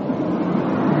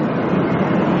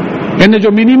 یعنی جو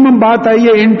منیمم بات آئی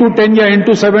ہے انٹو 10 یا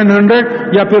انٹو 700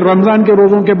 یا پھر رمضان کے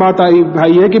روزوں کے بات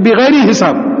آئی ہے کہ بغیر ہی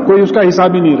حساب، کوئی اس کا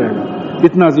حساب ہی نہیں رہے گا،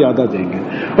 اتنا زیادہ دیں گے.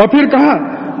 اور پھر کہا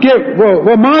کہ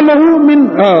وہ ماں لہو من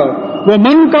وہ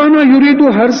من کانا یرید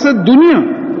حرث دنیا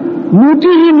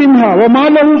موتی ہی منہا وہ ماں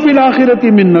لہو فی الآخرۃ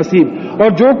من نصیب. اور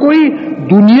جو کوئی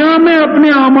دنیا میں اپنے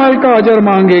اعمال کا اجر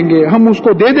مانگیں گے ہم اس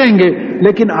کو دے دیں گے،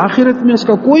 لیکن آخرت میں اس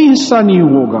کا کوئی حصہ نہیں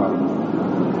ہوگا.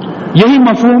 یہی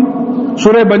مفہوم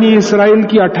سورہ بنی اسرائیل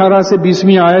کی 18 سے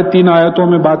 20ویں آیت 3 آیتوں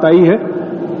میں بات آئی ہے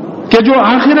کہ جو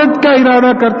آخرت کا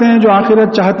ارادہ کرتے ہیں، جو آخرت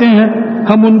چاہتے ہیں،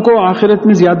 ہم ان کو آخرت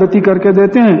میں زیادتی کر کے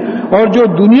دیتے ہیں، اور جو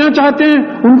دنیا چاہتے ہیں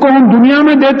ان کو ہم دنیا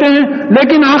میں دیتے ہیں،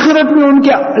 لیکن آخرت میں ان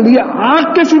کے لیے آگ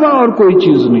کے سوا اور کوئی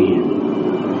چیز نہیں ہے.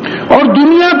 اور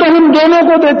دنیا تو ہم دونوں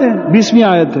کو دیتے ہیں، 20ویں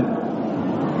آیت ہے.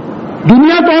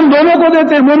 دنیا تو ہم دونوں کو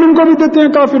دیتے ہیں، مومن کو بھی دیتے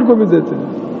ہیں، کافر کو بھی دیتے ہیں.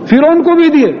 فرعون کو بھی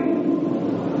دیے،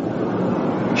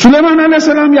 سلیمان علیہ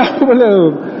السلام،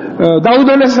 داؤد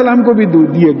علیہ السلام کو بھی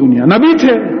دیے. دنیا نبی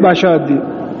تھے، بادشاہت دی.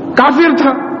 کافر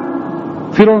تھا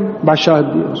فرعون، بادشاہت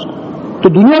دی اس کو. تو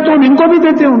دنیا تو ہم ان کو بھی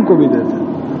دیتے ہیں، ان کو بھی دیتے ہیں،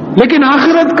 لیکن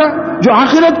آخرت کا جو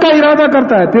آخرت کا ارادہ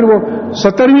کرتا ہے، پھر وہ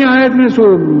 17ویں آیت میں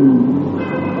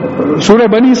سورہ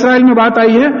بنی اسرائیل میں بات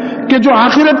آئی ہے کہ جو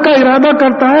آخرت کا ارادہ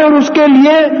کرتا ہے اور اس کے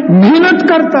لیے محنت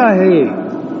کرتا ہے،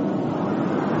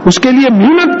 اس کے لیے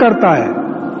محنت کرتا ہے.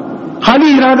 خالی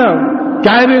ارادہ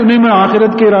کیا ہے؟ نہیں میں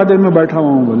آخرت کے ارادے میں بیٹھا ہوا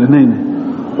ہوں، بولے نہیں،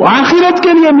 وہ آخرت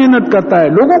کے لیے محنت کرتا ہے.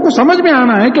 لوگوں کو سمجھ میں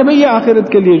آنا ہے کہ بھئی یہ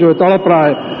آخرت کے لیے جو ہے تڑپ رہا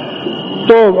ہے.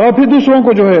 تو اور پھر دوسروں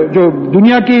کو جو ہے جو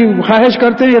دنیا کی خواہش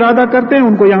کرتے ہیں، ارادہ کرتے ہیں،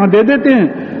 ان کو یہاں دے دیتے ہیں،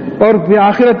 اور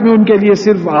آخرت میں ان کے لیے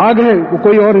صرف آگ ہے،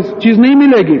 کوئی اور چیز نہیں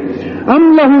ملے گی. ام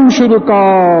لہم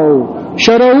شرکاء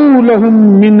شرعوا لہم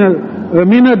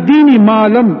من الدین ما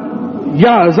لم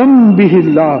یعظم بہ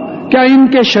اللہ. کیا ان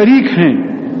کے شریک ہیں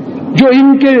جو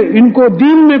ان کو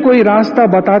دین میں کوئی راستہ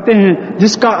بتاتے ہیں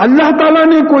جس کا اللہ تعالیٰ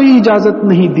نے کوئی اجازت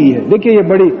نہیں دی ہے؟ دیکھیے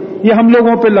یہ ہم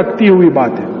لوگوں پہ لگتی ہوئی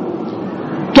بات ہے.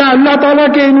 کیا اللہ تعالیٰ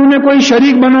کے انہوں نے کوئی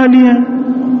شریک بنا لیے ہیں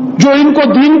جو ان کو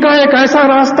دین کا ایک ایسا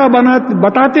راستہ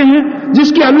بتاتے ہیں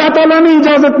جس کی اللہ تعالیٰ نے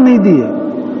اجازت نہیں دی ہے؟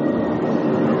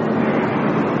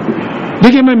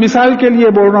 دیکھیے میں مثال کے لیے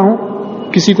بول رہا ہوں،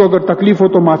 کسی کو اگر تکلیف ہو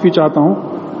تو معافی چاہتا ہوں.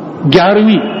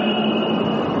 11ویں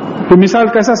تو مثال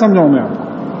کیسا سمجھاؤں میں آپ کو؟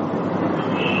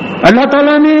 اللہ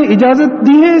تعالیٰ نے اجازت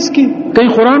دی ہے اس کی؟ کہیں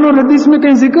قرآن اور حدیث میں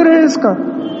کہیں ذکر ہے اس کا؟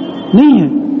 نہیں ہے.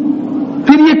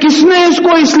 پھر یہ کس نے اس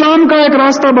کو اسلام کا ایک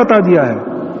راستہ بتا دیا ہے؟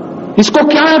 اس کو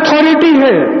کیا اتھارٹی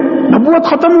ہے؟ نبوت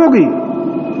ختم ہو گئی،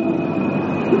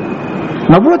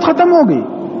 نبوت ختم ہو گئی،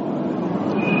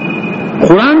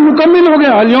 قرآن مکمل ہو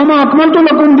گیا. الیوم اکملت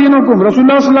لکم دینکم، رسول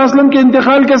اللہ صلی اللہ علیہ وسلم کے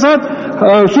انتقال کے ساتھ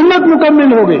سنت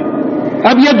مکمل ہو گئی.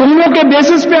 اب یہ دونوں کے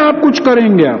بیسس پہ آپ کچھ کریں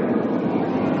گے. آپ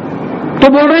تو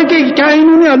بول رہے ہیں کہ کیا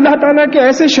انہوں نے اللہ تعالیٰ کے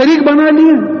ایسے شریک بنا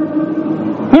لیے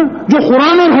جو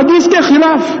قرآن اور حدیث کے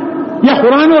خلاف یا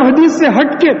قرآن اور حدیث سے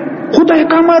ہٹ کے خود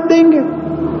احکامات دیں گے؟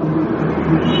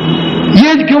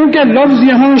 یہ کیونکہ لفظ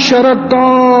یہاں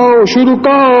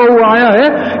شرکاء آیا ہے،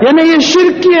 یعنی یہ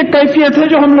شرک کی ایک کیفیت ہے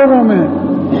جو ہم لوگوں میں ہے.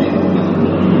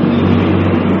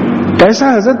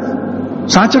 کیسا حضرت؟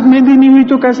 سانچک مہندی نہیں ہوئی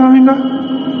تو کیسا ہوئے گا؟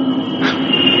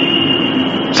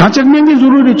 سانچک مہندی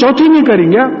ضروری، چوتھی نہیں کریں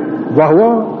گے آپ؟ واہ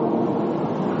واہ،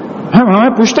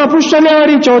 ہمیں پوچھتا چلے آ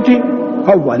رہی چوتھی.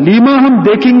 ولیمہ ہم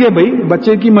دیکھیں گے بھائی،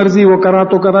 بچے کی مرضی، وہ کرا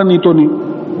تو کرا، نہیں تو نہیں.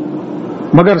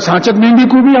 مگر سانچک مہندی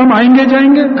کو بھی ہم آئیں گے جائیں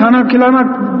گے، کھانا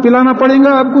پلانا پڑے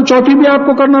گا آپ کو، چوتھی بھی آپ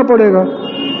کو کرنا پڑے گا.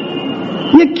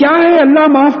 یہ کیا ہے؟ اللہ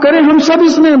معاف کرے، ہم سب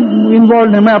اس میں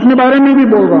انوالوڈ ہیں. میں اپنے بارے میں بھی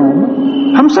بول رہا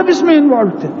ہوں، ہم سب اس میں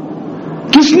انوالوڈ تھے.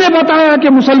 کس نے بتایا کہ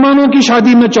مسلمانوں کی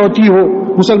شادی میں چوتھی ہو،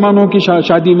 مسلمانوں کی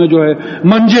شادی میں جو ہے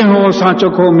منجے ہو،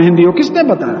 سانچک ہو، مہندی ہو؟ کس نے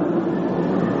بتایا؟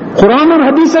 قرآن اور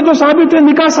حدیث سے جو ثابت ہے،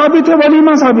 نکاح ثابت ہے،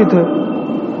 ولیمہ ثابت ہے.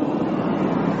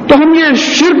 تو ہم یہ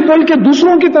شرک بول کے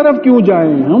دوسروں کی طرف کیوں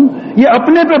جائیں؟ ہم یہ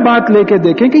اپنے پہ بات لے کے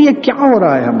دیکھیں کہ یہ کیا ہو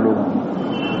رہا ہے ہم لوگوں میں.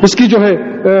 اس کی جو ہے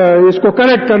اس کو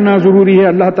کریکٹ کرنا ضروری ہے.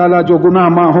 اللہ تعالیٰ جو گناہ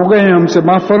ہو گئے ہیں ہم سے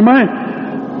معاف فرمائیں.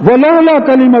 وَلَوْلَا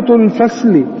كَلِمَةُ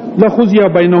الْفَصْلِ لَقُضِيَ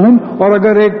بَيْنَهُمْ، اور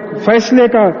اگر ایک فیصلے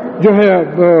کا جو ہے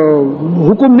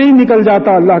حکم نہیں نکل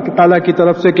جاتا اللہ تعالیٰ کی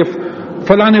طرف سے کہ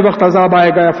فلاں وقت عذاب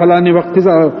آئے گا یا فلاں وقت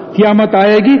قیامت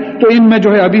آئے گی، تو ان میں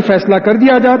جو ہے ابھی فیصلہ کر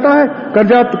دیا جاتا.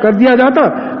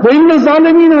 وَإِنَّ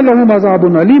الظَّالِمِينَ لَهُمْ عَذَابٌ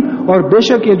أَلِيمٌ، اور بے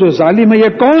شک یہ جو ظالم ہے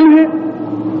یہ کون ہے؟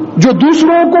 جو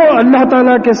دوسروں کو اللہ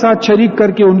تعالیٰ کے ساتھ شریک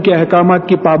کر کے ان کے احکامات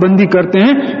کی پابندی کرتے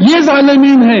ہیں، یہ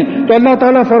ظالمین ہیں. تو اللہ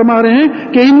تعالیٰ فرما رہے ہیں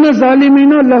کہ ان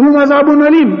الظالمین لہم عذاب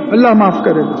علیم. اللہ معاف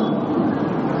کرے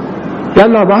کہ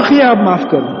اللہ واقعی آپ معاف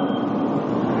کریں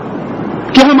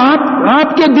کہ ہم آپ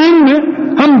کے دین میں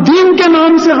ہم دین کے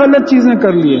نام سے غلط چیزیں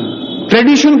کر لیے،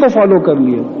 ٹریڈیشن کو فالو کر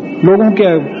لیے، لوگوں کے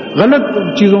غلط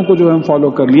چیزوں کو جو ہم فالو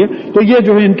کر لیے، تو یہ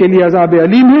جو ہے ان کے لیے عذاب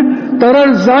علیم ہے. ترى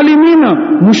الظالمین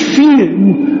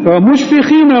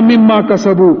مشفقین مما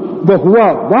کسبوا وهو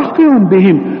واقع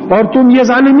بهم. اور تم یہ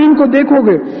ظالمین کو دیکھو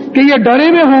گے کہ یہ ڈرے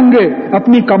ہوئے ہوں گے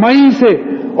اپنی کمائی سے،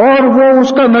 اور وہ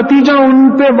اس کا نتیجہ ان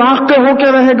پہ واقع ہو کے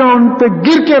رہے گا، ان پہ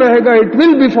گر کے رہے گا. It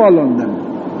will بفال on them.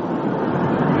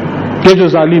 یہ جو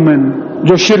ظالم ہیں،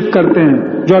 جو شرک کرتے ہیں،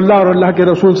 جو اللہ اور اللہ کے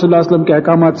رسول صلی اللہ علیہ وسلم کے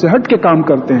احکامات سے ہٹ کے کام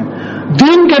کرتے ہیں،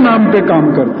 دین کے نام پہ کام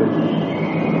کرتے ہیں.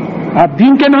 آپ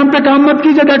دین کے نام پہ کام مت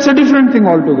کیجیے، that's a different thing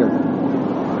all together.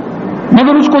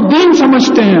 مگر اس کو دین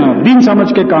سمجھتے ہیں، آپ دین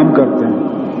سمجھ کے کام کرتے ہیں.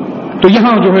 تو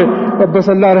یہاں جو ہے بس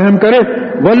اللہ رحم کرے.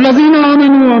 والذین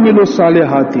آمنوا وعملوا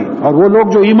الصالحات. اور وہ لوگ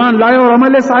جو ایمان لائے اور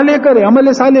عمل صالح کرے. عمل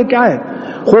صالح کیا ہے؟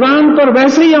 قرآن پر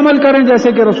ویسے ہی عمل کریں جیسے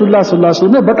کہ رسول اللہ صلی اللہ علیہ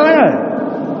وسلم نے بتایا ہے.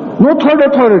 No third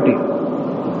authority.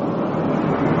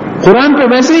 قرآن پہ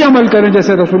ویسے ہی عمل کریں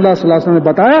جیسے رسول اللہ صلی اللہ علیہ وسلم نے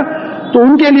بتایا. تو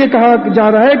ان کے لیے کہا جا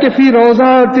رہا ہے کہ فی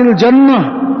روضات الجنہ،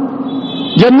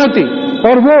 جنتی،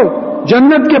 اور وہ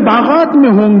جنت کے باغات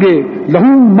میں ہوں گے.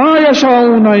 لہم ما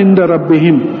یشاؤون عند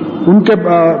ربہم. ان کے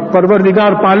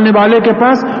پروردگار پالنے والے کے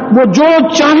پاس وہ جو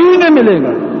چاہیں گے ملے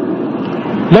گا.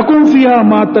 لکم فیہا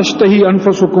ما تشتہی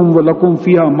انفسکم ولکم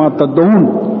فیہا ما تدعون.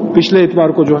 پچھلے اتوار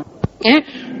کو جو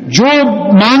جو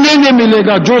مانگیں گے ملے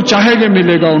گا، جو چاہے گے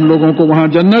ملے گا ان لوگوں کو وہاں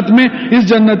جنت میں. اس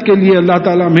جنت کے لیے اللہ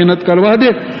تعالیٰ محنت کروا دے.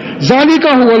 ذالک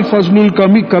هو الفضل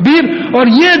الکبیر. اور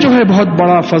یہ جو ہے بہت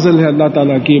بڑا فضل ہے اللہ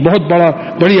تعالیٰ کی، بہت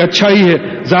بڑی اچھائی ہے.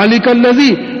 ذالک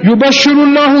الذی یبشر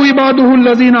اللہ عبادہ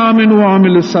الذین آمنوا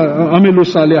وعملوا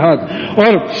الصالحات.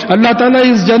 اور اللہ تعالیٰ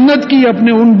اس جنت کی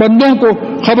اپنے ان بندوں کو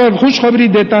خوشخبری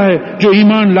دیتا ہے جو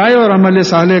ایمان لائے اور عمل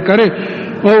صالح کرے.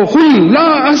 قل لا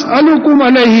اسألکم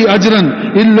علیہ اجرا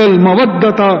الا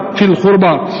المودۃ فی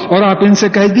القربى. اور آپ ان سے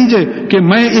کہہ دیجئے کہ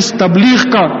میں اس تبلیغ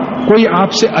کا کوئی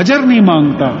آپ سے اجر نہیں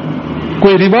مانگتا،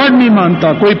 کوئی ریوارڈ نہیں مانگتا،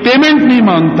 کوئی پیمنٹ نہیں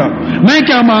مانگتا. میں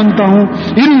کیا مانگتا ہوں؟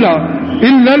 الا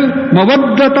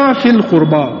المودۃ فی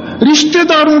القربى. رشتہ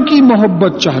داروں کی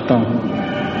محبت چاہتا ہوں.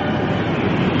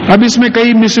 اب اس میں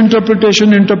کئی مس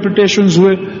انٹرپریٹیشنز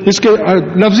ہوئے. اس کے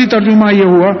لفظی ترجمہ یہ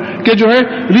ہوا کہ جو ہے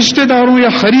رشتہ داروں یا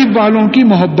قریب والوں کی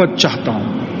محبت چاہتا ہوں.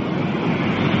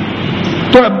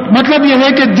 تو مطلب یہ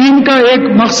ہے کہ دین کا ایک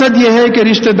مقصد یہ ہے کہ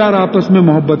رشتہ دار آپس میں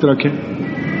محبت رکھیں.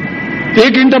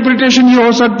 ایک انٹرپریٹیشن یہ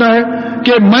ہو سکتا ہے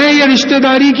کہ میں یہ رشتہ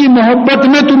داری کی محبت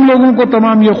میں تم لوگوں کو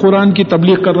تمام یہ قرآن کی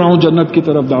تبلیغ کر رہا ہوں، جنت کی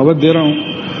طرف دعوت دے رہا ہوں،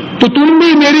 تو تم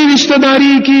بھی میری رشتہ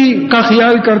داری کا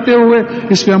خیال کرتے ہوئے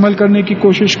اس پہ عمل کرنے کی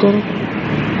کوشش کرو.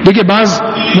 دیکھیے بعض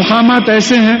مقامات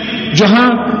ایسے ہیں جہاں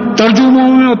ترجموں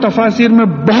میں اور تفاسیر میں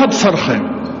بہت فرق ہے.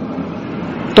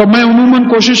 تو میں عموماً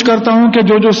کوشش کرتا ہوں کہ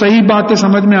جو صحیح باتیں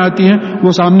سمجھ میں آتی ہیں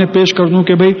وہ سامنے پیش کر دوں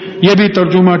کہ بھئی یہ بھی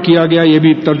ترجمہ کیا گیا، یہ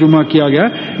بھی ترجمہ کیا گیا.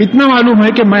 اتنا معلوم ہے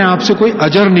کہ میں آپ سے کوئی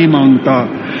اجر نہیں مانگتا.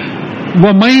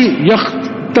 وَمَن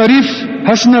يَقْتَرِفْ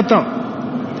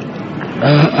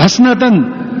حَسَنَةً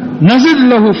نَزِدْ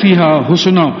لَهُ فِيهَا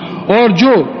حُسْنًا. اور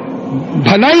جو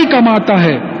بھلائی کماتا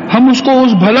ہے ہم اس کو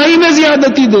اس بھلائی میں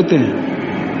زیادتی دیتے ہیں.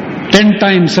 10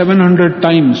 times 700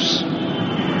 times.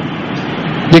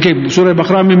 دیکھیں سورہ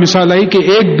بقرہ میں مثال آئی کہ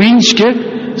ایک بینچ کے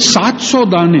 700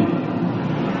 دانے،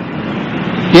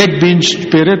 ایک بینچ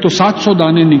پیرے تو 700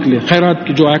 دانے نکلے. خیرات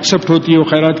کی جو ایکسپٹ ہوتی ہے وہ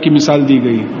خیرات کی مثال دی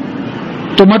گئی.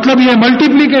 تو مطلب یہ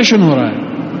ملٹیپلیکیشن ہو رہا ہے.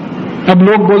 اب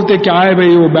لوگ بولتے کیا ہے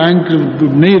بھائی وہ بینک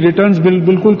نہیں ریٹرنز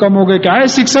بالکل کم ہو گئے، کیا ہے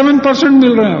 6-7%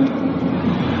 مل رہے ہیں. آپ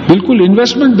بالکل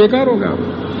انویسٹمنٹ بیکار ہو گیا.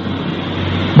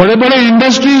 بڑے بڑے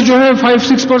انڈسٹریز جو ہے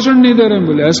 5-6% نہیں دے رہے ہیں،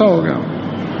 بولے ایسا ہو گیا.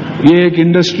 یہ ایک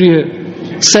انڈسٹری ہے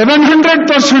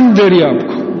 700% دے رہی ہے آپ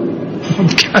کو.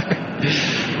 کیا ہے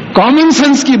کامن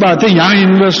سینس کی بات ہے. یہاں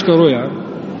انویسٹ کرو یار،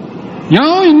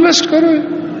 یہاں انویسٹ کرو.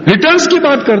 ریٹرنز کی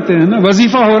بات کرتے ہیں نا،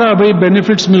 وظیفہ ہو رہا ہے بھائی،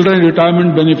 بینیفٹس مل رہے ہیں، ریٹائرمنٹ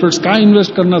بینیفٹس. کہاں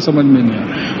انویسٹ کرنا سمجھ میں نہیں آیا.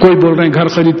 کوئی بول رہے ہیں گھر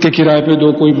خرید کے کرائے پہ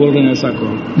دو، کوئی بول رہے ہیں ایسا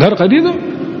کرو. گھر خریدو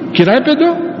کرائے پہ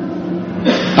دو،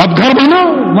 اب گھر بناؤ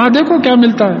وہاں دیکھو کیا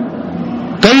ملتا ہے.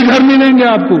 کئی گھر ملیں گے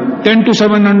آپ کو 10 to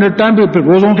 700 ٹائم. پھر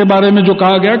روزوں کے بارے میں جو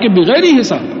کہا گیا کہ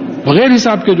بغیر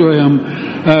حساب کے جو ہے ہم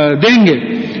دیں گے.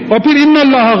 اور پھر ان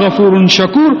اللہ غفور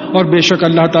شکور. اور بے شک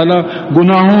اللہ تعالیٰ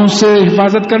گناہوں سے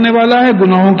حفاظت کرنے والا ہے،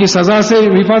 گناہوں کی سزا سے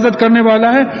حفاظت کرنے والا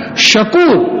ہے.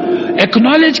 شکور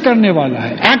ایکنالج کرنے والا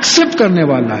ہے، ایکسپٹ کرنے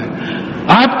والا ہے،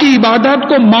 آپ کی عبادات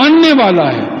کو ماننے والا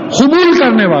ہے، قبول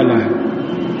کرنے والا ہے.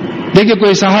 دیکھیے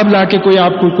کوئی صاحب لا کے کوئی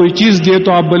آپ کو کوئی چیز دے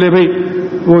تو آپ بولے بھائی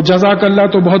وہ جزاک اللہ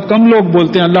تو بہت کم لوگ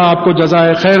بولتے ہیں، اللہ آپ کو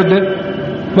جزائے خیر دے،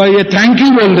 بھائی یہ تھینک یو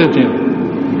بول دیتے ہیں،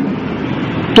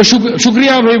 تو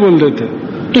شکریہ بھائی بول دیتے ہیں۔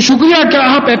 تو شکریہ کیا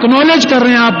آپ ایکنالج کر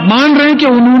رہے ہیں، آپ مان رہے ہیں کہ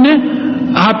انہوں نے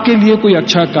آپ کے لیے کوئی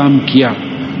اچھا کام کیا،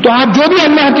 تو آپ جو بھی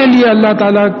اللہ کے لیے اللہ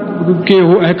تعالیٰ کے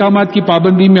احکامات کی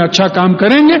پابندی میں اچھا کام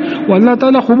کریں گے وہ اللہ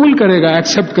تعالیٰ قبول کرے گا،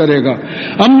 ایکسپٹ کرے گا۔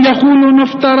 ام یقولون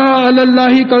افترى علی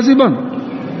اللہ کذبا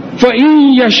فإن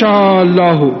یشاء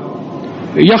اللہ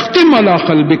یختم علی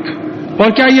قلبک، اور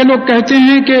کیا یہ لوگ کہتے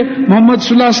ہیں کہ محمد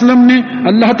صلی اللہ علیہ وسلم نے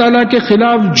اللہ تعالیٰ کے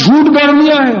خلاف جھوٹ گڑھ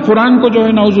لیا ہے، قرآن کو جو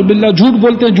ہے نعوذ باللہ جھوٹ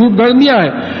بولتے ہیں، جھوٹ گڑھ لیا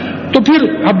ہے؟ تو پھر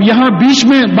اب یہاں بیچ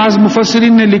میں بعض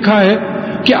مفسرین نے لکھا ہے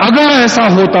کہ اگر ایسا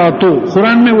ہوتا تو،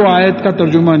 قرآن میں وہ آیت کا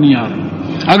ترجمہ نہیں آ رہا،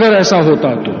 اگر ایسا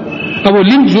ہوتا تو اب وہ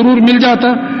لنک ضرور مل جاتا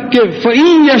کہ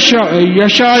فَإِن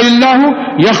یشاء اللہ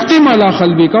یختم علی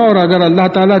قلبک، اور اگر اللہ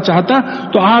تعالیٰ چاہتا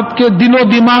تو آپ کے دل و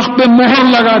دماغ پہ مہر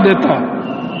لگا دیتا۔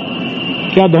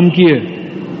 کیا دھمکی ہے؟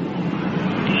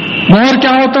 مہر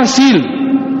کیا ہوتا؟ سیل،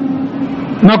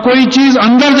 نہ کوئی چیز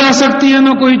اندر جا سکتی ہے،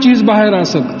 نہ کوئی چیز باہر آ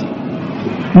سکتی،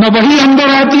 نہ وہی اندر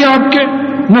آتی ہے آپ کے،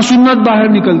 نہ سنت باہر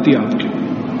نکلتی ہے آپ کے،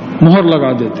 مہر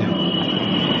لگا دیتے ہیں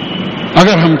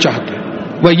اگر ہم چاہتے۔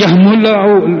 وَيَمْحُ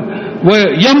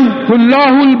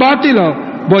اللَّهُ الْبَاطِلَ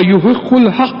وَيُحِقُّ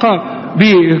الْحَقَّ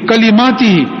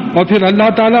بِكَلِمَاتِهِ، اور پھر اللہ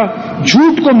تعالیٰ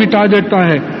جھوٹ کو مٹا دیتا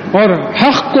ہے اور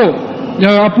حق کو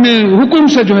اپنے حکم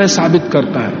سے جو ہے ثابت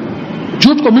کرتا ہے۔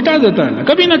 جھوٹ کو مٹا دیتا ہے،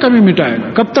 کبھی نہ کبھی مٹائے گا۔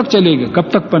 کب تک چلے گا؟ کب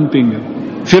تک پنپیں گے؟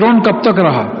 فرعون کب تک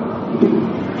رہا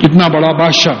اتنا بڑا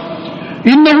بادشاہ؟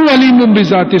 انہ علیم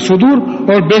بذات الصدور،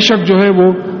 اور بے شک جو ہے وہ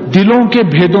دلوں کے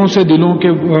بھیدوں سے،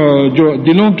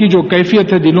 دلوں کی جو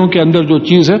کیفیت ہے، دلوں کے اندر جو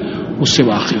چیز ہے اس سے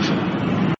واقف ہے۔